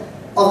breadth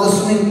of the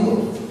swimming pool.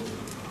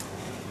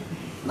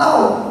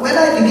 Now, when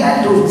I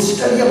began to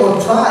study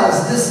about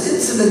trials, this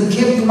incident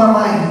came to my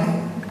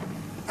mind.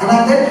 And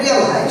I then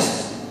realized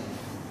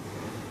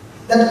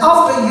that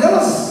after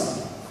years,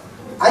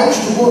 I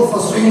used to go for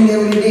swimming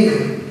every day.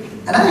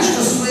 And I used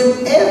to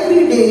swim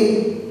every day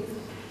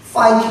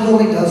 5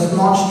 kilometers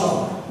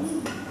non-stop.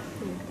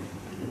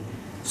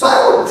 So I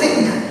would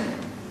think,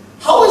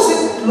 how is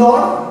it,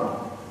 Lord,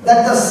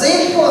 that the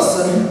same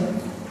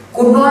person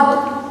could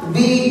not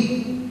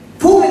be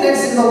 2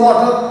 minutes in the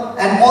water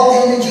and all the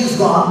energy is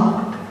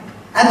gone,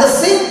 and the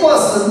same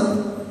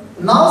person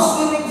now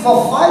swimming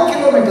for 5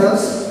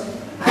 kilometers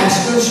and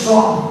still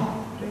strong?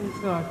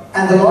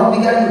 And the Lord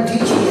began to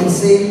teach me and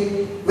say,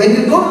 when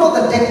you don't know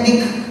the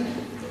technique,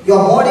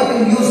 your body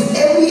will use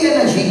every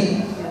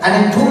energy and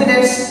in 2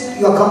 minutes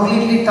you are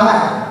completely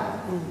tired.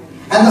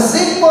 And the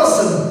same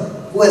person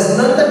who has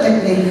learned the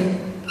technique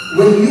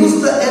will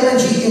use the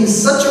energy in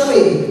such a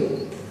way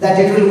that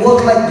it will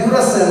work like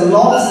Duracell,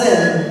 long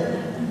cell.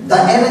 The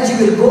energy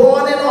will go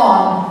on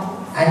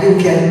and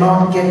you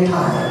cannot get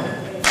tired.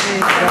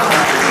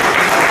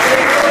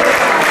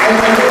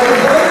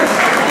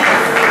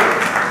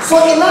 So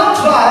in our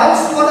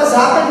trials, what has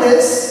happened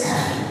is,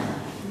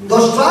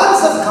 those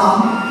trials have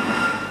come,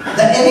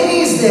 the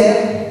enemy is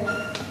there,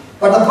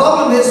 but the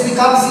problem is we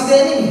can't see the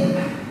enemy,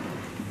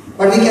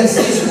 but we can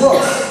see his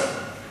works.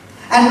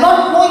 And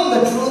not knowing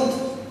the truth,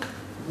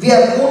 we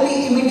have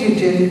only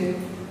imitated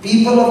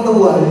people of the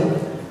world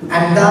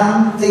and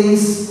done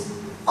things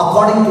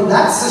according to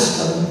that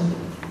system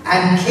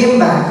and came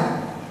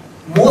back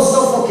more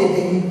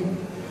suffocating,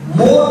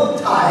 more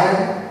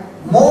tired,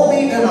 more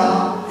beaten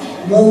up,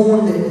 more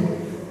wounded.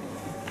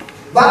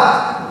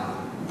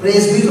 But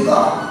praise be to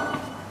God,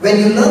 when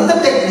you learn the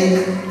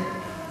technique,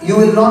 you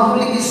will not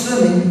only be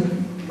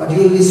swimming, but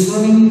you will be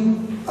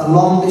swimming a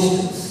long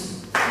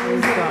distance.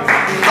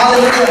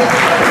 Hallelujah.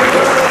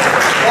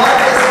 God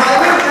is my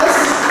witness.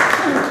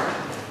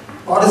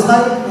 God is my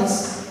witness.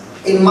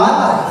 In my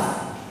life,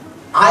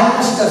 I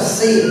must have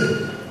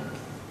saved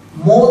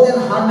more than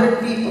 100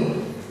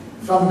 people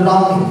from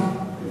drowning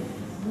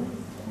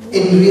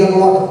in real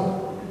water.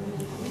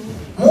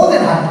 More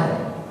than 100.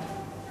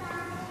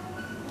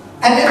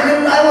 And then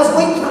when I was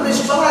going through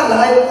this trial,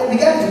 I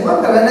began to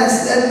wonder, and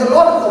the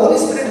Lord, the Holy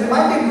Spirit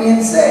reminded me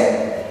and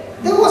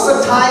said, there was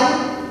a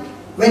time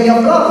when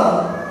your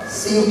brother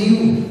saved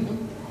you.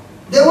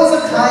 There was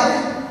a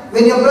time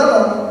when your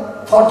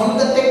brother taught you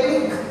the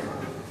technique.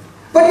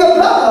 But your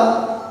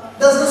brother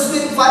doesn't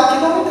swim 5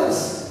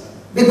 kilometers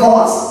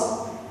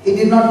because he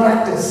did not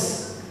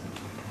practice.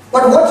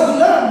 But what you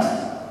learned,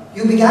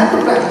 you began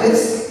to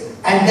practice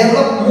and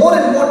develop more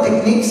and more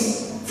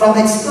techniques from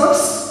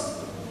experts,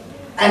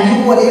 and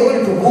you were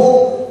able to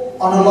go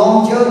on a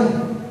long journey.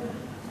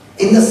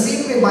 In the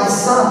same way, my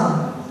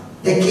son,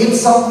 there came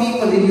some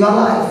people in your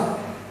life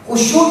who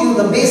showed you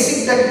the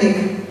basic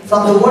technique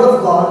from the Word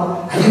of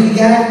God, and you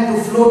began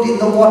to float in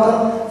the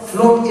water,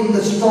 float in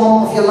the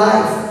storm of your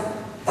life.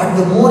 But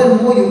the more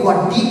and more you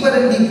got deeper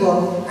and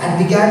deeper and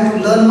began to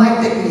learn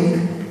my technique.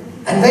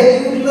 And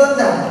when you learn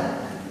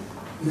that,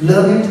 you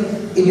learn it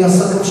in your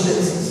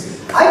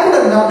circumstances. I could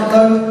have not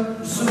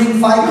learned swimming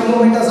 5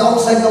 kilometers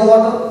outside the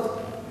water.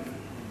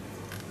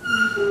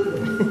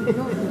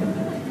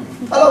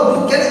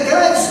 Hello, can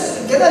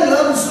I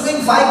learn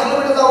swimming 5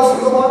 kilometers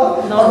outside the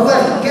water? No. Or do I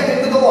have to get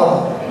into the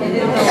water?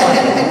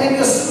 And when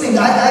you're swimming,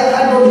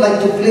 I don't like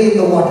to play in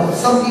the water.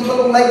 Some people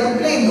don't like to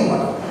play in the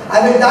water.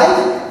 I will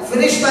dive,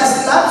 finish my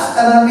laps,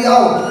 and I'll be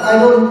out. I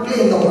don't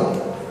play in the water.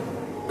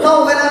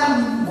 Now when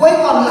I'm going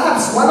on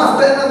laps, one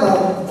after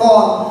another,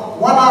 for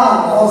 1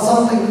 hour or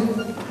something,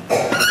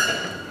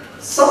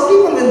 some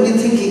people will be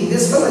thinking,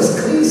 this fellow is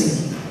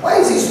crazy. Why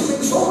is he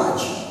swimming so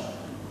much?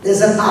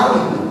 There's a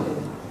target.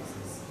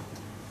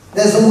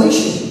 There's a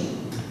vision.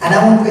 And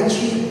I want to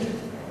achieve it.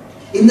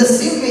 In the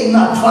same way, in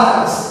our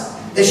trials,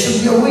 there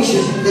should be a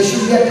vision. There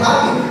should be a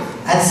target.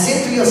 And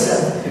say to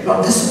yourself,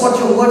 Lord, this is what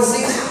your word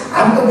says.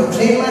 I'm going to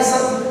train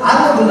myself.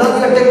 I'm going to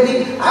learn your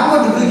technique. I'm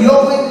going to do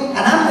your way. And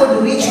I'm going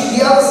to reach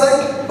the other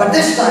side. But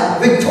this time,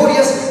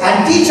 victorious,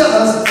 and teach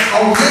others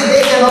how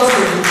they can also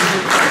do it.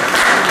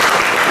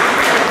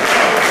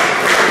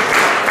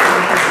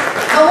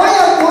 Now, why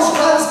are those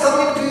trials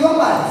coming to your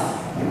life?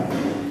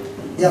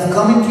 They have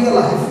come into your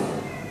life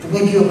to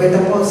make you a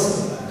better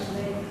person,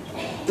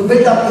 to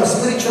build up your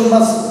spiritual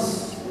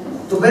muscles,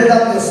 to build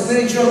up your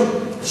spiritual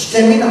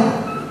stamina.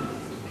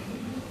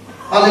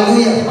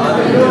 Hallelujah.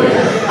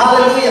 Hallelujah.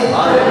 Hallelujah.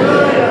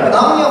 Hallelujah. But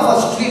how many of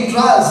us treat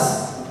trials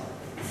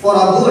for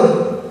our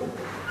good?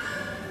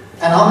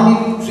 And how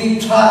many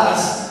treat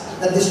trials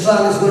that this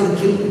trial is going to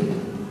kill me?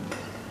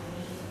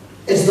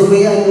 It's the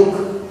way I look.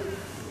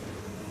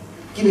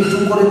 Give me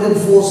 2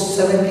 Corinthians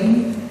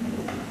 4:17.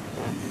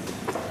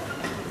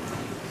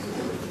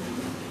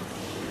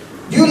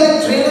 Do you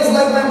like trainers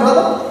like my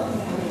brother?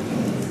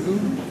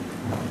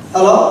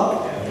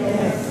 Hello?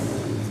 Yes.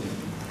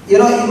 You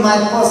know, in my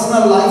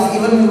personal life,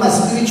 even in my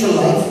spiritual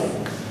life,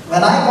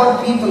 when I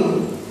got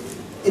people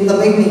in the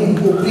beginning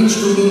who preached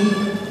to me,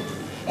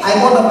 I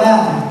got a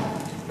man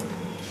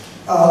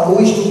who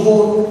used to go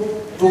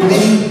to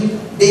many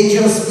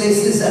dangerous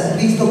places and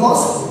preach the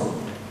gospel.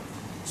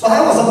 So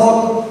I was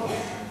about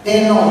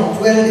 10 or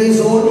 12 days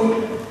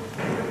old,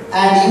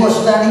 and he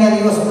was standing and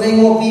he was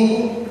praying over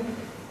people.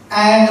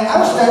 And I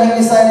was standing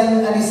beside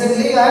him, and he said,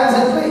 lay your hands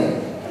and pray.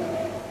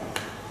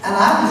 And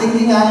I'm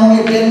thinking I'm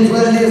only 10,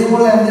 12 days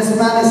old, and this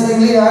man is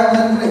saying, lay your hands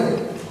and pray.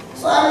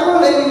 So I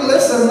told him,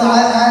 listen,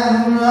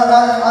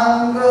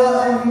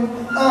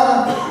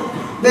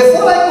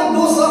 before I could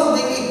do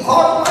something, he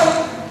caught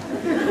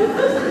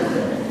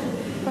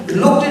he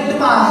looked into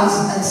my eyes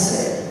and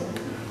said,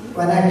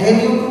 when I tell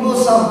you to do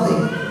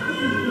something,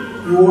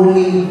 you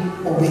only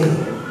obey.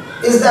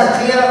 Is that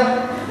clear?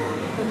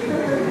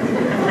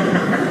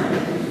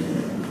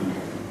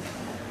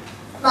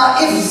 Now,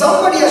 if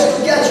somebody has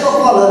to catch your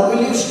collar,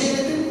 will you stay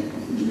with him?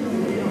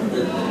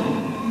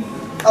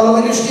 Hello,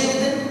 will you stay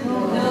with him?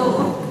 No.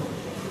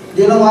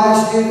 Do you know why I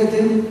stayed with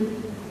him?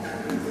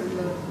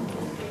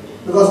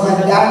 Because my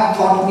dad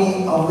taught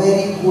me a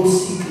very good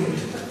secret.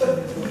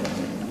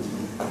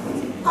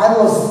 I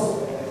was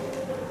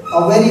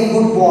a very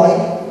good boy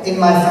in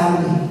my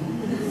family.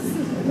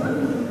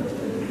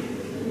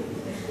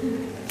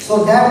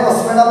 So dad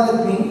was fed up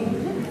with me.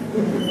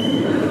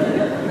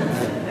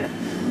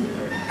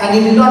 And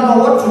he did not know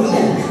what to do,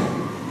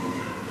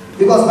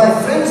 because my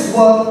friends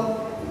were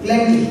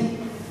plenty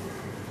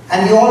and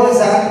we always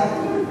had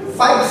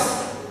fights.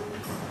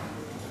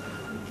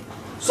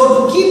 So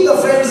to keep the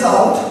friends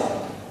out,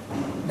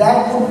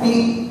 Dad put me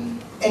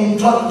in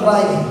truck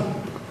driving.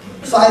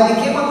 So I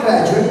became a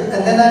graduate,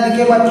 and then I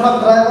became a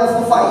truck driver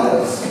for 5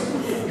 years.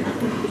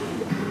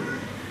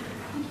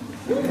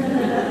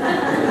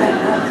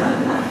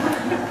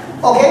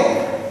 Okay?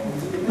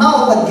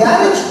 Now the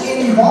garage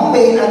in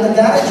Bombay and the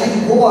garage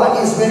in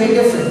Goa is very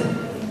different.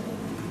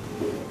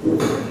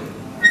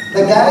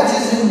 The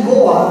garages in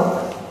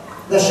Goa,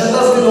 the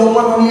shutters will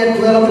open only at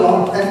 12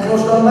 o'clock and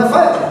close down by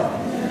 5 o'clock.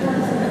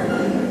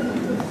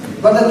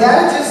 But the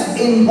garages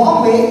in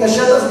Bombay, the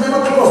shutters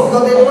never close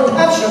because they don't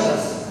have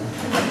shutters.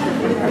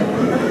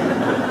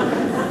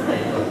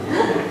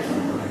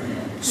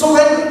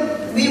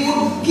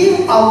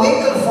 a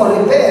vehicle for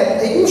repair,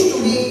 there used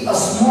to be a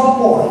small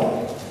boy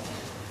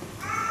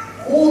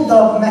who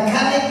the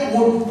mechanic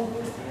would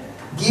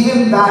give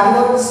him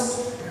bad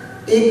words,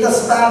 take the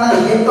spanner,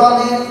 hit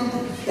on him,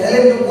 tell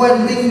him to go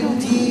and bring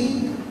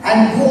tea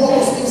and do all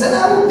those things. And I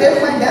would tell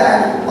my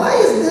dad, why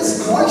is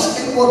this boy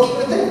still working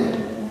with him?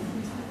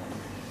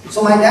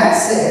 So my dad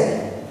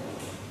said,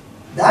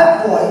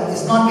 that boy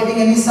is not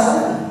getting any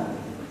salary,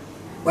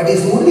 but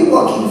he's only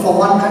working for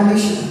one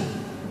condition.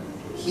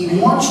 He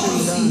wants to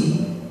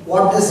see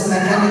what this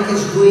mechanic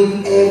is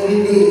doing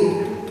every day,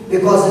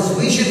 because his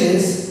vision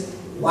is,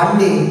 one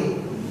day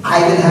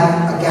I will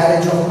have a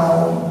garage of my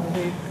own.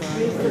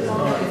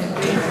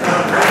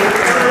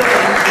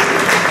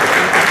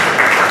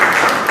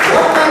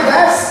 What my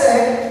dad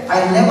said,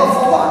 I never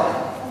forgot.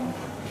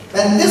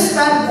 When this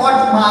man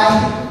bought my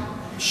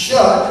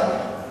shirt,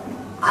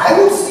 I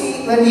would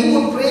see when he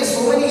would pray,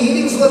 so many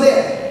healings were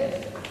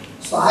there.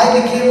 So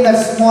I became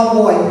that small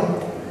boy.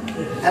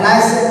 And I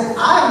said,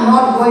 I'm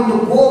not going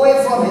to go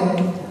away from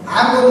him.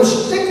 I'm going to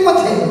stick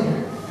with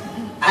him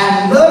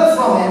and learn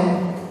from him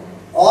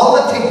all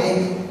the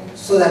technique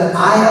so that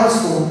I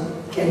also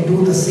can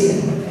do the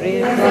same.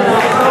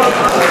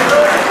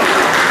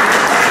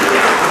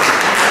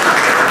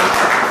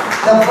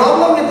 The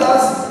problem with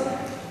us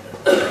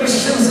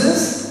Christians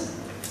is,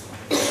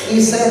 he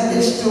said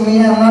this to me,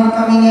 I'm not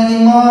coming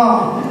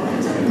anymore.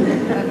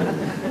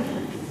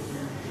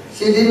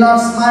 She did not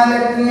smile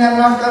at me, I'm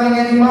not coming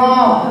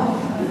anymore.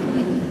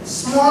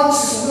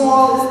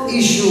 Small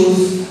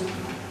issues,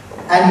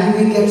 and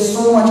we get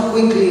so much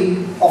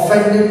quickly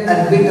offended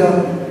and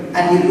bitter,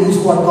 and we lose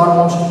what God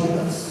wants to give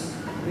us.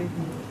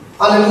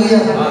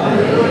 Hallelujah.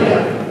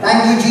 Hallelujah.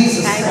 Thank you,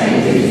 Jesus.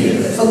 Thank you,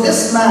 Jesus. So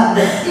this man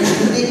used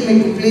to take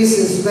me to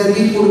places where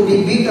we could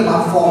be beaten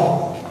up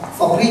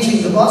for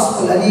preaching the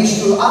gospel, and he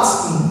used to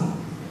ask me,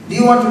 do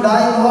you want to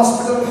die in the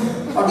hospital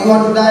or do you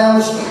want to die on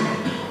the street?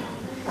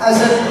 I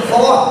said, for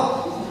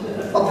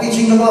what? For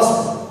preaching the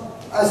gospel.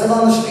 I said,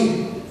 on the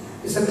street.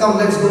 He said, come,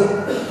 let's go.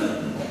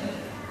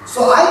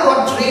 So I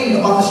got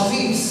trained on the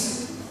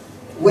streets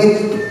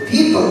with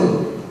people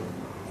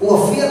who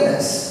are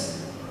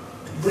fearless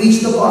to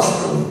preach the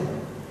gospel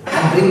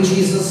and bring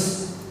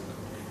Jesus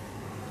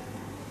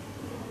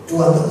to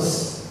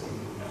others.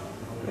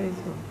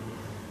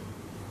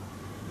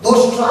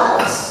 Those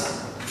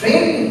trials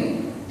trained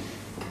me.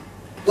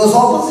 Those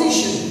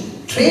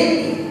opposition trained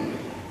me.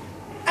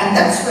 And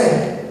that's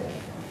where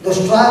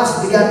those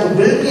trials began to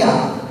build me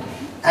up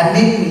and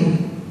make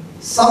me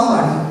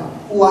somebody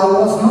who I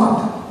was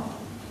not.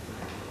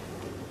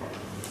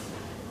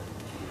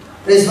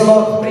 Praise the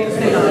Lord. Praise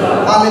the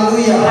Lord.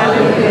 Hallelujah.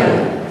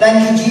 Hallelujah. Thank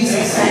you,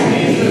 Jesus. Thank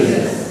you,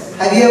 Jesus.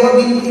 Have you ever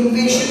been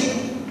impatient?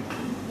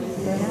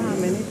 Yeah,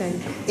 many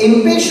times.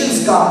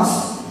 Impatience comes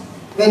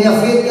when your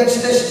faith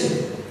gets tested.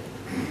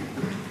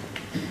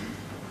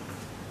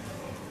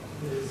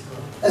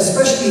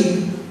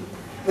 Especially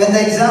when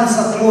the exams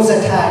are close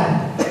at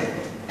hand.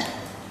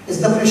 Is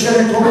the pressure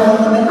at home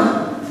on the men?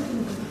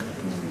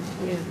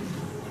 Yeah.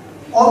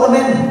 All the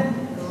men.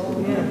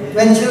 Yeah.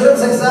 When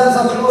children's exams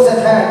are close at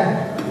hand,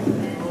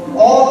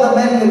 all the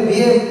men will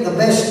behave the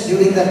best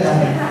during that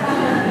time.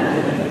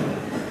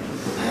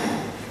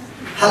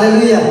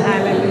 Hallelujah.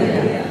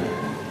 Hallelujah.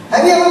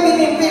 Have you ever been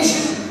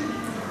impatient?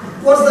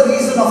 What's the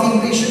reason of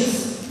impatience?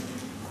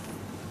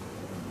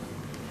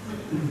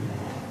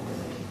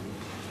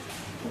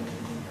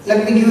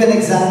 Let me give you an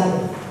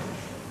example.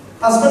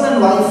 Husband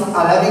and wife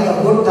are having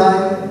a good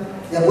time.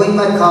 They are going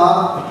by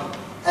car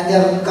and they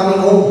are coming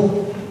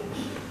home.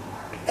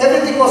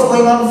 Everything was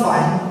going on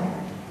fine.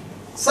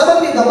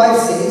 Suddenly the wife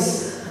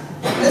says,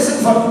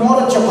 listen, for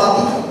tomorrow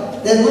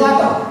chapati, there's no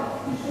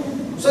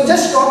atta. So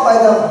just stop by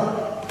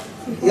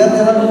here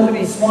there are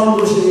two small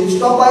groceries.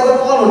 Stop by the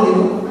mall only.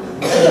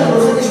 There's a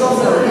grocery shop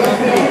for it.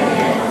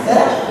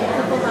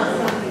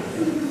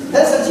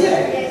 That's a chair.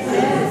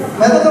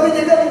 मैं तो कभी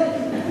देखा नहीं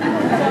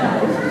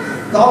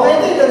गाँव में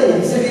नहीं करी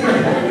city में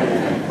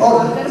और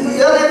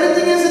here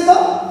everything is in the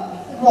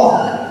mall.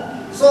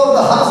 So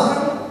the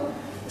husband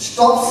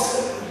stops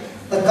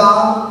the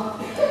car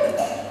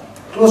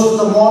close to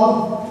the mall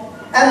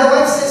and the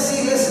wife says,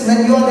 see, listen,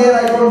 when you are there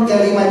I don't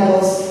carry my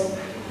purse.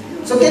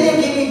 So can you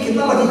give me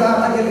कितना लगेगा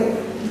आटा के लिए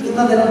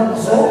कितना देना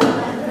 100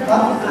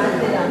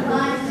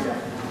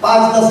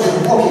 5-10 दिन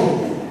okay.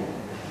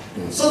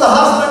 So the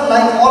husband,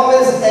 like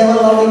always, ever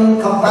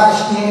loving,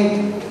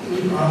 compassionate,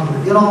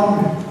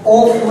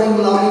 overflowing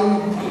loving,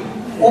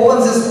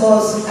 opens his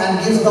purse and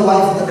gives the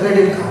wife the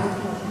credit card.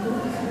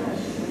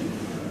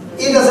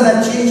 He doesn't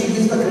have change, he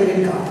gives the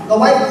credit card. The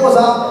wife goes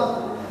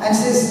up and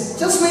says,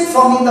 just wait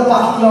for me in the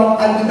parking lot,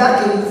 I'll be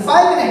back in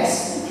 5 minutes.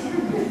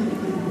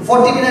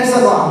 40 minutes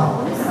are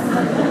gone.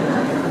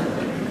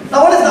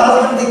 Now what is the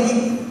husband thinking?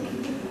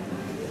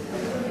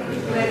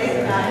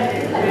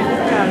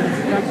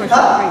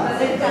 Huh?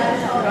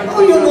 How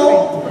you know?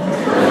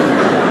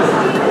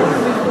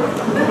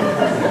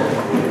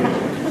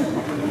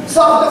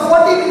 So after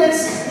 40 minutes,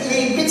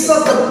 he picks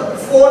up the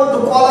phone to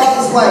call up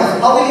his wife.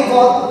 How will he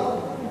call?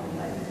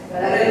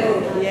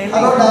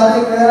 Hello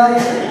darling, where are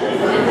you?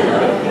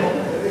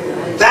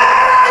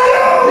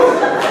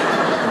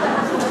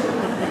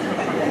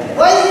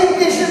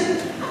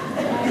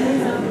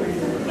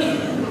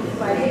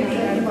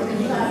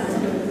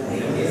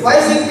 Why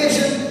is he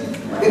impatient?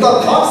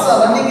 Because thoughts are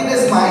running in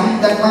his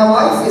mind that my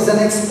wife is an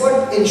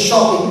expert in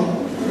shopping,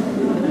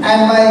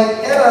 and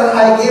by error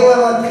I gave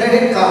her a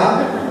credit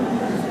card,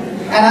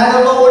 and I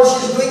don't know what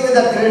she's doing with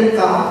that credit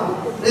card.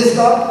 Praise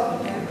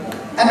God.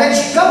 And when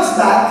she comes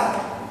back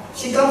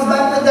with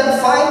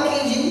that 5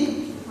 kg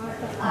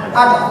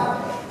atta.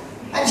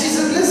 And she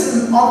said,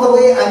 listen, on the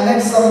way I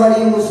met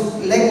somebody whose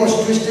leg was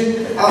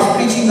twisted. I was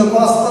preaching the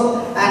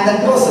gospel and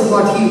that person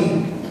got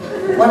healed.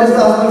 What is the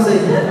husband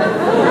saying?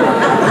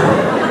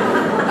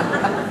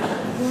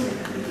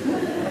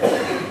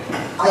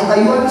 Are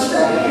you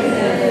understanding?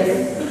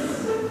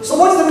 So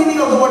what's the meaning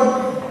of the word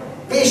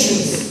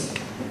patience?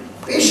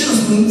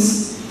 Patience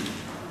means,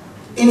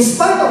 in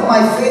spite of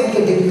my faith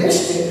getting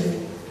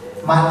tested,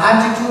 my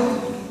attitude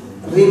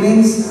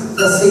remains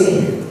the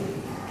same.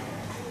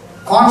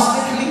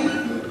 Constantly,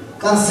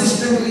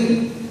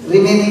 consistently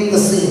remaining the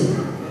same.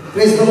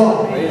 Praise the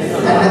Lord.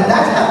 And when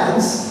that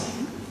happens,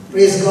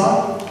 praise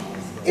God,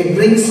 it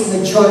brings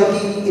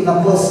maturity in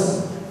a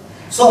person.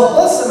 So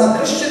a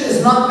Christian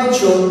is not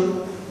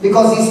mature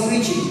because he's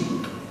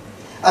preaching.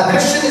 A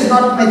Christian is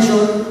not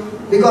mature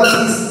because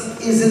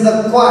he's in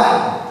the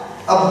choir.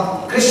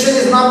 A Christian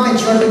is not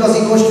mature because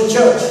he goes to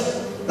church.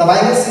 The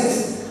Bible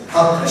says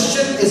a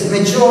Christian is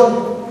mature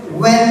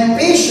when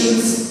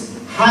patience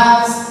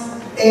has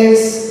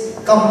its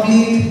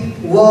complete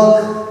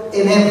work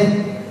in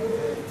him.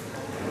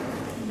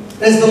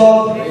 Praise the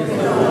Lord.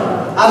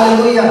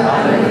 Hallelujah.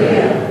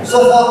 Hallelujah.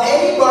 So for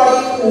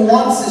anybody who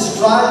wants his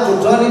trial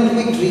to turn into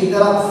victory,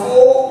 there are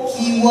 4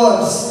 key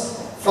words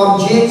from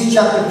James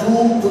chapter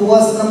 2 to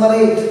verse number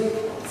 8.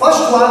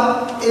 First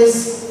one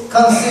is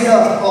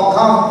consider or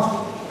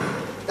count.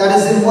 That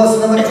is in verse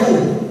number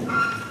 2.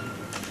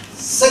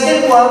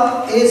 Second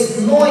one is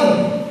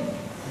knowing.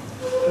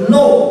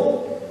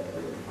 Know.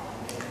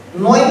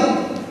 Knowing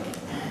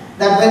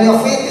that when your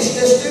faith is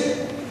tested,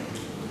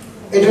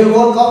 it will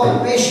work out in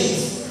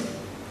patience.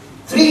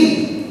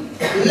 3.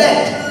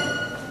 Let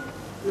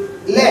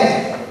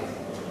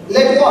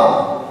what?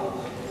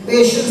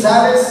 Patience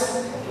have its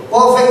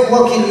perfect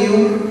work in you.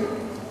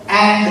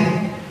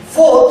 And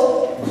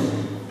 4th,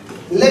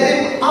 let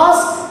him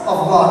ask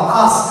of God.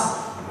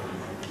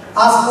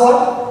 Ask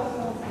what?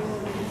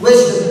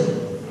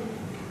 Wisdom.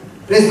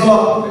 Praise the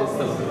Lord.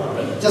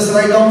 Just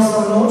write down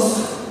some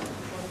notes.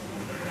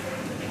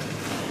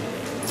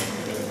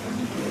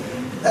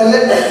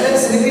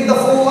 Let's repeat the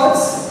 4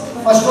 words.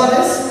 First one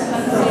is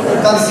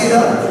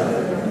consider.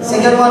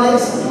 Second one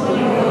is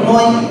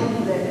knowing.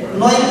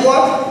 Knowing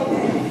what?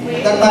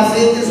 That my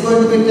faith is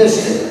going to be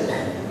tested.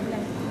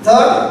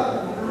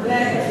 Third,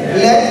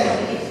 let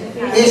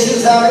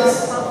patience have its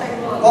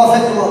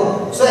perfect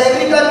work. So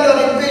every time you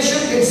are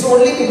impatient, it's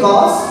only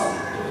because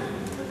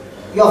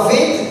your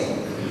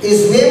faith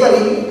is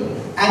wavering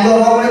and you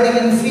are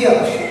operating in fear.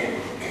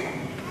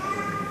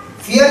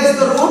 Fear is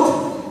the root.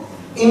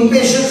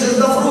 Impatience is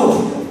the fruit.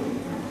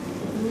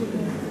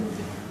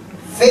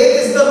 Faith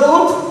is the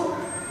root.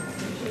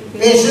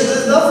 Patience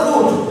is the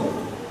fruit.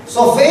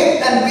 So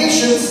faith and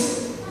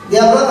patience, they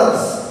are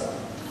brothers.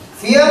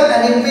 Fear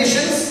and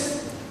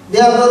impatience, they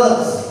are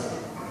brothers.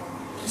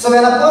 So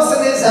when a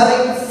person is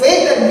having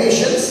faith and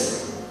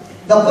patience,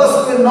 the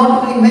person will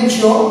not only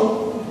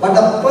mature, but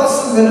the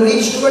person will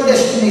reach to a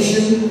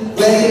destination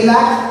where he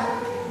lack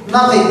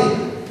nothing.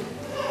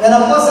 When a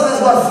person has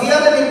got fear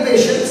and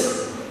impatience,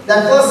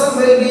 that person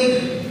will be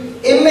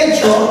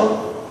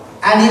immature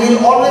and he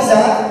will always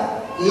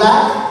have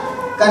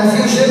lack,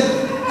 confusion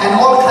and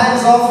all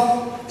kinds of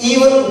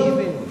evil,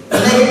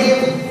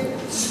 negative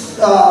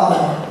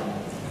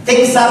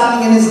things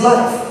happening in his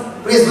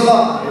life. Praise the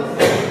Lord.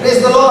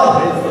 Praise the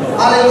Lord.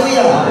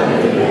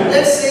 Hallelujah.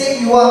 Let's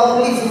say you are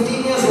only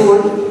 15 years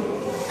old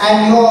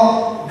and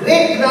your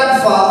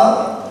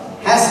great-grandfather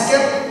has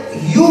kept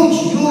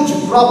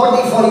huge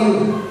property for you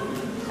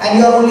and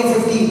you are only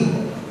 15.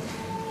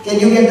 Can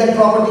you get that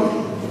property?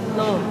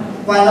 No.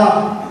 Why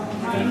not?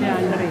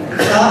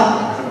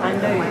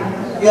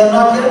 You are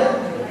not yet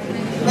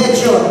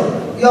mature.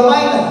 You are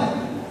minor.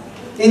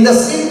 In the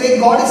same way,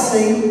 God is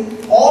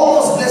saying, all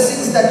those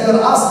blessings that you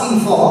are asking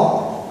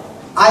for,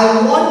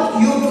 I want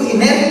you to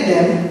inherit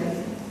them.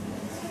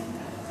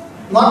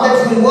 Not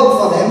that you will work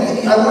for them,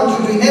 I want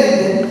you to inherit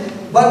them.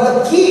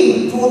 But the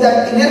key to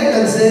that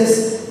inheritance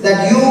is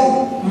that you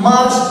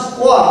must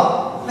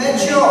what?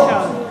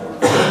 Mature.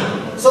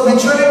 So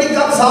maturity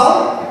comes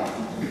how?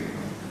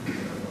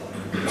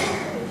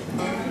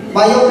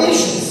 By your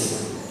patience.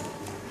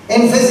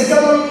 In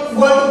physical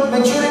world,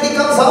 maturity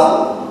comes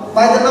how?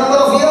 By the number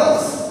of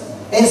years.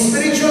 In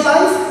spiritual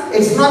life,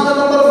 it's not the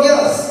number of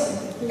years.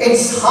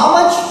 It's how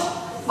much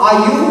are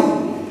you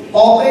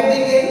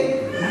operating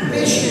in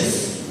patience.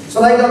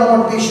 So write down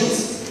about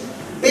patience.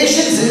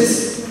 Patience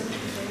is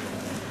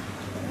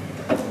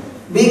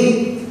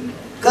being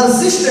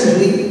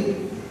consistently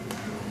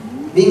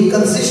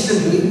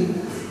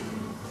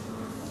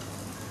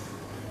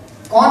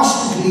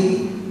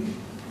constantly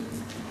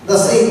the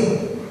same.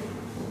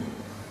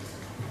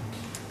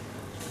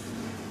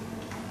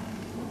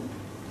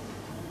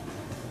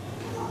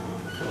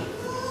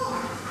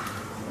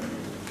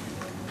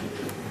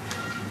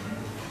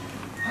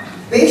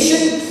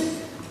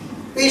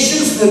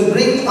 Patience will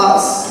bring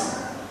us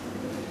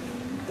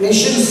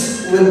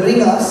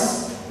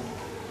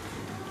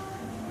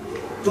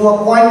to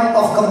a point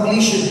of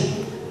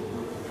completion.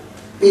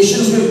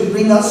 Patience will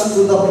bring us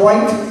to the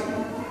point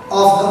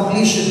of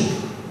completion.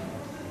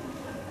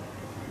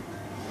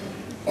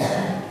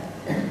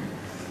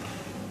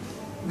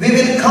 We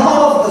will come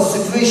out of the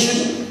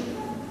situation.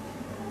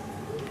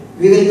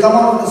 We will come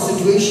out of the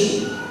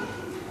situation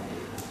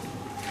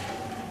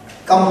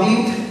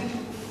complete,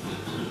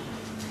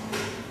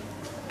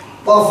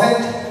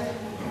 perfect,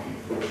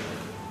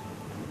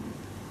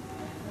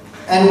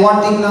 and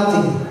wanting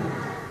nothing.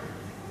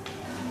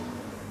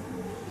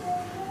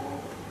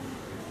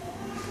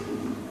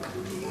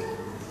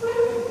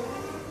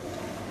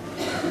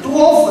 Too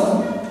often,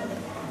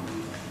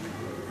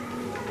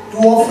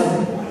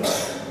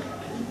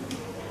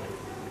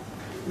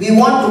 we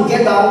want to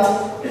get out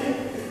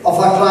of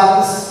our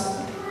trials.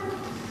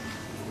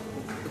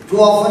 Too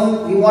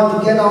often, we want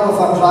to get out of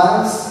our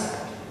trials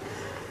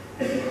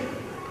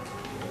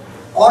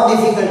or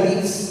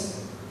difficulties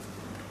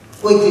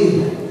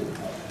quickly.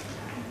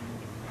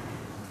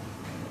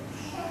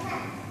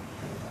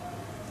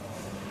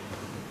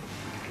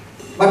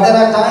 But there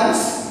are times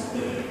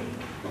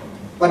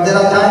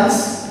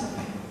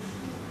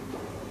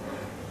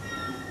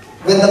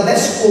when the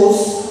best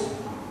course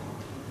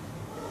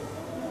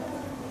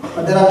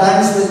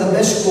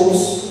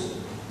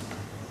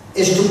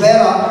is to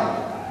bear up,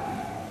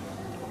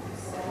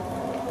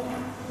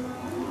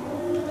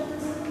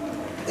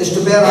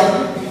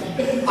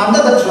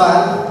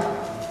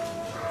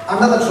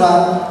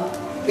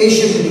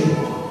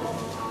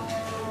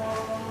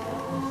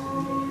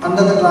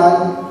 under the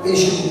trial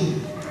patiently.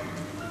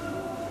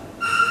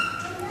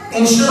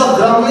 Instead of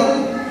grumbling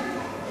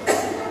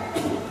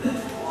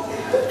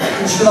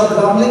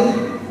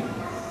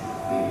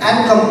and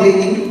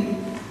complaining,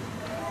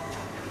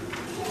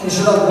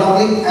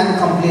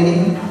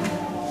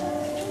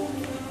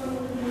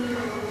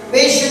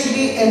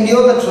 patiently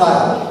endure the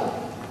trial.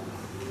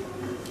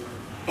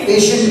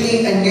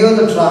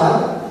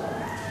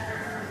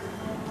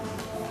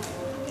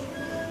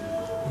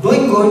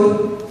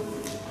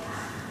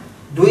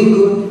 Doing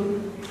good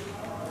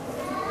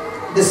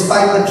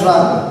despite the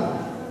trial.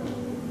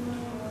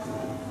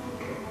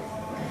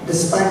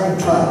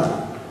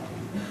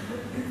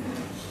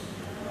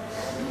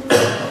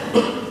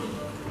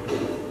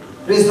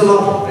 Praise the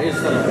Lord.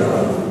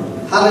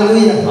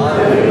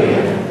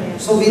 Hallelujah.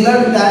 So we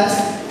learned that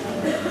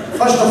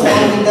first of all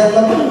we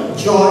develop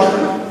joy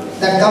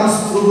that comes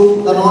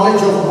through the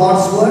knowledge of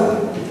God's word.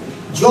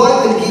 Joy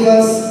will give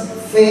us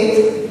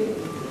faith,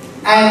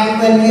 and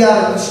when we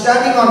are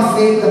standing on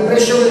faith, the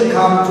pressure will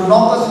come to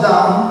knock us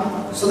down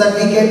so that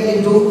we get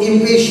into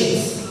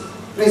impatience.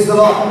 Praise the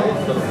Lord.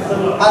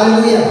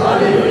 Hallelujah.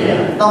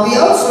 Now we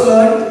also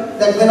learned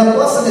that when a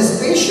person is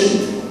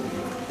patient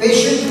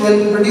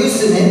will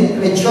produce in him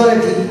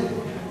maturity,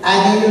 and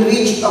he will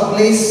reach a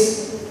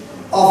place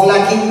of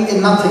lacking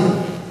in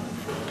nothing.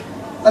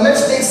 Now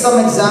let's take some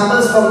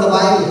examples from the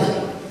Bible.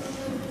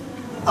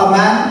 A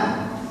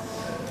man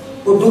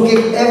who took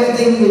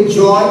everything with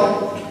joy,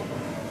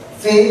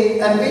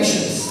 faith and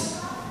patience.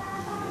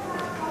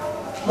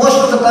 Most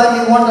of the time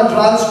we want our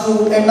trials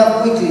to end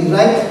up quickly,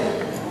 right?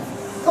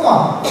 Come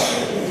on.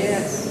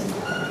 Yes.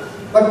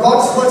 But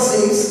God's word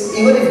says,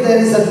 even if there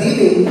is a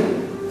delay,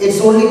 it's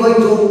only going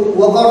to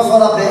work out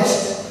for our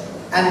best,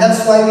 and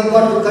that's why we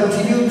got to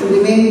continue to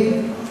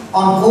remain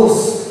on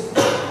course.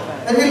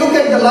 When we look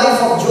at the life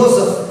of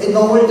Joseph in the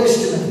Old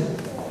Testament,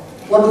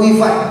 what do we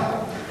find?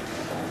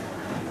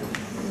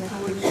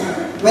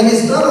 When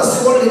his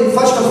brothers sold him,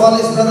 first of all,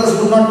 his brothers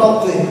would not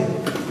talk to him.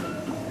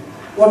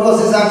 What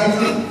was his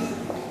attitude?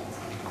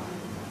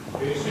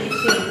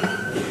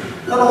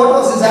 No, what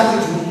was his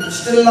attitude?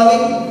 Still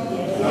loving?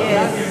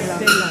 Yes.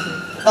 Still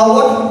loving. Now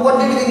what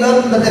did we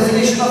learn the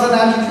definition of an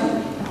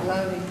attitude?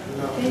 Loving.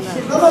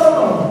 No.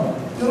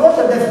 You know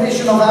the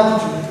definition of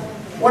attitude.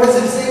 What does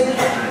it say?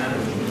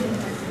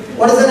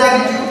 What is an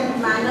attitude?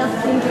 Manner of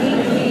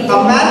thinking. A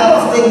manner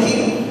of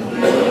thinking.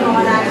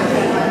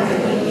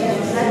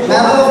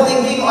 Manner of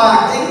thinking or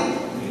acting.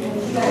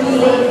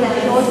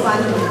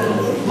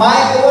 My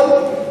own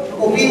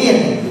opinion.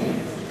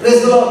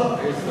 Praise the Lord.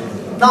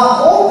 Now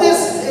all this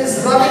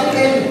is running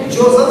in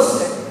Joseph's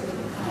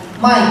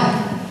mind.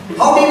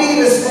 How did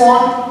he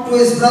respond to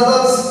his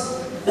brothers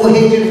who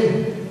hated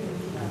him?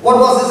 What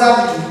was his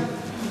attitude?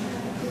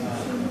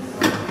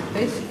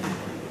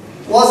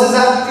 Was his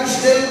attitude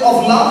still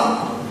of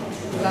love?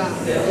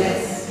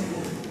 Yes.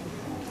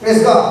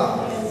 Praise God.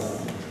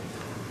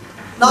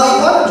 Now he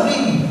got a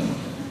dream.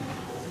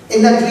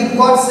 In that dream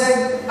God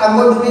said, I'm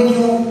going to make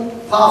you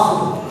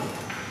powerful.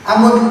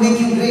 I'm going to make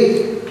you great.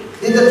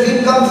 Did the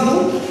dream come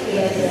true?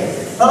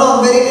 Yes.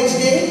 No, very next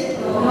day?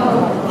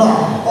 No.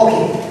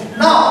 Okay.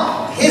 Now,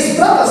 his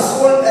brothers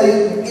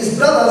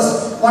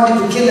wanted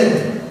to kill him.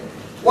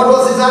 What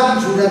was his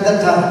attitude at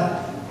that time?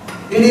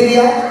 Did he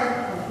react?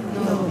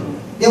 No.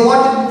 They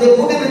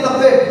put him in the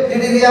pit.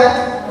 Did he react?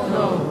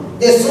 No.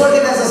 They sold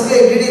him as a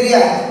slave. Did he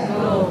react?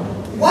 No.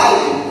 Why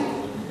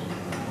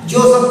did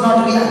Joseph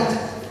not react?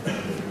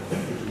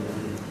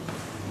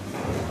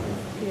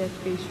 He had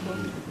peaceful.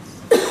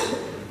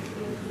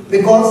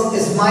 Because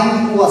his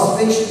mind was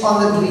fixed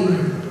on the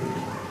dream.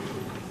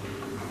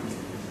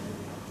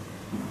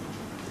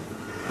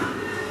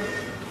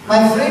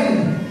 My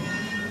friend,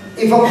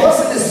 if a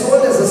person is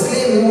sold as a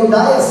slave, he would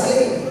die a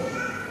slave.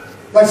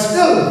 But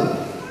still,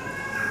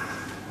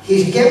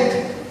 he kept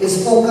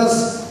his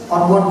focus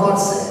on what God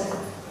said.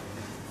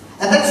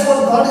 And that's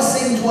what God is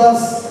saying to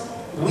us.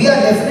 We are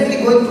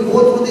definitely going to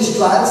go through these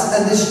trials,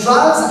 and these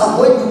trials are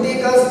going to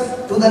take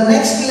us to the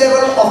next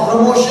level of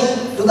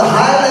promotion, to the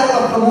higher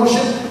level of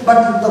promotion.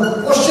 But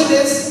the question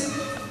is,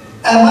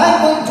 am I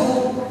going to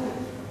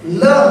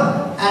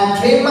learn and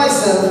train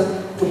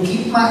myself to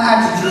keep my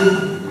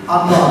attitude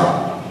on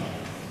God?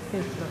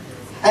 Yes, Lord.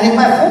 And if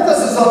my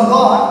focus is on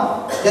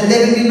God, then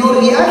there will be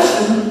no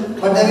reaction,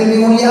 but there will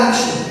be only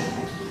action.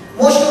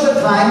 Most of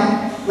the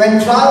time,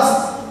 when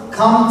trials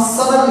come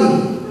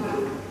suddenly,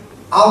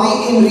 are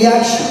we in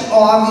reaction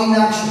or are we in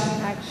action?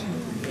 Action.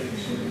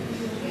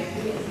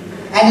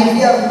 And if we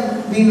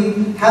have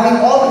been having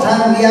all the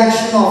time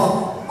reaction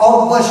of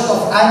outburst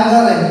of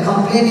anger and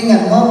complaining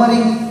and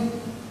murmuring,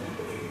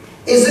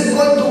 is it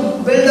going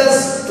to build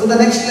us to the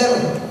next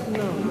level?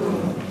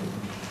 No.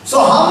 So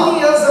how many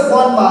years have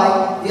gone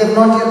by, we have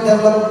not yet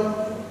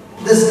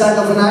developed this kind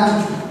of an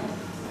attitude.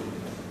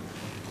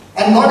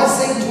 And God is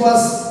saying to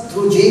us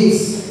through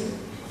James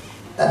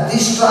that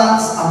these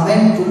trials are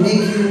meant to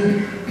make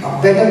you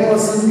a better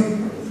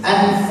person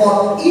and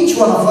for each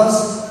one of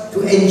us to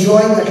enjoy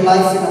that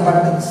life in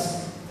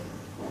abundance.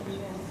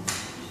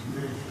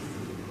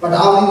 But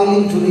are we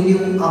willing to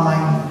renew our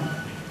mind?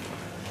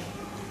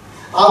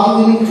 Are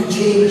we willing to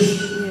change?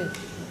 Yes.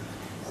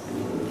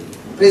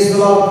 Praise the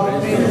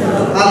Lord. Praise the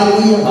Lord.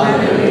 Hallelujah.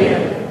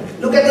 Hallelujah.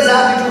 Look at his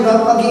attitude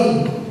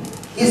again.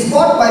 He's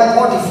bought by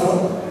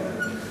Potiphar.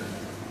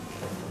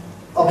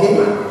 Okay?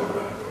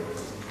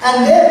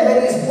 And then when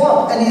he's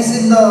bought and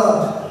he's in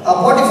the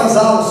Potiphar's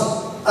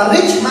house, a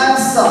rich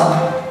man's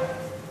son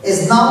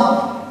is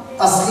now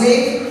a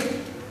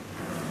slave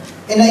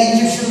in an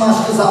Egyptian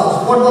master's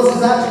house. What was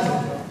his attitude?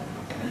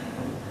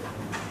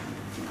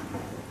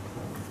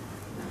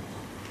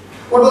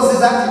 What was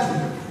his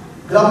attitude?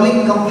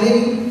 Grumbling,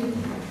 complaining,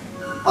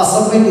 or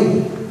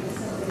submitting?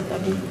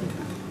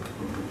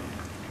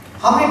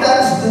 How many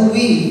times do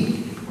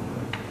we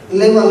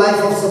live a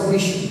life of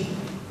submission?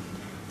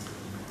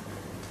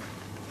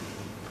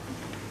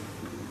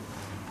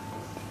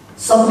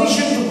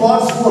 Submission to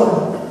God's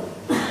word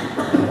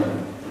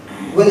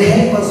will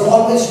help us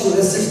always to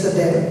resist the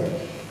devil.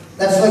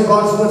 That's why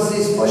God's word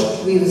says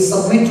first we will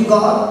submit to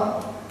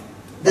God,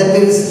 then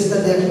we resist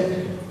the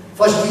devil.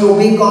 First we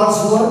obey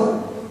God's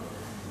word,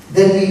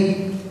 then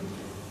we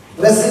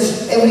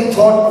resist every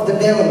thought of the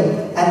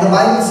devil, and the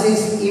Bible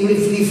says he will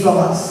flee from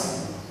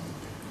us.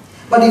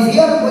 But if we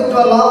are going to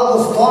allow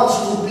those thoughts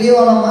to play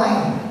on our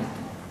mind,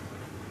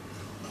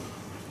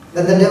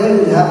 then the devil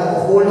will have a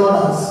hold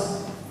on us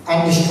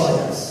and destroy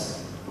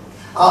us.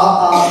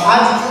 Our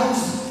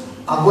attitudes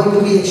are going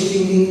to be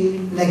extremely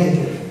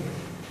negative.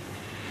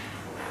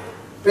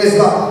 Praise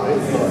God.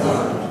 Praise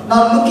God.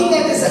 Now looking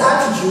at his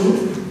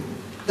attitude,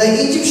 the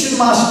Egyptian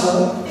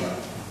master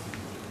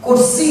could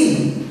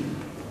see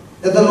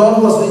that the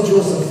Lord was with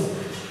Joseph.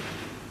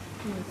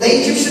 The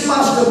Egyptian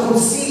master could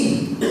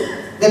see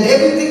that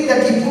everything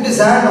that he put his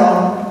hand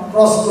on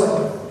prospered.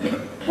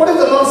 What is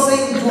the Lord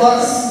saying to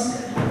us?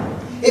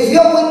 If you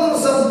are going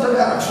through some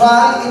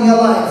trial in your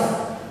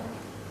life,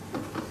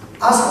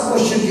 ask a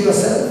question to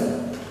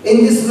yourself.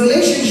 In this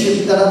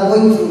relationship that I am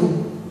going through,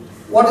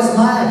 what is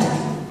my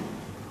attitude?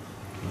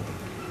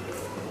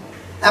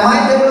 Am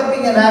I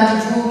developing an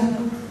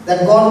attitude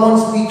that God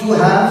wants me to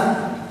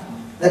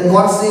have? That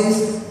God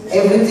says,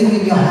 everything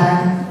in your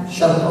hand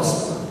shall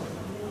prosper.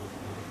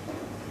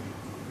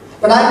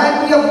 But I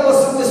might be a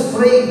person who is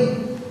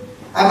praying.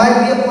 I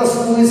might be a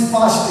person who is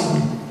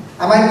fasting.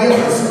 I might be a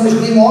person who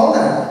is doing all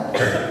that.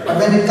 But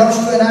when it comes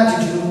to an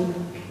attitude,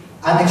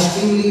 I'm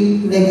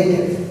extremely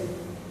negative.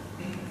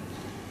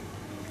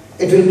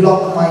 It will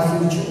block my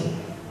future.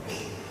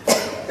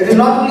 It will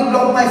not only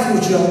block my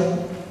future,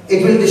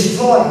 it will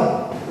destroy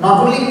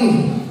not only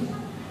me,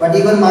 but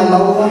even my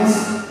loved ones,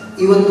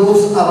 even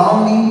those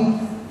around me,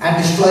 and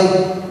destroy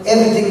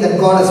everything that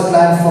God has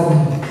planned for me.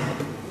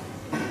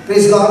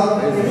 Praise God.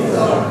 Praise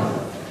God.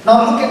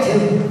 Now look at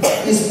him.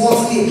 He is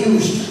falsely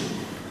accused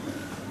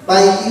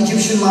by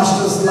Egyptian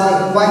master's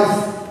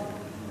wife.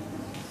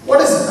 What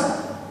is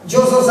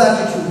Joseph's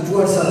attitude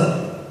towards her?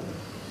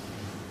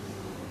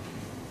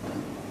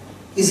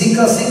 Is he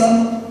cursing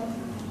her?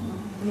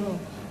 No.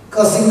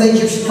 Cursing the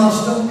Egyptian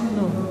master?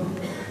 No.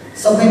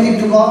 Submitting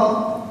to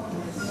God?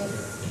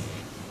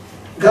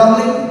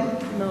 Grumbling?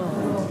 No.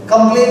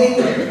 Complaining?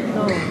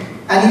 No.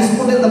 And he's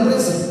put in the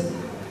prison.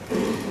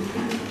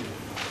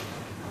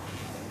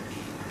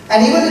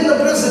 And even in the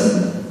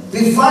prison,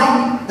 we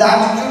find the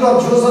attitude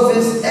of Joseph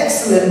is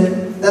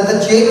excellent, that the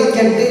jailer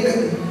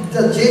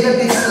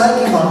takes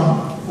liking on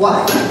him.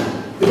 Why?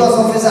 Because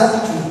of his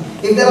attitude.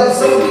 If there are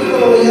some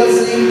people over here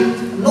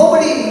saying,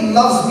 nobody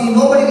loves me,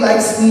 nobody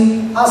likes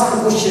me, ask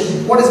a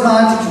question, what is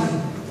my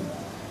attitude?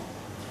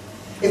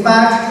 If my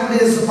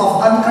attitude is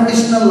of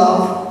unconditional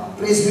love,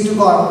 praise be to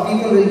God,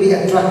 people will be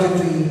attracted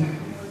to you.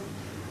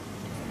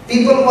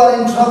 People who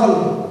are in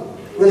trouble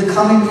will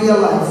come into your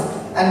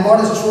life, and God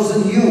has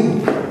chosen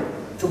you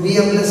to be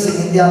a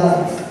blessing in their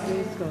life.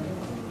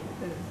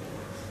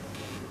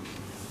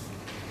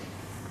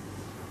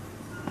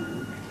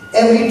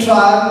 Every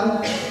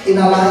trial in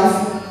our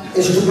life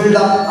is to build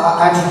up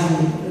our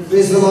attitude.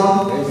 Praise the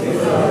Lord.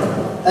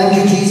 Thank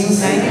you, Jesus.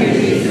 Thank you,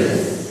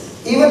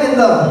 Jesus. Even in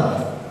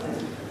the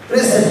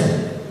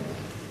prison,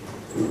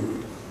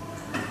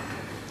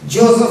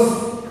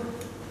 Joseph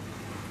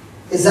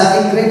is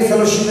having great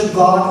fellowship with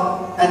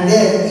God, and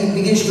there he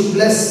begins to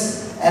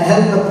bless and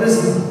help the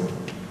prisoner.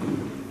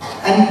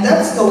 And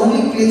that's the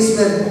only place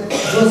where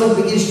Joseph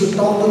begins to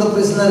talk to the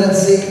prisoner and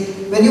say,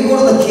 when you go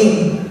to the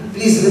king,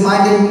 please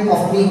remind him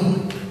of me.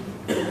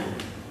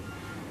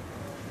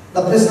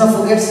 The prisoner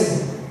forgets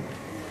him.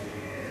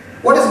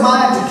 What is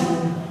my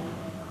attitude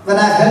when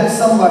I help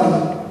somebody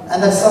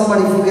and that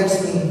somebody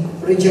forgets me,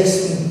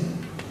 rejects me?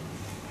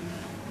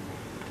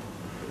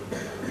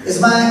 Is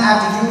my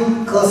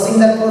attitude cursing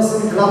that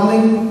person,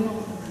 grumbling?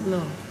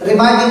 No.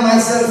 Reminding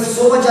myself,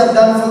 so much I've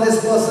done for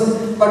this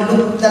person, but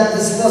look that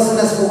this person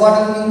has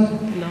forgotten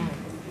me. No.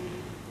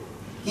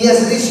 He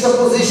has reached a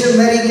position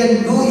where he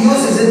can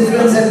use his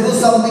influence and do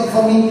something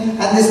for me,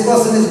 and this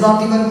person is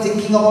not even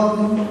thinking about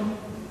me.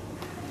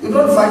 You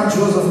don't find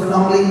Joseph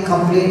grumbling,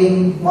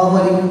 complaining,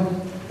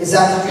 murmuring. His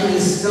attitude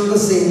is still the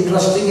same,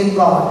 trusting in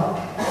God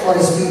for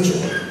his future.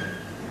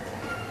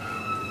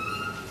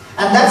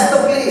 And that's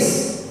the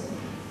place.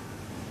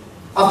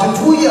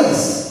 After 2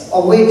 years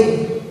of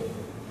waiting,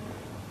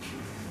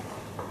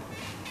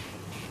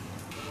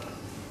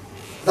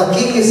 the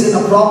king is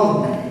in a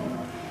problem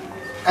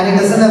and he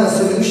doesn't have a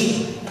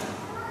solution.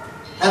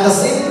 And the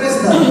same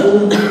prisoner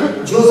whom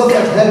Joseph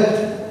had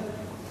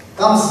helped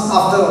comes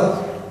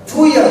after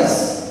 2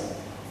 years.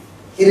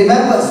 He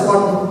remembers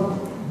what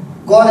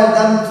God had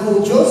done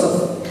through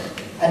Joseph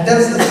and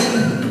tells the king,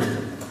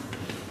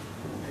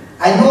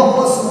 I know a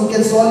person who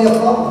can solve your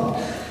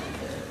problem.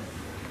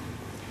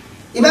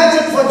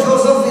 Imagine for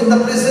Joseph in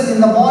the prison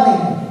in the morning,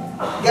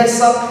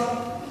 gets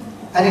up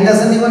and he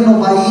doesn't even know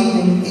by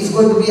evening he's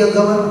going to be a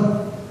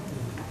governor.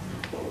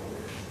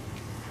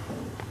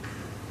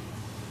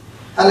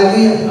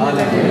 Hallelujah.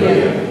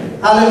 Hallelujah.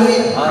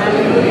 Hallelujah.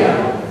 Hallelujah.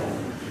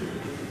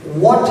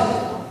 What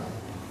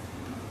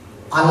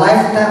a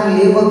lifetime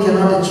labor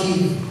cannot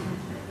achieve,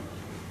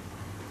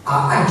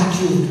 our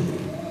attitude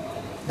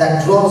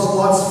that draws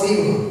God's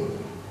favor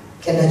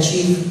can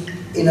achieve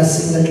in a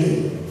single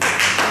day.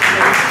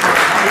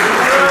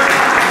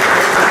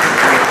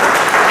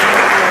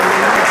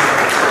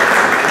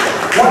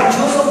 What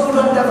Joseph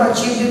couldn't have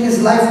achieved in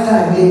his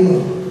lifetime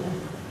labor,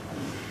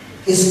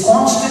 his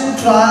constant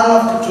trial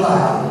after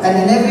trial,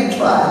 and in every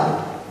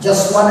trial,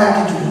 just one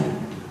attitude,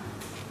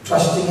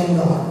 trusting in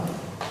God.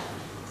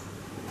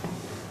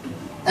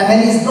 And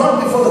when he's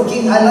brought before the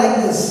king, I like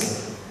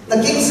this.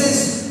 The king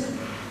says,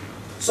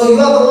 so you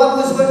are the one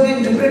who is going to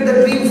interpret the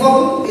dream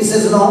for me? He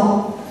says,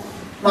 no,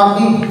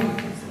 not me.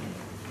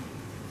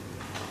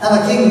 And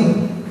the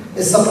king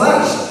is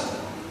surprised.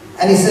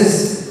 And he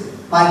says,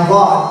 my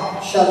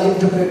God shall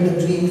interpret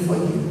the dream for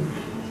you.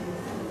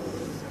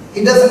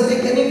 He doesn't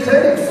take any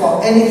credit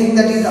for anything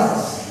that he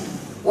does.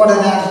 What an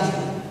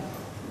attitude.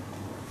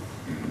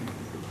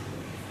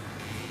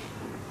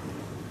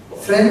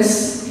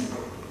 Friends,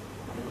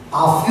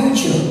 our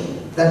future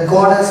that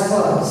God has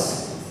for us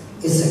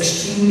is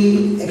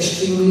extremely,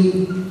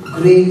 extremely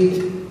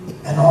great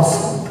and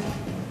awesome.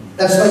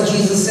 That's why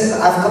Jesus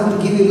said, I've come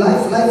to give you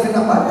life, life in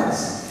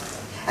abundance.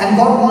 And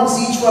God wants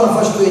each one of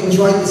us to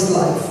enjoy this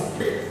life.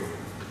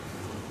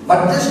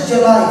 But this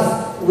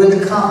life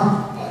will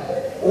come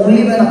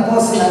only when a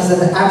person has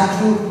an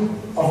attitude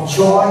of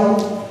joy,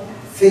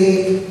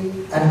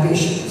 faith, and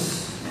patience.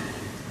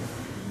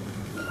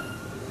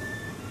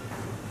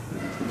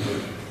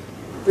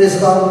 Praise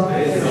God.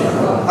 Praise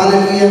God.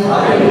 Hallelujah.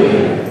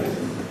 Hallelujah.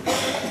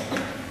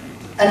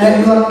 And when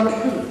you are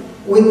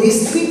with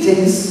these three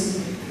things,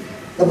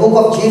 the book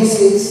of James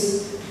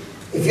says,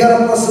 if you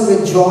are a person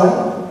with joy,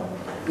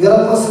 you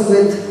are a person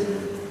with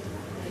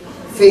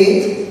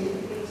faith,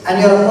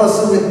 and you are a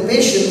person with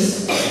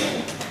patience,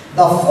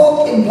 the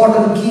fourth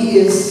important key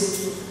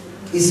is,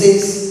 he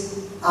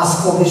says,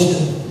 ask for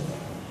wisdom.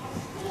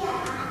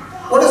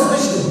 What is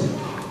wisdom?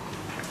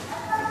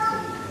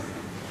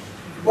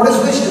 What is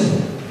wisdom?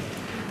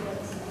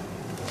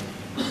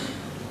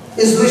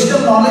 Is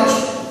wisdom knowledge?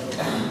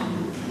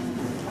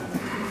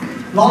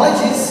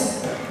 Knowledge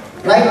is,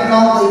 right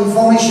now the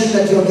information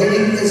that you are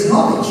getting is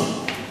knowledge.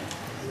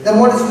 Then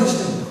what is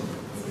wisdom?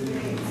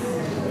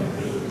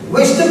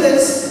 Wisdom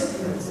is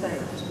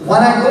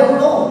when I don't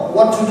know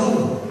what to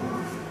do.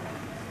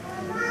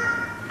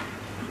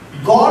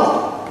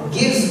 God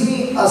gives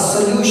me a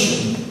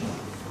solution.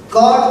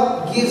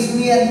 God gives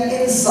me an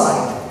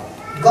insight.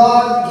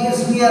 God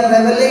gives me a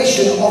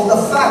revelation of the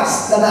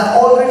facts that I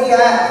already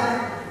have.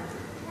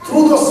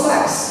 Through those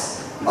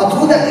facts, or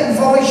through that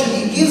information,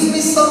 He gives me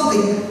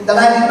something that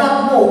I did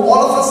not know.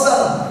 All of a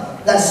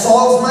sudden, that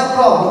solves my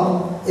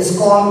problem, is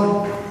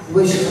called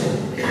wisdom.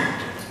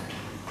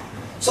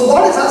 So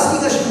God is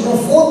asking us to do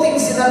 4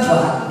 things in a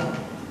trial.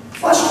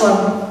 First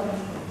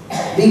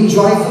one, being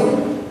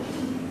joyful.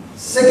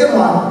 Second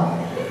one,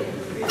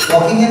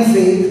 walking in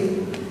faith.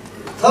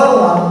 Third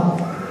one,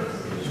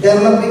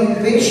 developing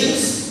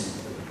patience.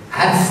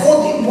 And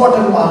fourth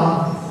important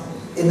one,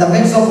 in the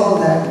midst of all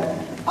that,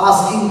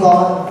 asking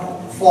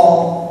God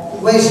for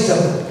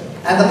wisdom.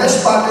 And the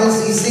best part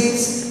is, He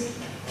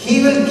says,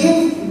 He will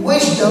give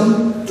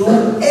wisdom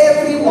to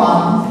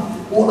everyone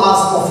who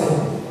asks of Him.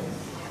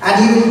 And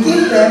He will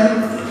give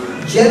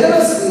them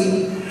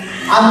generously,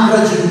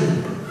 ungrudgingly.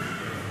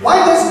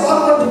 Why does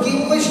God want to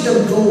give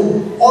wisdom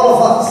to all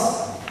of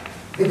us?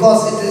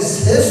 Because it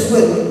is His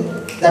will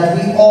that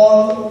we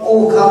all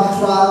overcome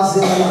trials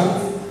in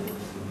life.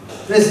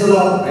 Praise the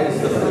Lord.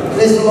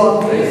 Praise the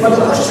Lord. But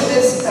the question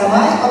is, am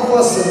I a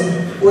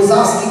person who is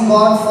asking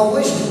God for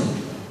wisdom?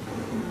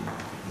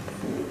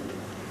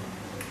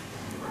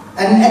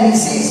 And He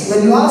says,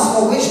 when you ask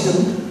for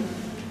wisdom,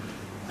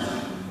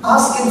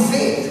 ask in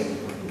faith.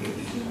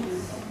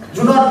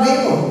 Do not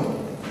waver.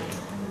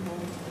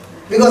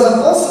 Because a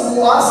person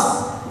who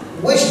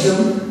asks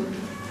wisdom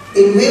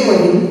in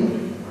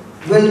wavering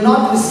will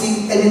not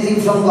receive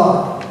anything from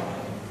God.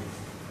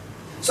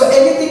 So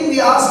anything we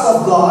ask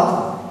of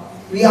God,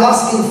 we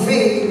ask in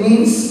faith,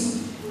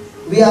 means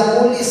we are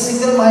only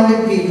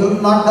single-minded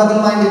people, not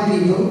double-minded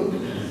people,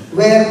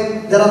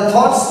 where there are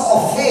thoughts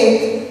of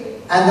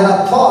faith and there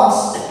are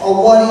thoughts of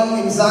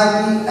worry,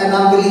 anxiety and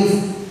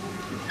unbelief.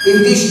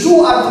 If these two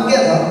are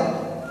together,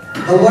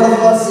 the Word of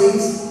God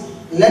says,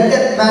 let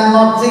that man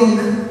not think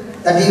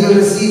that he will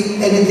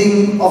receive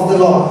anything of the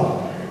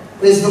Lord.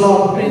 Praise the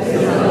Lord. Praise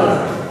the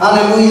Lord.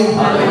 Hallelujah.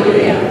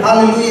 Hallelujah.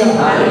 Hallelujah.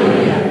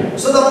 Hallelujah.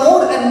 So the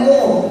more and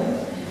more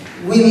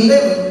we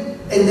live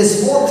in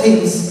these 4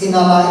 things in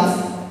our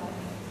life,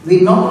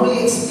 we not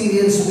only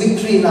experience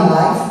victory in our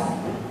life,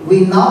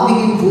 we now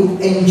begin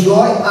to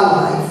enjoy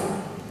our life,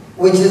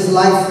 which is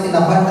life in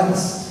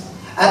abundance.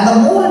 And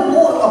the more and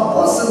more a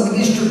person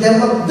begins to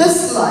develop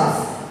this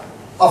life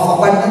of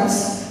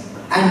abundance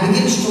and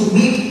begins to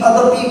meet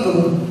other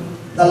people,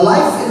 the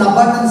life in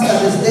abundance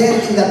that is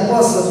there in that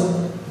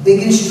person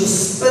begins to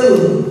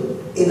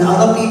spill in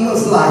other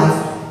people's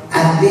life,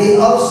 and they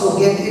also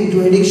get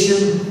into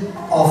addiction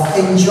of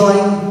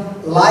enjoying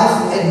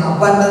life in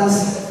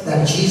abundance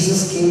that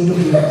Jesus came to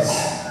give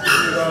us.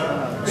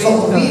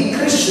 So we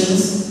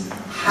Christians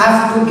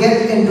have to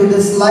get into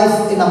this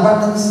life in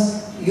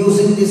abundance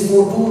using these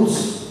 4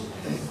 tools.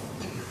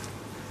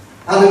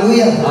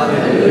 Hallelujah.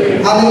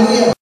 Hallelujah.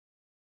 Hallelujah.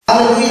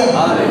 Hallelujah.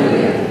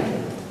 Hallelujah.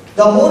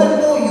 The more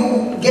and more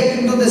you get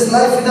into this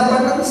life in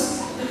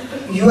abundance,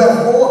 you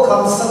have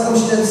overcome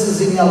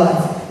circumstances in your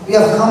life. You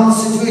have come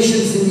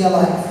situations in your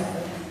life.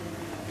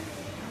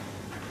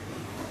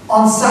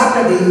 On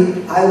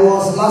Saturday,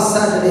 last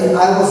Saturday,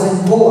 I was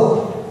in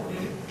Goa.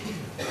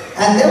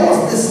 And there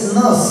was this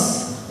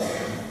nurse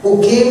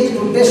who came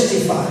to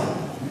testify.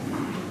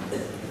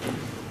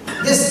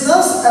 This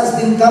nurse has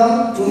been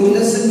coming to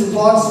listen to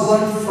God's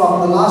word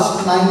from the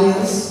last 9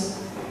 years.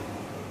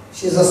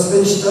 She's a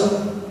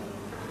spinster,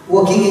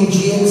 working in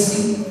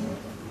GMC.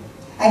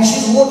 And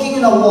she's working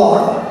in a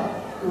ward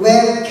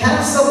where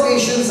cancer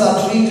patients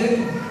are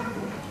treated.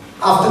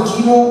 After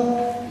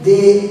chemo,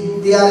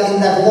 they are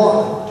in that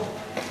ward.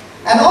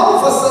 And all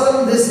of a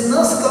sudden, this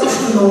nurse comes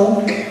to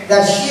know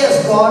that she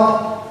has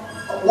got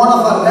one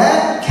of a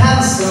rare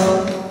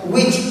cancer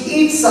which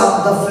eats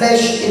up the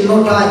flesh in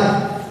no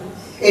time.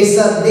 It's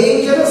a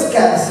dangerous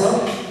cancer,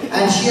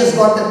 and she has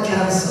got that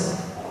cancer.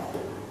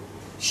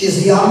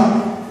 She's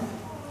young,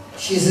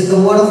 she's in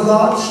the Word of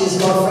God, she's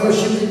got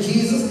fellowship with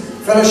Jesus,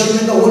 fellowship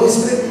with the Holy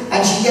Spirit,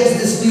 and she gets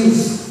this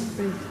news.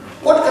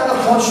 What kind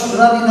of thought should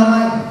run in her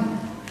mind?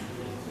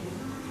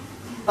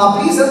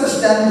 Now please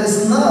understand,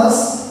 this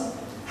nurse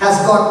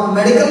has got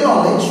medical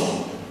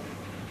knowledge.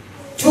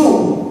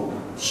 2,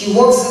 she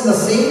works in the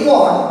same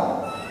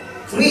ward.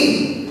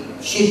 3,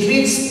 she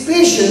treats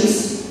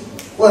patients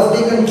who have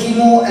taken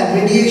chemo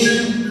and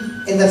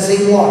radiation in the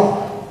same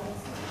ward.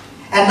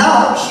 And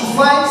now she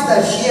finds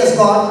that she has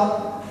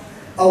got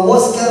a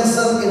worse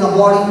cancer in her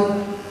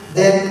body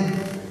than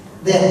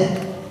them.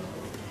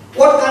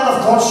 What kind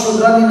of thoughts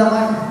should run in her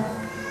mind?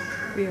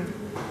 Fear.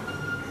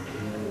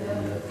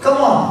 Come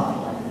on.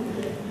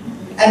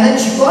 And when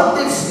she got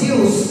this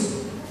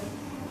news,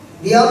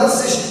 the other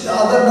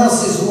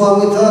nurses who are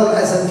with her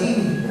as a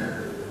team,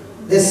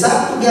 they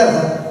sat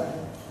together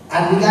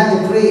and began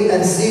to pray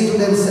and say to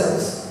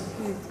themselves,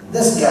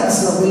 this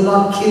cancer will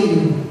not kill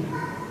you,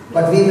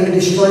 but we will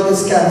destroy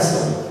this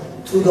cancer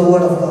through the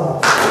Word of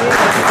God.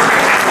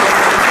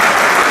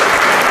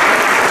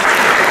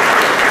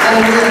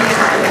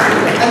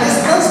 And this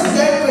nurse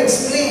began to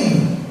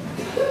explain.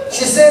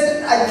 She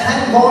said, I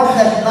thank God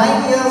that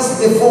 9 years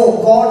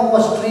before, God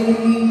was training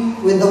me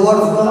with the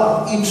word of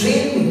God. He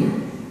trained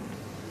me.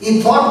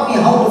 He taught me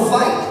how to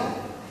fight.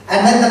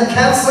 And when the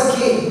cancer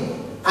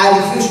came, I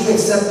refused to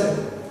accept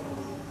it.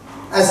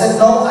 I said,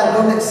 no, I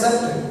don't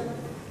accept it.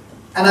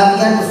 And I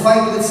began to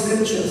fight with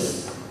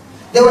scriptures.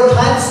 There were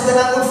times when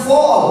I would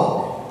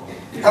fall.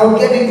 I would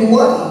get into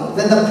worry.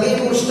 When the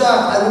pain would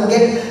start,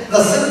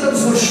 the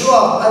symptoms would show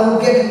up, I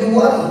would get into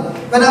worry.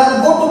 When I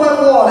would go to my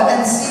ward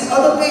and see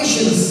other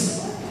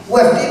patients who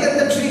have taken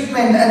the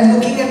treatment and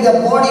looking at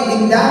their body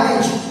being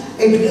damaged,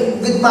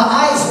 with my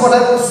eyes what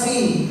I would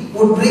see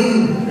would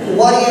bring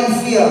worry and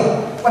fear.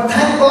 But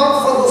thank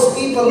God for those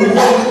people who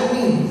were with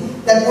me,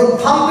 that would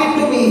pump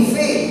into me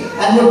faith,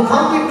 and would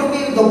pump into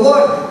me the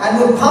word, and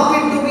would pump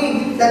into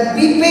me that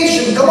be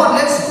patient, come on,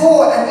 let's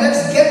go and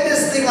let's get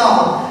this thing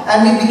out.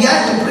 And we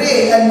began to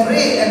pray and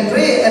pray and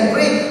pray and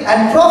pray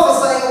and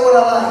prophesy over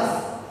our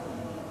life.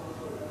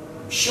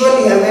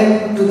 Surely I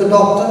went to the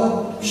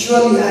doctor,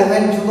 surely I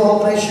went to the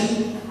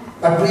operation,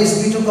 but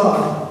praise be to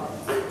God.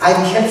 I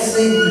kept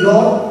saying,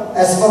 Lord,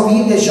 as for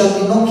me, there shall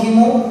be no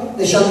chemo,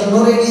 there shall be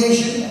no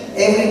radiation,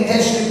 every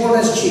test report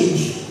has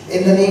changed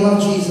in the name of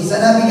Jesus.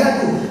 And I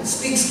began to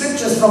speak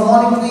scriptures from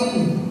morning to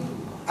evening.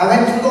 I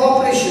went through the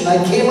operation,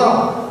 I came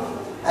out,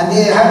 and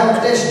they had a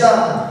test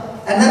done.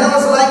 And then I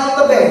was lying on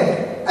the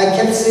bed. I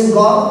kept saying,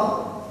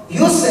 God,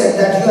 you said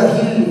that you are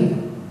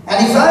healing.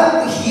 And if I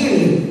am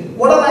healed,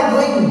 what am I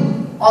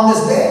doing on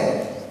this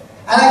bed?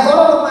 And I got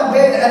out of my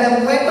bed and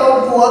I went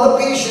out to other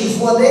patients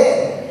who were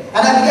there.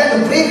 And I began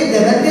to pray with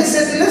them. And they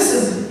said,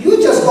 listen, you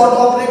just got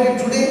operated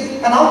today,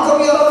 and how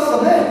come you're out of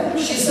the bed?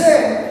 She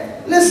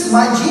said, listen,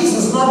 my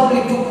Jesus not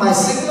only took my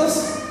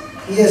sickness,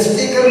 He has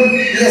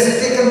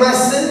taken my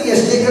sin, He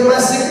has taken my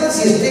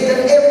sickness, He has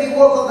taken every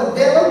work of the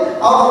devil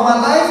out of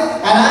my life,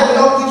 and I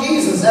belong to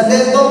Jesus. And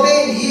there's no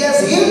pain. He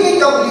has healed me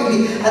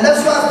completely. And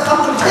that's why I've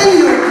come to tell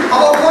you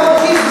about what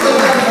Jesus has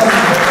done for me.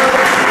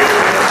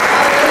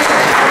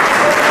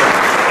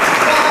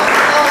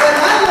 Now, when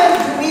I went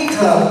to meet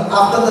her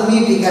after the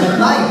meeting at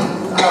night,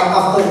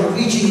 after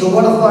preaching the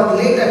word of God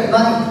late at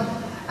night,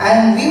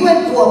 and we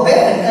went to her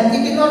bed and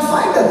we did not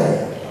find her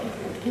there.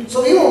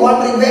 So we were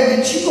wondering, where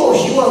did she go?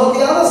 She was on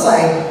the other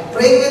side,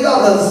 praying with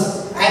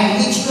others and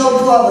reaching out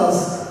to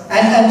others.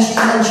 And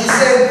she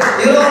said,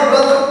 you know,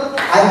 brother,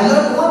 I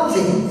learned one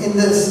thing in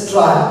this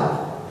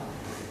trial.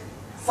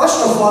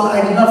 First of all,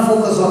 I did not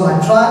focus on my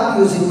trial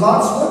using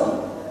God's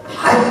word.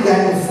 I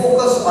began to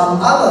focus on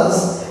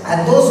others,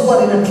 and those who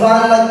are in a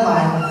trial like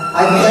mine,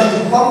 I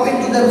began to pump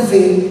into them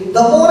faith.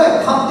 The more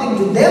I pumped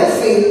into their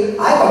faith,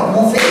 I got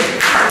more faith.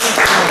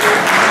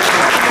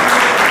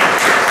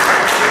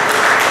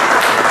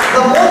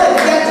 The more I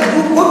began to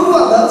do good to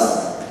others,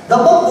 the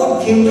more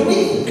good came to me.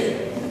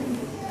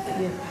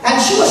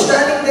 And she was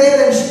standing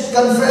there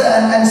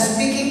and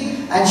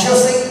speaking, and she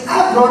was saying,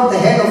 I brought the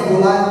head of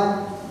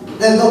Goliath.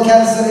 There's no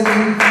cancer in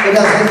me. It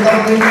has been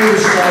completely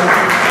restored.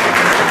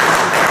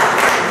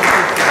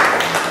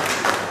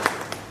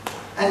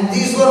 And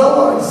these were her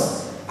words.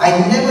 I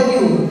never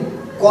knew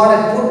God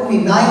had put me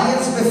 9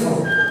 years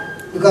before,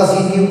 because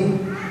He knew.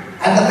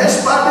 And the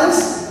best part is,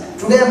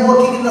 today I'm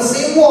working in the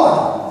same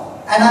ward.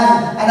 And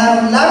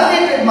I've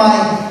laminated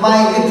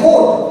my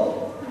report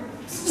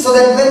so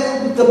that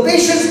when the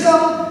patients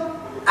come,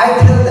 I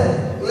tell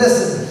them,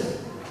 listen,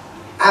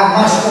 I've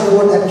mastered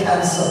over that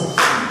cancer.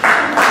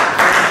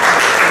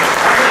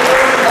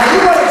 Now you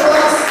got a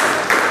choice.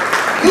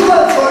 You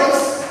got a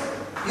choice.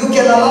 You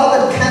can allow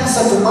that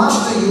cancer to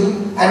master you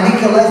and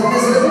make your life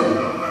miserable.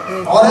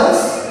 Or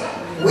else,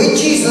 with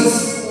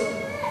Jesus,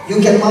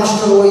 you can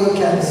master over your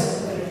cancer.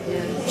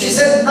 She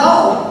said,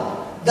 now,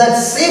 that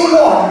same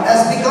Lord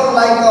has become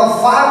like a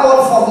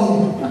firewall for me.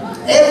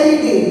 Every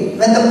day,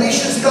 when the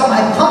patients come,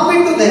 I pump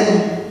into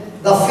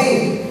them the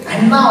faith.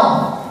 And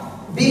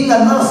now, being a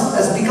nurse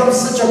has become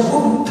such a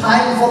good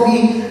time for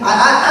me.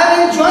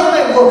 I enjoy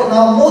my work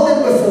now more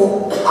than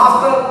before.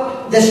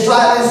 After this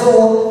trial is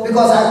over,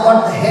 because I've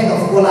got the head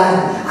of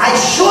Goliath. I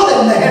show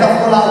them the head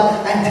of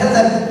Goliath and tell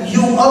them,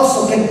 you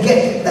also can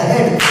get the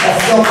head of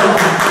your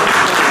Goliath.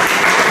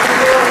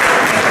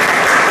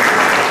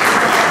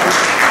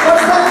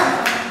 What's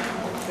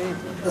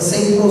that? The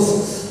same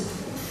process.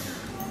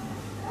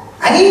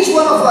 And each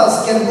one of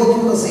us can go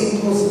through the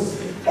same process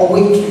of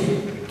victory.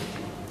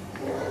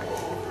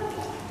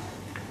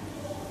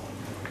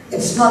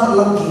 It's not a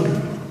luck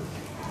game.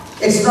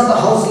 It's not a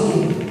housing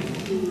game.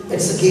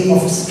 It's a game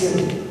of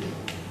skill.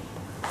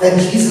 When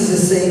Jesus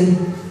is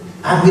saying,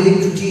 I'm willing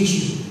to teach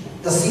you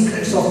the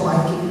secrets of my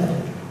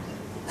kingdom.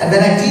 And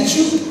when I teach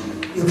you,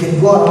 you can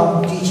go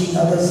around teaching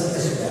others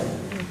as well.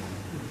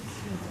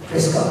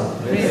 Praise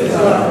God. Praise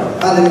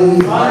God.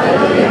 Hallelujah.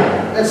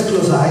 Hallelujah. Let's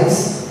close our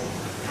eyes.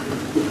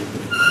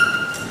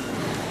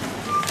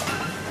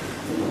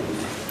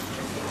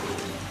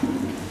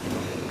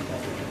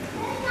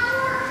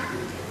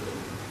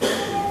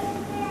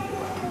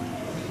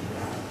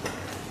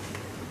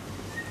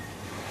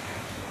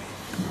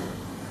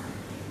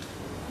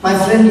 My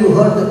friend, you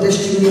heard the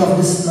testimony of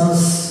this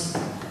nurse.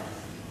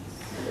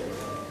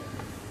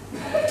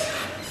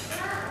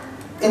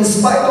 In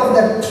spite of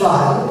that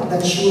trial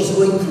that she was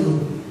going through,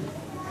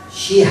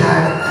 she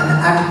had an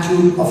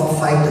attitude of a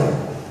fighter.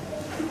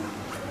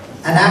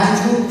 An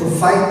attitude to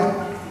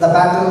fight the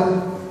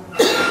battle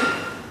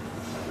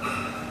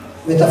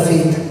with a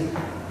faith.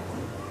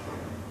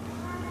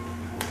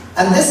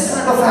 And this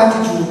kind of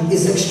attitude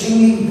is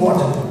extremely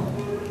important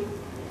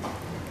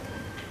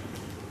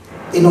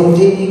in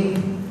obtaining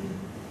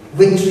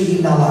victory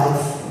in our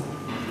life,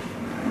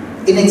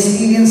 in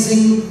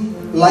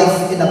experiencing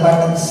life in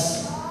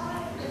abundance.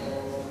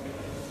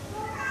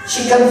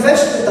 She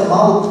confessed with the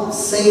mouth,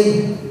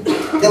 saying,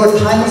 there were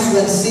times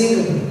when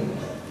Satan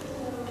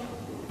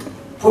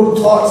put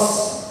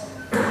thoughts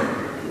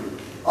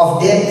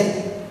of death,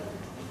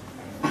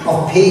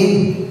 of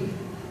pain,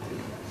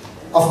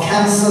 of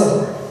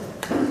cancer,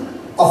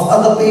 of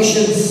other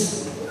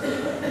patients,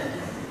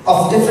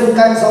 of different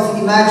kinds of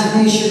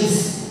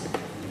imaginations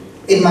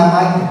in my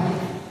mind.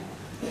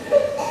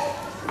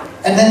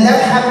 And when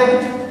that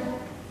happened,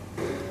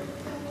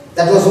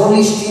 that was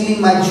only stealing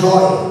my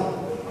joy.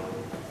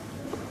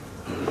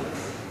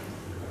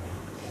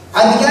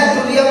 I began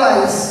to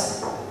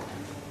realize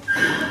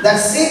that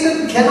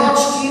Satan cannot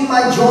steal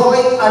my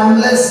joy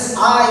unless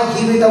I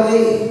give it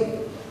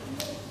away.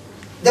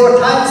 There were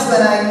times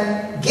when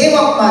I gave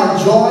up my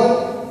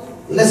joy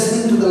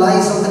listening to the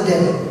lies of the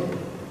devil.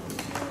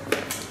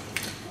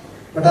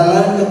 But I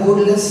learned a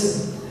good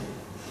lesson.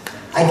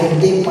 I can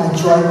take my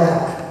joy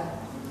back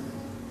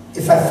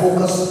if I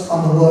focus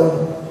on the word.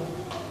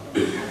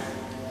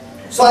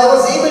 So I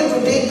was able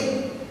to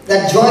take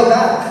that joy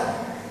back.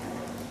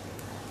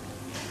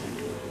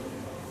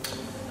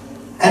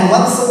 And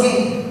once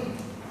again,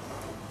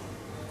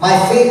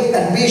 my faith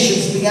and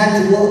patience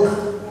began to work.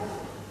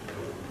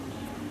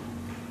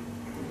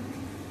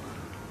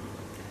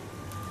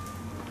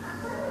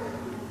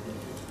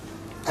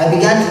 I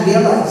began to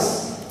realize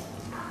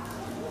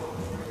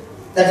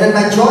that when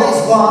my joy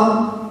is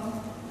gone,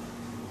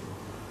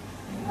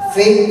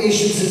 faith,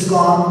 patience is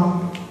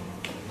gone,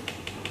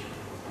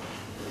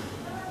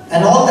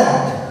 and all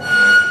that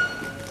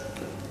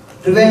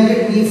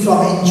prevented me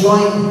from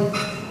enjoying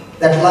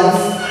that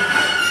life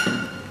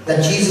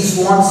that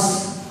Jesus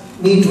wants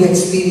me to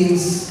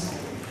experience.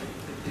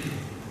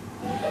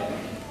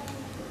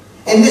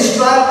 In this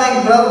trial,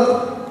 my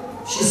brother,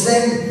 she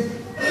said,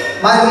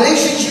 my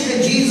relationship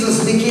with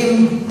Jesus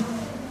became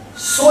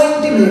so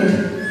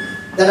intimate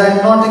that I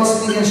had not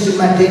experienced in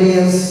my 10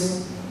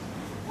 years.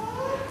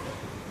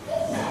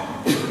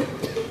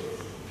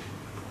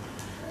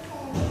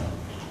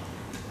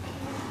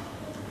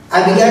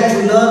 I began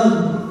to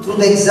learn through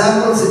the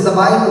examples in the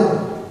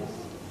Bible.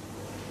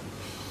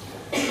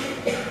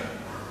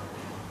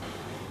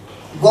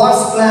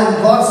 God's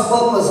plan, God's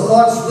purpose,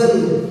 God's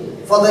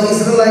will for the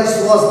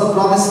Israelites was the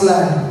promised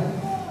land.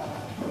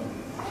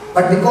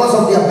 But because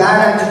of their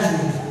bad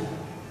attitude,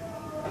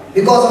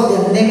 because of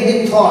their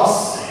negative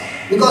thoughts,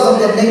 because of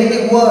their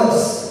negative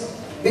words,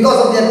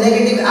 because of their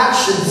negative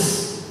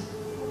actions,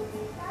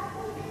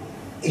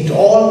 it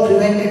all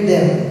prevented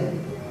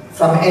them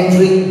from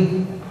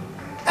entering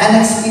and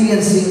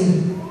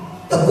experiencing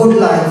the good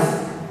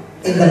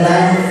life in the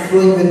land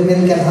flowing with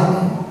milk and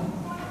honey.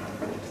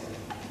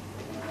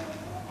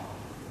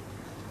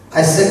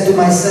 I said to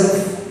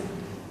myself,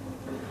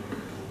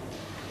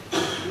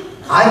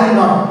 I will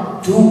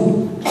not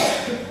do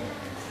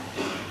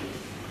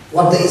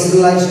what the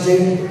Israelites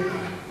did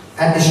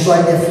and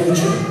destroy their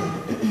future.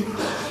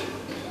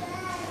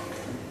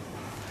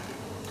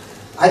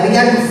 I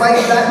began to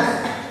fight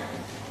back,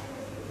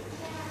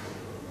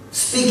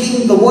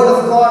 speaking the word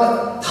of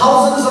God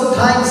thousands of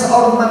times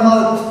out of my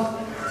mouth.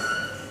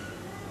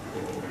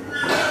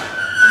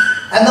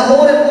 And the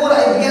more and more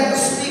I began to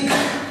speak,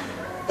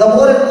 the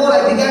more and more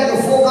I began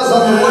to focus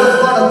on the word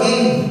of God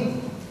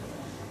again.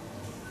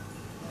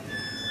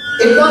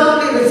 It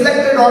not only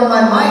reflected on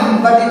my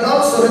mind, but it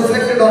also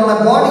reflected on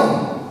my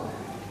body.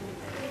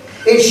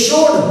 It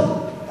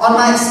showed on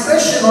my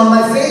expression, on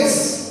my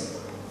face.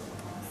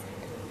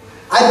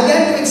 I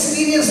began to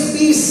experience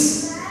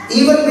peace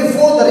even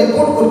before the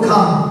report could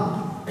come.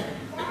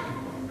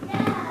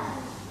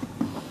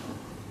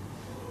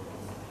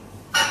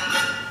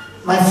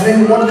 My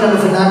friend, what kind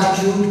of an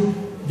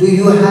attitude do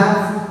you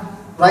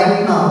have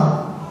right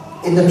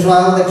now in the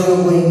trial that you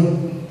are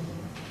going?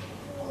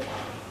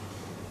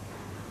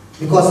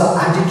 Because our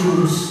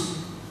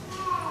attitudes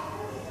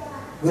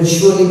will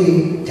surely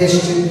be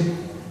tested.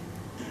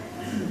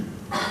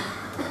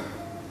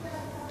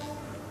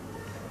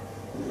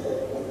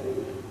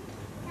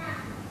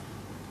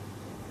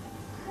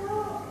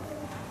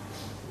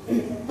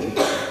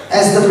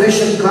 As the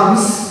pressure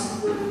comes,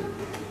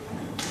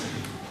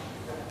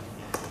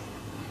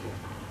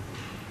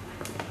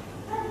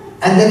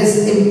 and there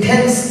is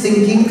intense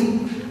thinking,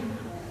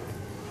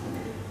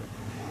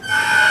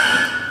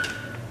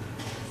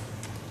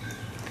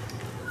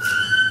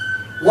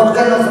 what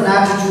kind of an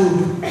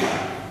attitude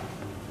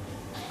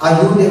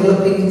are you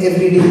developing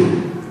every day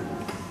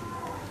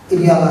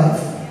in your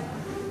life?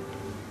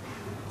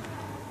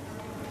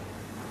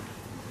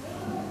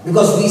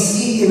 Because we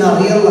see in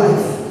our real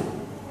life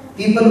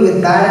People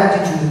with bad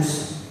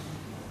attitudes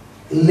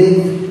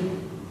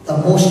live the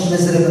most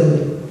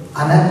miserable,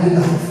 unhappy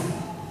life.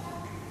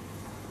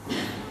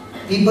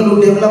 People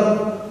who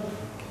develop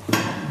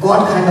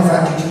God kind of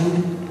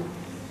attitude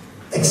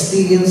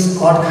experience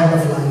God kind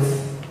of life.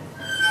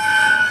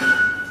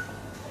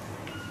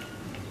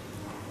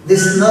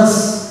 This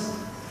nurse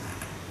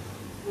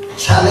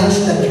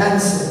challenged the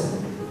cancer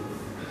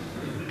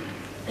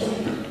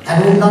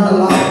and would not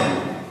allow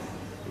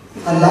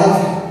her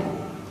life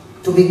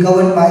to be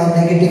covered by a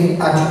negative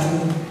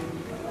attitude.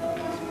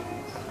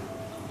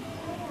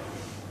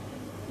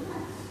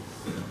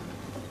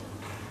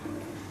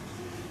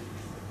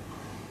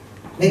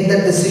 Make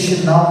that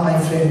decision now, my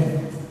friend.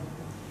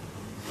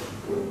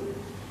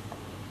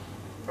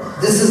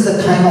 This is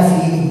the time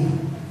of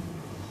healing.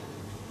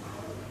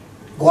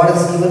 God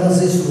has given us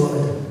His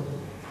word.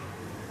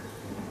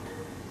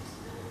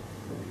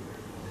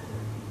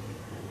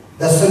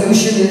 The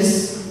solution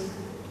is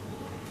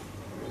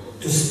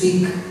to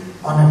speak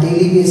on a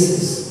daily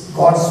basis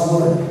God's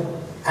word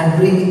and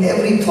bring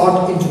every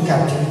thought into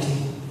captivity.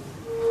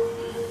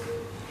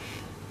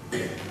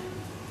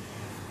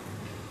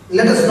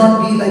 Let us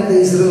not be like the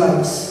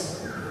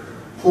Israelites,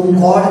 whom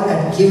God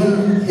had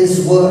given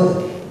His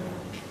word.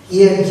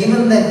 He had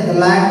given them the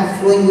land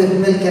flowing with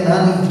milk and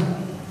honey,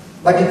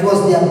 but it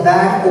was their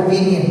bad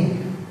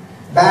opinion,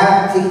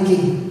 bad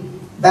thinking,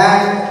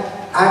 bad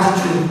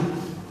attitude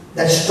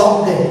that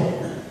stopped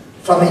them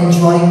from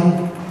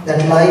enjoying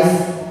that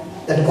life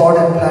that God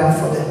had planned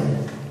for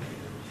them.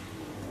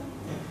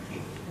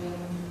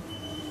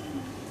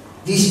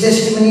 These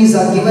testimonies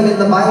are given in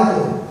the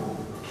Bible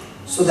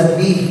so that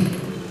we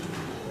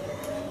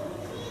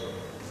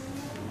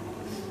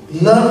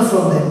learn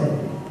from them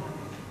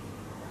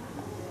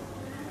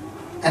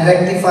and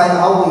rectify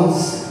our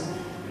ways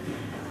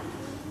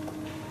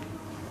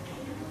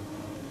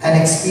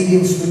and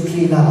experience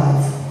victory in our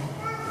life.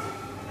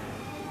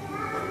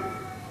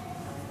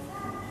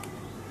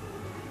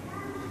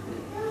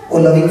 O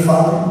loving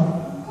Father,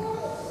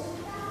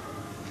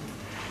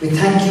 we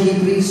thank you, we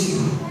praise you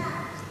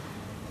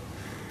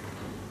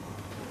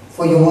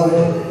for your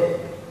word.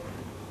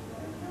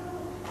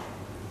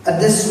 At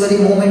this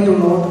very moment, O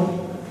Lord,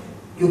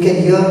 you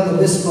can hear the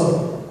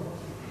whisper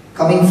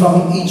coming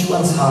from each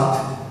one's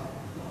heart.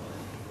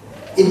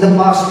 In the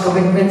past,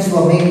 commitments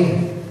were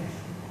made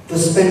to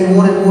spend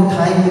more and more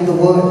time with the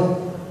word.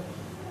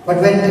 But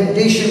when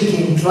temptation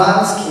came,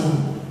 trials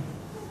came,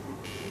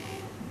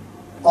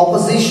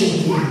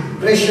 opposition came,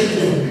 pressure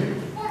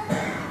came,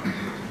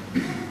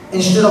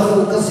 instead of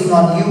focusing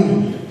on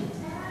you,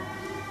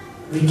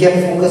 we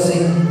kept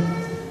focusing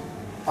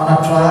on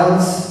our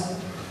trials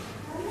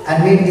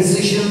and made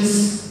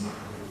decisions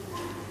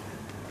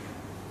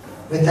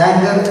with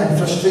anger and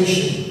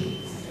frustration.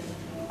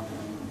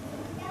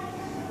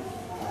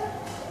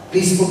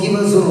 Please forgive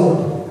us, O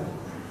Lord.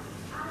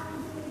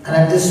 And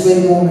at this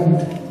very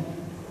moment,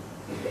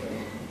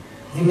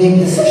 we make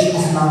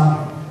decisions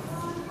now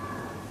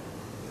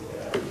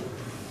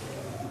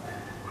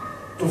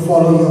to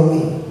follow your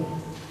way.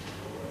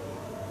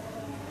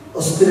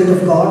 O Spirit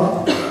of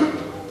God,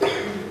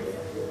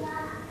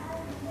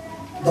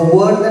 the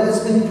word that has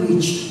been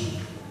preached,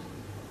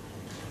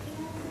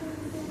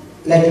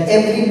 let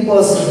every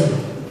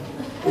person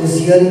who is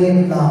hearing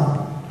it now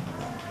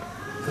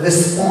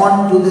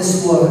respond to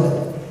this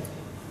word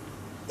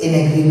in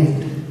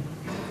agreement.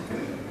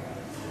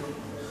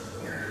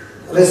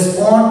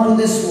 Respond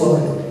to this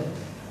word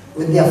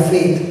with their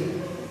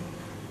faith,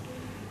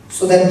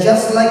 so that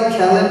just like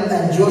Caleb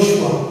and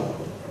Joshua,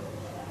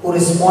 who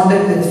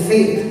responded with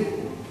faith,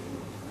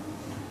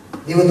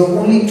 they were the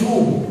only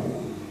two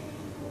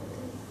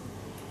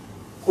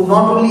who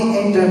not only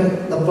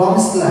entered the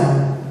promised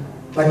land,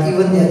 but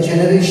even their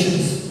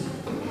generations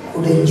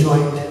could enjoy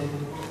it.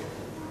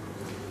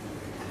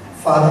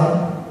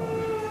 Father,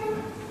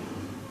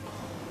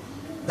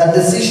 the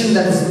decision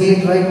that is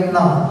made right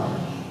now,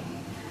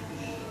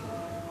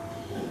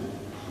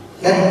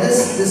 let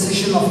this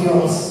decision of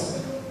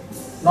yours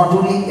not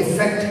only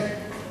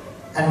affect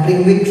and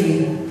bring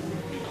victory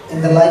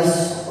in the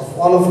lives of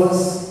all of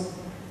us,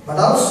 but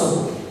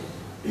also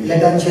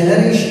let our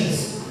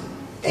generations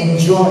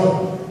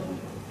enjoy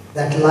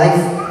that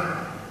life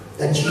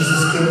that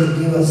Jesus came to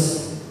give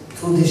us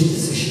through these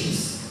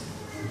decisions.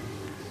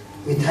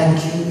 We thank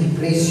you, we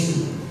praise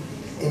you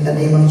in the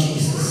name of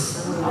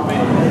Jesus.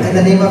 Amen. In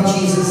the name of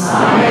Jesus.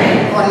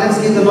 Amen. Come on, let's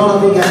give the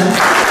Lord a big hand.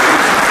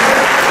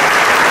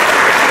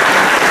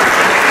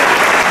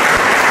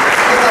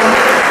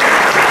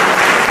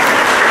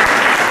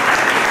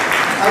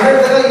 Where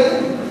are you?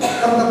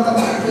 Come,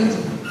 please.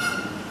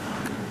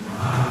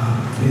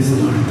 Praise the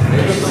Lord.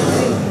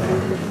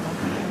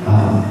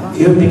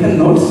 You have taken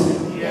notes?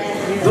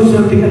 Those who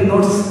have taken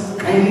notes,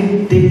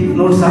 kindly take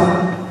notes up,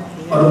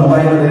 or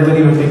mobile or wherever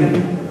you have taken.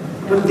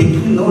 But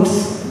taking notes,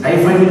 I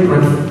find it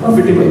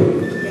profitable.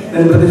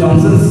 Then Brother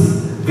Johnson's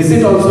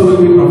visit also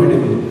will be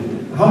profitable.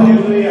 How many?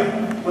 Only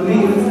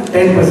 10%,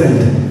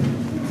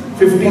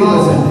 15%,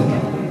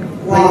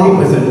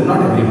 90%,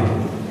 not everyone.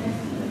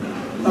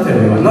 Not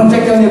everyone. Now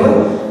check your neighbor.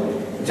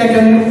 Check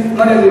your neighbor.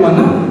 Not everyone,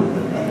 no?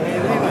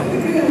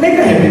 Make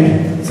a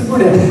habit. It's a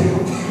good habit.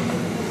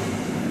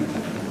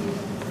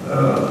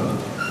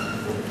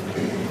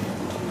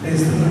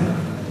 Praise the Lord.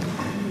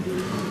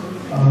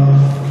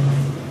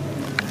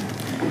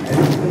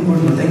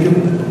 Thank you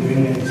for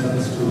giving me a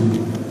chance to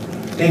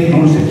take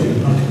notes actually,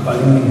 not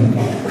calling me.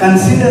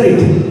 Consider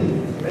it.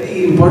 Very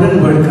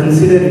important word,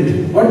 consider it.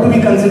 What do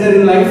we consider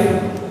in life?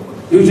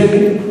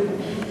 Usually?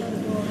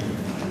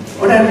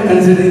 What are we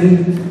considering?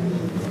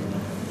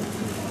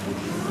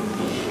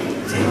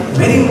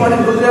 Very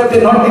important. Those who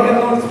have not taken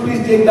notes,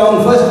 please take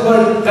down. First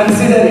word,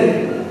 consider it.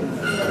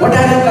 What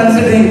are you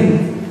considering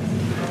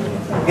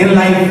in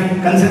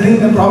life? Considering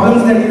the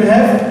problems that you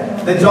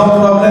have, the job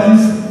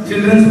problems,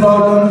 children's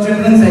problems,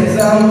 children's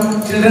exam,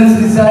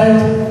 children's result,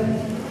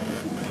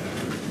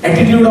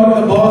 attitude of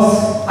the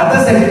boss,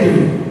 others'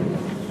 attitude.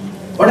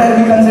 What are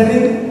we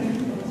considering?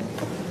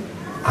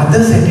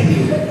 Others'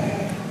 attitude.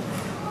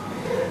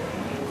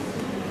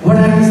 What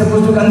are we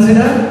supposed to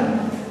consider?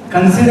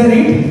 Consider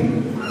it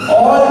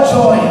all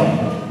joy.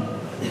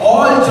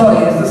 All joy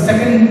is the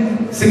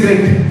second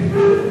secret,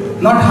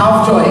 not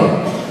half joy.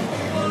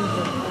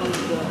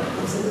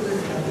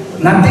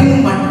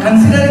 Nothing but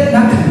consider it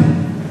nothing.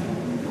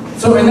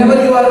 So whenever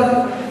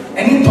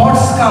any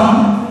thoughts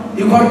come,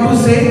 you got to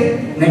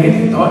say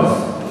negative thoughts.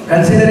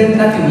 Consider it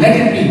nothing. Let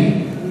it be.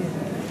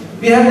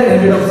 We have the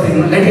habit of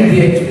saying, let it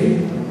be actually.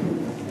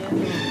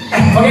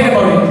 And forget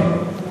about it.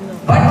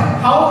 But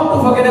how to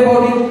forget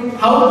about it?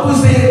 How to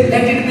say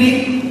let it be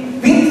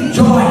with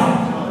joy?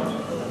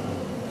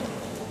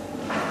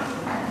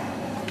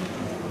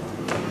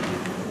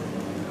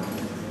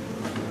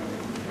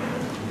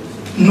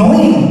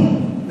 Knowing.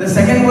 The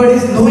second word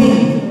is knowing.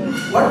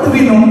 What do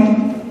we know?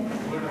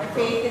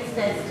 Faith is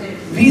tested.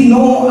 We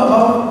know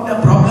about the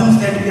problems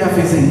that we are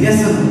facing.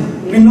 Yes, sir.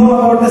 We know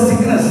about the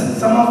sickness.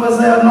 Some of us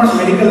are not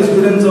medical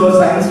students or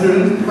science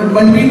students, but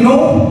we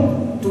know.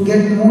 To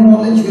get more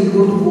knowledge, we'll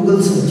go to Google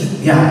search.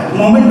 Yeah, the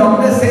moment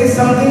doctor says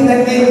something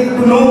that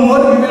to know more,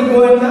 we will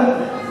go in the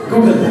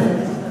Google.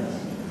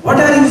 What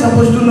are you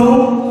supposed to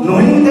know?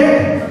 Knowing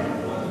that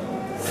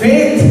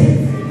faith,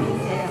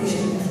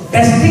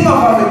 testing of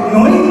our faith,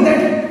 knowing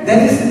that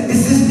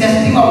this is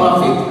testing of our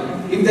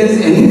faith. If there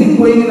is anything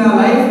going in our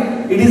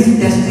life, it is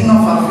testing of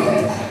our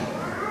faith.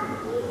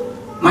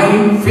 My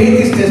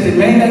faith is tested.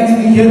 Many times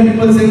we hear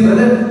people saying,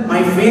 brother,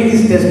 my faith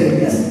is tested.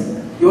 Yes,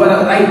 you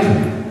are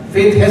right.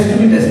 Faith has to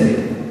be tested.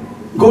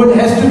 Gold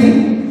has to be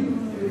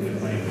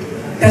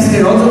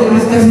tested. Also it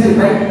is tested,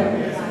 right?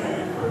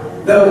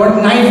 The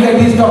what knife that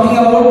he is talking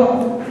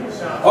about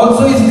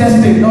also is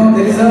tested. No,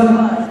 there is a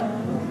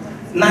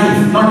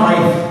knife, not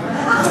wife.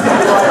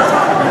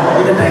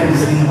 All the time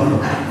listening about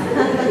it.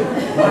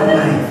 Not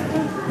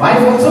knife.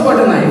 Wife also got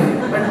a knife,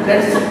 but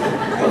that's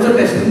also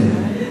testing.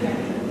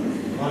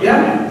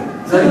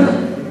 Yeah? Sorry?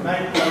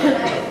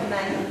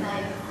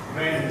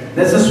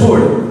 That's a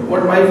sword.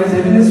 What wife is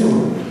having a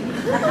sword?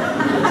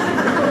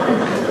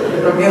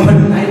 We're talking about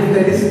knife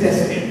that is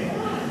tested.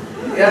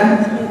 Yeah?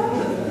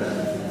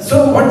 So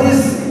what you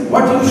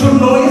should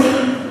know is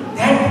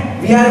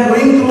that we are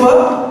going through a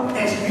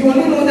test. We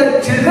only know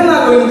that children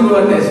are going through a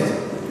test.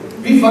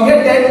 We forget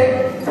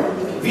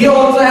that we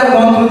also have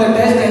gone through the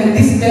test, and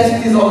this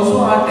test is also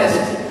our test.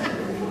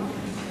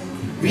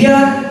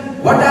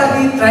 What are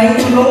we trying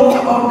to know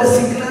about the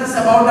sickness,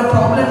 about the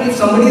problem? If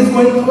somebody is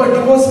going through a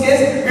divorce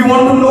case, we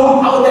want to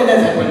know how that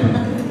has happened.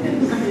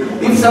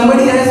 If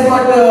somebody has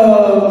got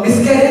a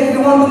miscarriage,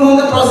 we want to know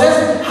the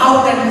process,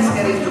 how that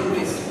miscarriage took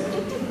place.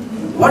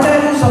 What are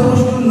you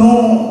supposed to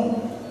know?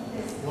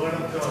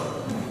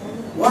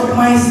 What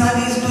my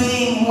son is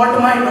doing, what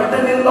my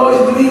daughter-in-law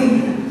is doing.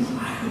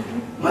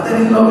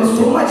 Mother-in-law is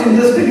so much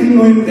interested in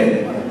knowing that.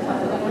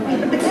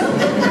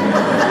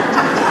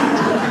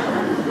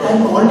 I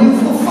called you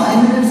for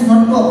 5 minutes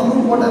not to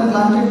approve what I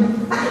planted.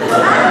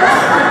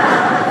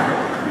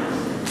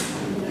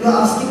 You are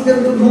asking them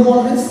to know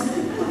all this?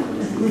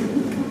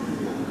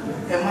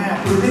 Am I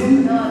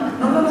approving? No.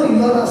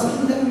 You are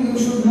asking them you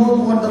should know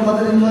what the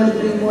mother-in-law is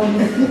doing.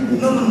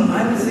 No.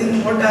 I am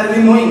saying what are we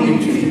knowing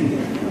actually?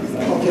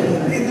 Okay.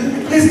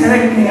 Please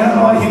correct me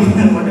or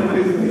him, whatever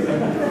is.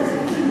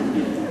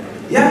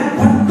 Yeah,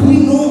 what do we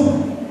know?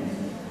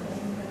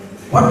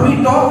 What we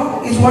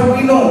talk is what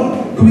we know.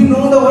 Do we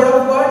know the word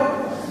of God?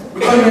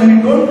 Because when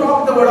we don't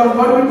talk the word of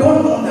God, we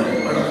don't know the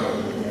word of God.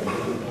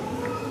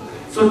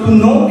 So to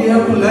know, we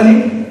have to learn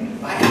it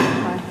by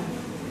heart.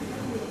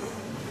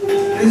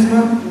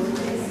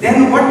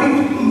 Then what it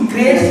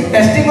creates,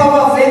 testing of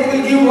our faith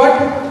will give what?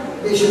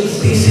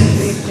 Patience.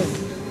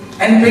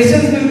 And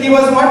patience will give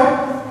us what?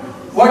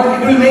 What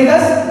it will make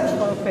us?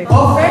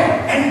 Perfect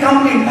and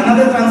complete.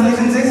 Another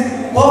translation says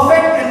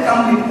perfect and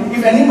complete.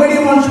 If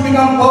anybody wants to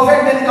become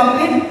perfect and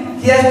complete,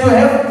 he has to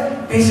have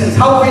patience.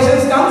 How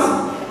patience comes?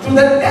 Through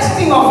the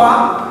testing of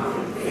our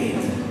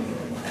faith.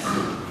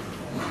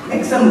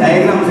 Make some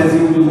diagrams as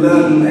you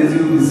learn, as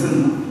you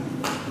listen.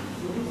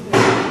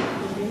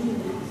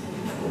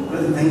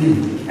 Thank you.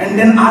 And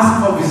then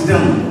ask for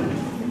wisdom.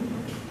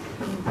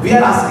 We We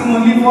are asking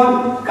only for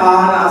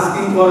car,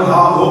 asking for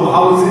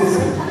houses,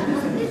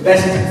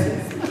 best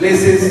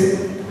places.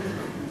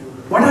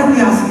 What are we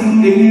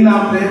asking daily in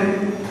our prayer?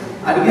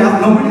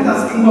 Nobody is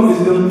asking for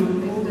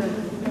wisdom.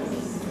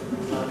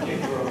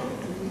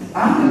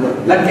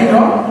 Lucky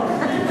draw?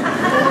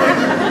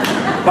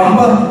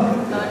 Bumper?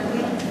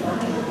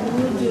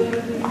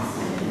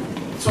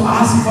 So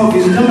ask for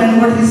wisdom,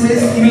 and what he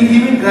says, he will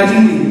give it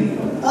grudgingly.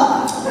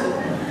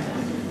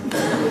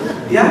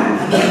 Yeah?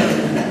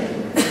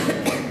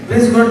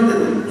 Praise God, a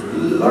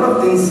lot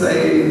of things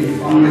I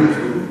found it.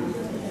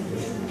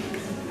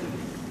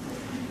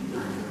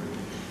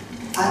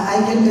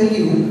 I can tell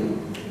you,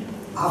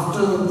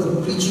 after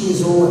the preaching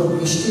is over,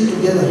 we're still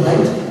together,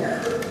 right?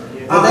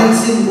 Whether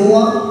it's in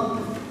Goa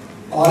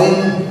or in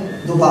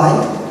Dubai,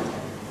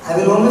 I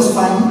will always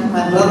find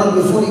my brother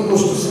before he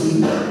goes to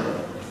sleep,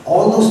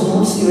 all those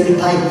notes he will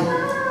type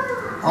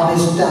on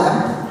his tab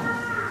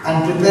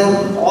and prepare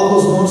all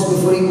those notes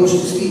before he goes to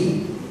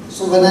sleep.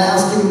 So when I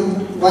ask him,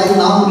 why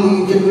now only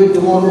you can do it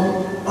tomorrow?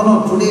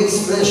 No, today it's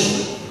fresh.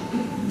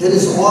 There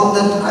is all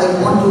that I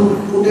want to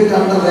put it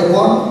under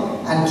record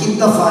and keep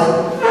the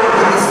file.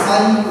 And this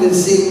file will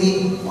save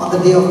me on the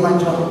day of my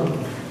trouble.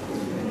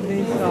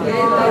 Because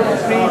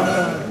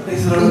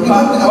these are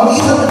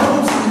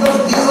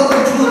the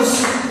truths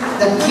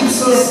that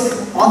keeps us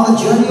on the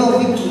journey of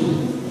victory.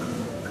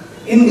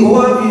 In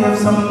Goa, we have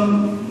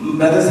some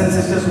brothers and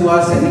sisters who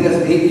are sending us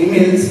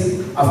emails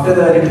after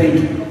the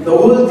retreat. The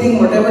whole thing,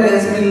 whatever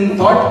has been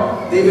thought,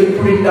 they will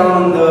put it down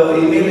on the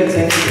email and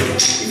send it.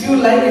 If you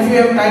like, if you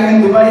have time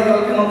in Dubai, you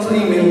can also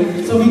email,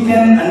 so we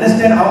can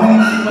understand how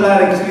many people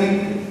are actually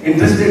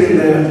interested in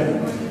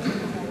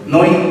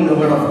knowing the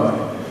word of God.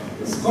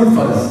 It's good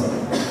for us.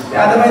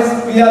 Yeah, otherwise,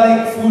 we are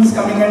like fools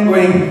coming and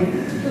going,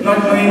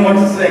 not knowing what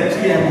is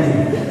actually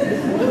happening.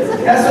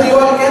 Yeah, so you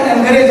all can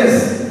encourage us,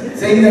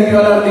 saying that you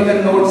all have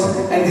taken notes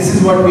and this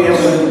is what we have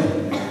learned.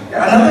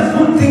 Yeah, another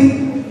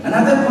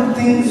good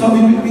thing, so we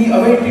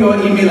await your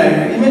email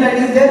ID. Email ID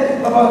is there,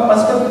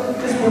 Pastor,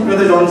 just put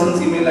Brother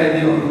Johnson's email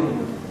ID on.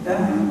 Yeah?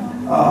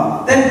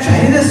 That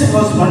Jairus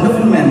was a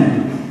wonderful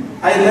man.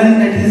 I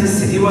learned that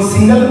he was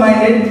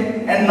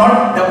single-minded and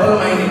not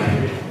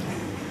double-minded.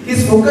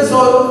 His focus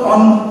was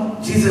on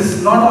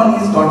Jesus, not on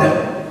his daughter.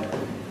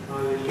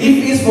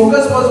 If his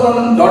focus was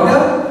on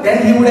daughter,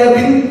 then he would have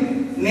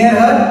been near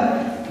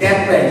her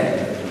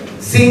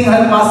deathbed, seeing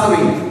her pass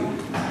away.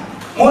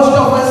 Most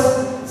of us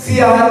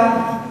see our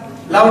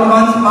loved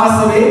ones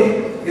pass away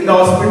in the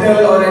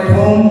hospital or at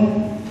home.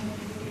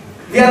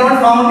 We are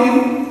not found in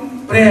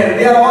prayer.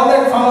 They are all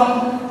that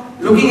found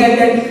looking at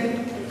that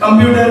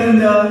computer in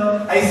the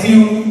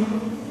ICU.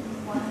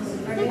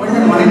 What is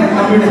that monitor?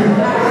 Computer.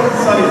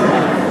 Sorry,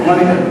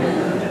 monitor.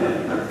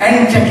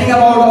 And checking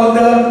about all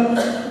the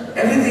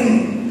everything.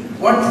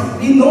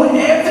 We know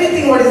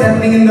everything what is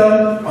happening in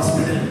the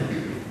hospital.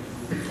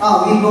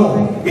 We know.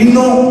 We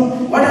know.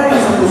 What are you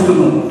supposed to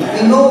know?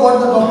 We know what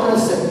the doctor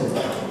has said.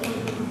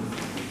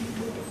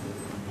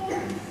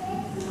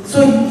 So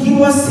he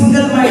was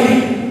single-minded.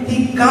 He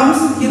comes,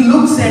 he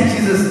looks at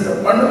Jesus. The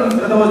wonderful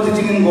brother was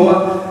teaching in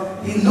Goa.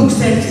 He looks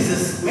at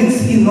Jesus, means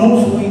he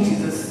knows who is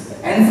Jesus,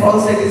 and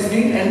falls at his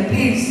feet and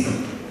pleads.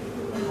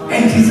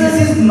 And Jesus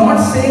is not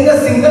saying a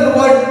single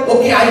word,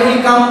 okay, I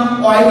will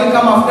come, or I will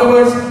come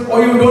afterwards,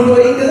 or you don't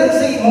worry. He doesn't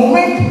say. The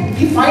moment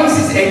he finds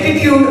his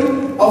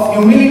attitude of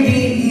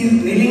humility, he is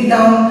kneeling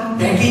down,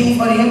 begging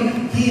for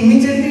him, he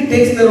immediately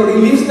takes the road.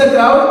 He leaves the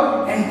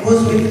crowd and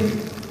goes with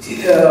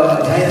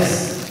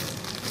Jairus.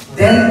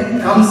 Then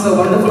comes a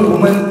wonderful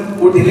woman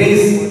who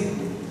delays.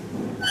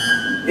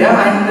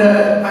 Yeah, and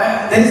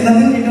there is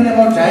nothing written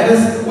about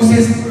Jairus who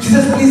says,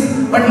 Jesus, please,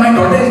 but my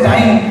daughter is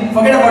dying.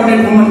 Forget about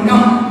that woman,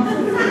 come.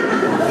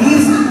 He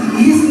is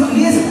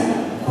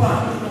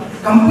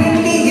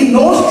completely, he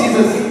knows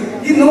Jesus.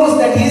 He knows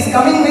that he is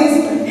coming means,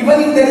 even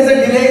if there is a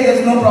delay, there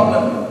is no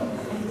problem.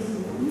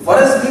 For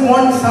us, we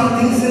want some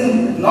things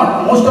in,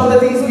 not most of the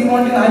things we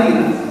want in hurry.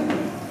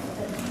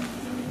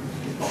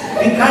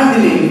 We can't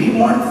delay. We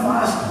want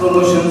fast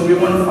promotions. We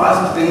want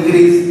fast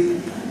increase,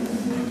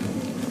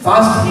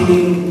 fast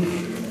healing,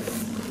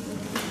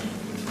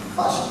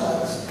 Fast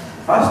trials.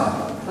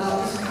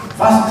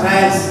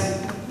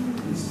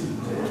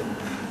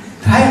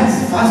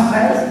 fast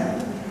trials.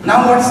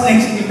 Now what's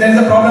next? If there is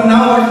a problem,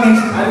 now what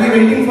next? Are we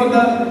waiting for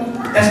the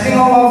testing of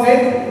our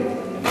faith?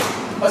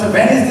 Or so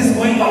when is this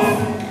going off?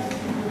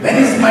 When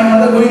is my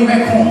mother going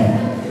back home?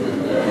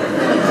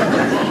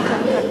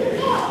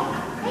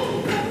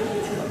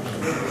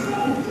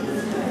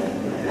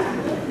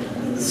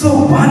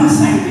 So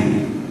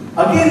one-sided.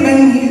 Again,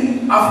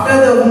 when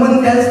after the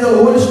woman tells the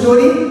whole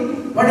story,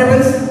 what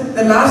happens?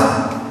 The last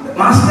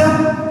master,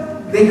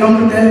 they come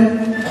to tell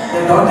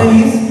the daughter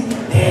is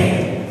dead.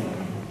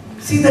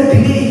 See the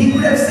delay. He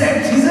could have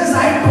said, Jesus,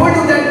 I told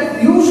you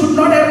that you should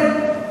not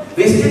have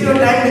wasted your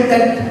time with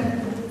that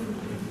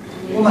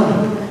Woman,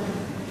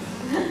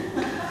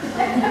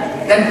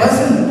 that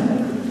person.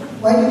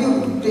 why did you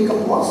take a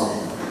pause?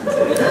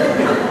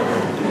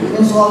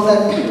 Means all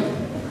that.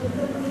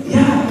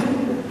 Yeah.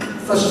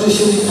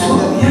 frustration,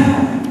 anger.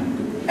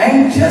 Yeah.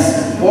 And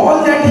just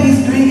all that he is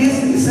doing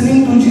is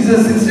listening to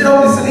Jesus instead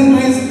of listening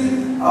to his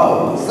who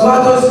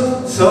are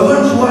those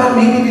servants who are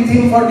maybe with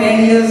him for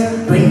 10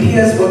 years, 20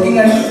 years working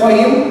for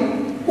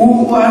him,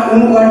 who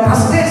are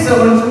trusted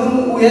servants,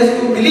 who he has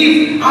to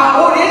believe.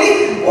 Oh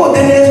really? Oh,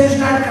 then he has to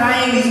start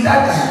crying, he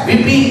starts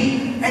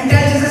weeping and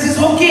tell Jesus it's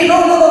okay.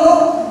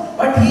 No.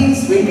 But he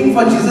is waiting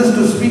for Jesus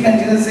to speak, and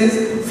Jesus says,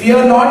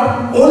 fear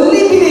not,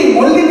 only believe.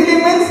 Only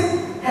believe means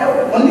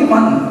have only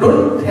one.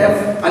 Don't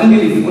have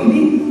unbelief,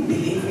 only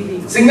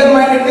believe.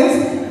 Single-minded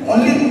means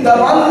only the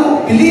one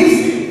who believes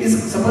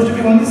is supposed to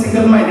be only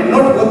single-minded,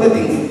 not both the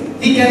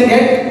things. He can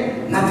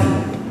get nothing.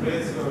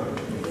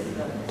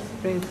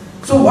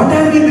 So what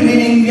are we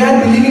believing? We are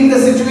believing the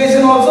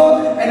situation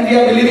also, and we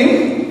are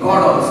believing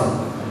God also.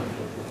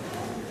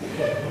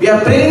 We are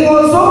praying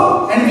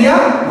also, and we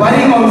are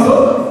worrying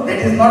also. That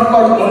is not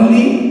called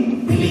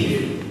only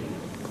belief.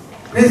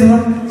 Praise the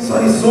Lord.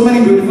 Sorry, so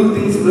many beautiful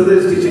things brother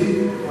is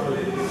teaching.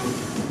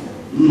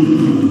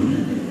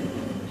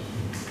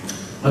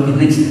 Okay,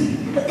 next.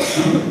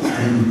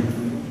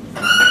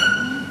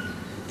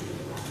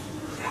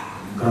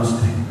 Cross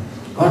time.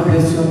 God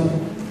bless you.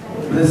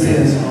 Bless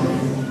us.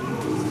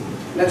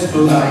 Let's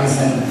close our eyes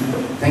and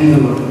thank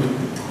the Lord.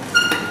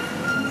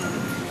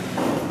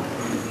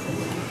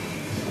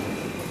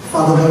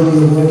 Father God,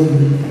 your word in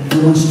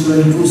Romans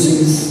 12:2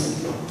 says,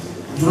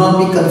 do not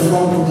be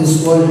conformed to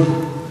this world,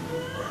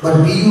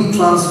 but be you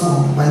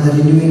transformed by the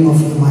renewing of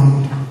your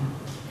mind.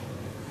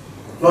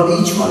 Lord,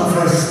 each one of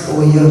us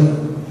over here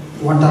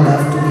want our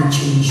life to be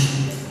changed.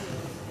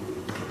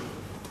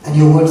 And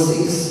your word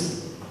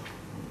says,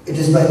 it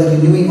is by the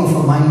renewing of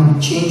our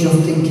mind, change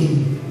of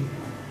thinking,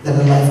 that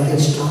our life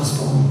gets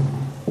transformed.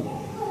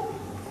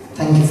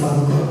 Thank you,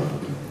 Father God,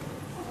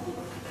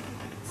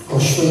 for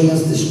showing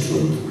us this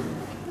truth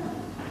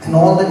and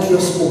all that you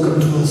have spoken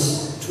to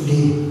us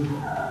today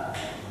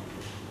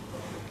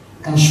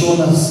and shown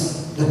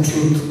us the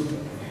truth.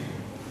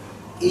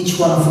 Each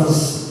one of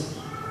us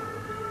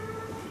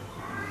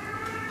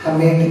have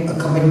made a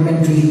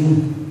commitment to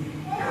you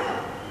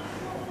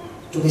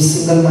to be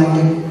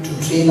single-minded,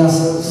 to train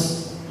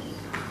ourselves,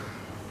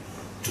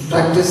 to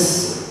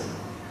practice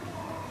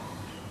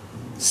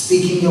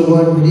speaking your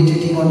word,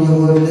 meditating on your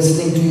word,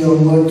 listening to your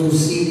word through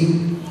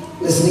CD,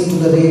 listening to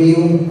the radio,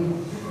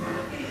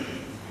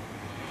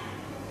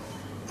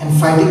 and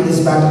fighting this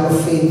battle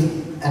of faith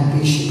and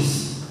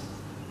patience.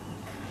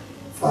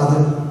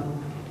 Father,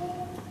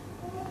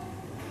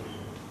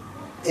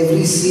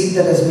 every seed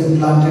that has been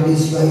planted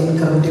is your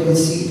incorruptible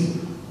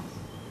seed.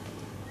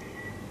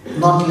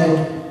 Not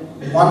let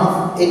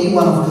any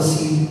one of the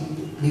seed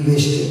be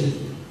wasted.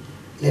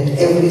 Let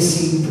every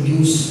seed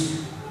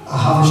produce a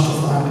harvest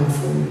of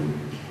 100-fold.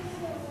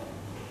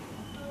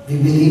 We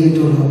believe it,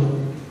 O Lord,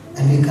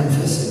 and we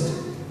confess it,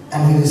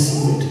 and we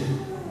receive it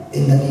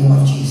in the name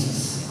of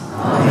Jesus.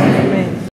 Amen.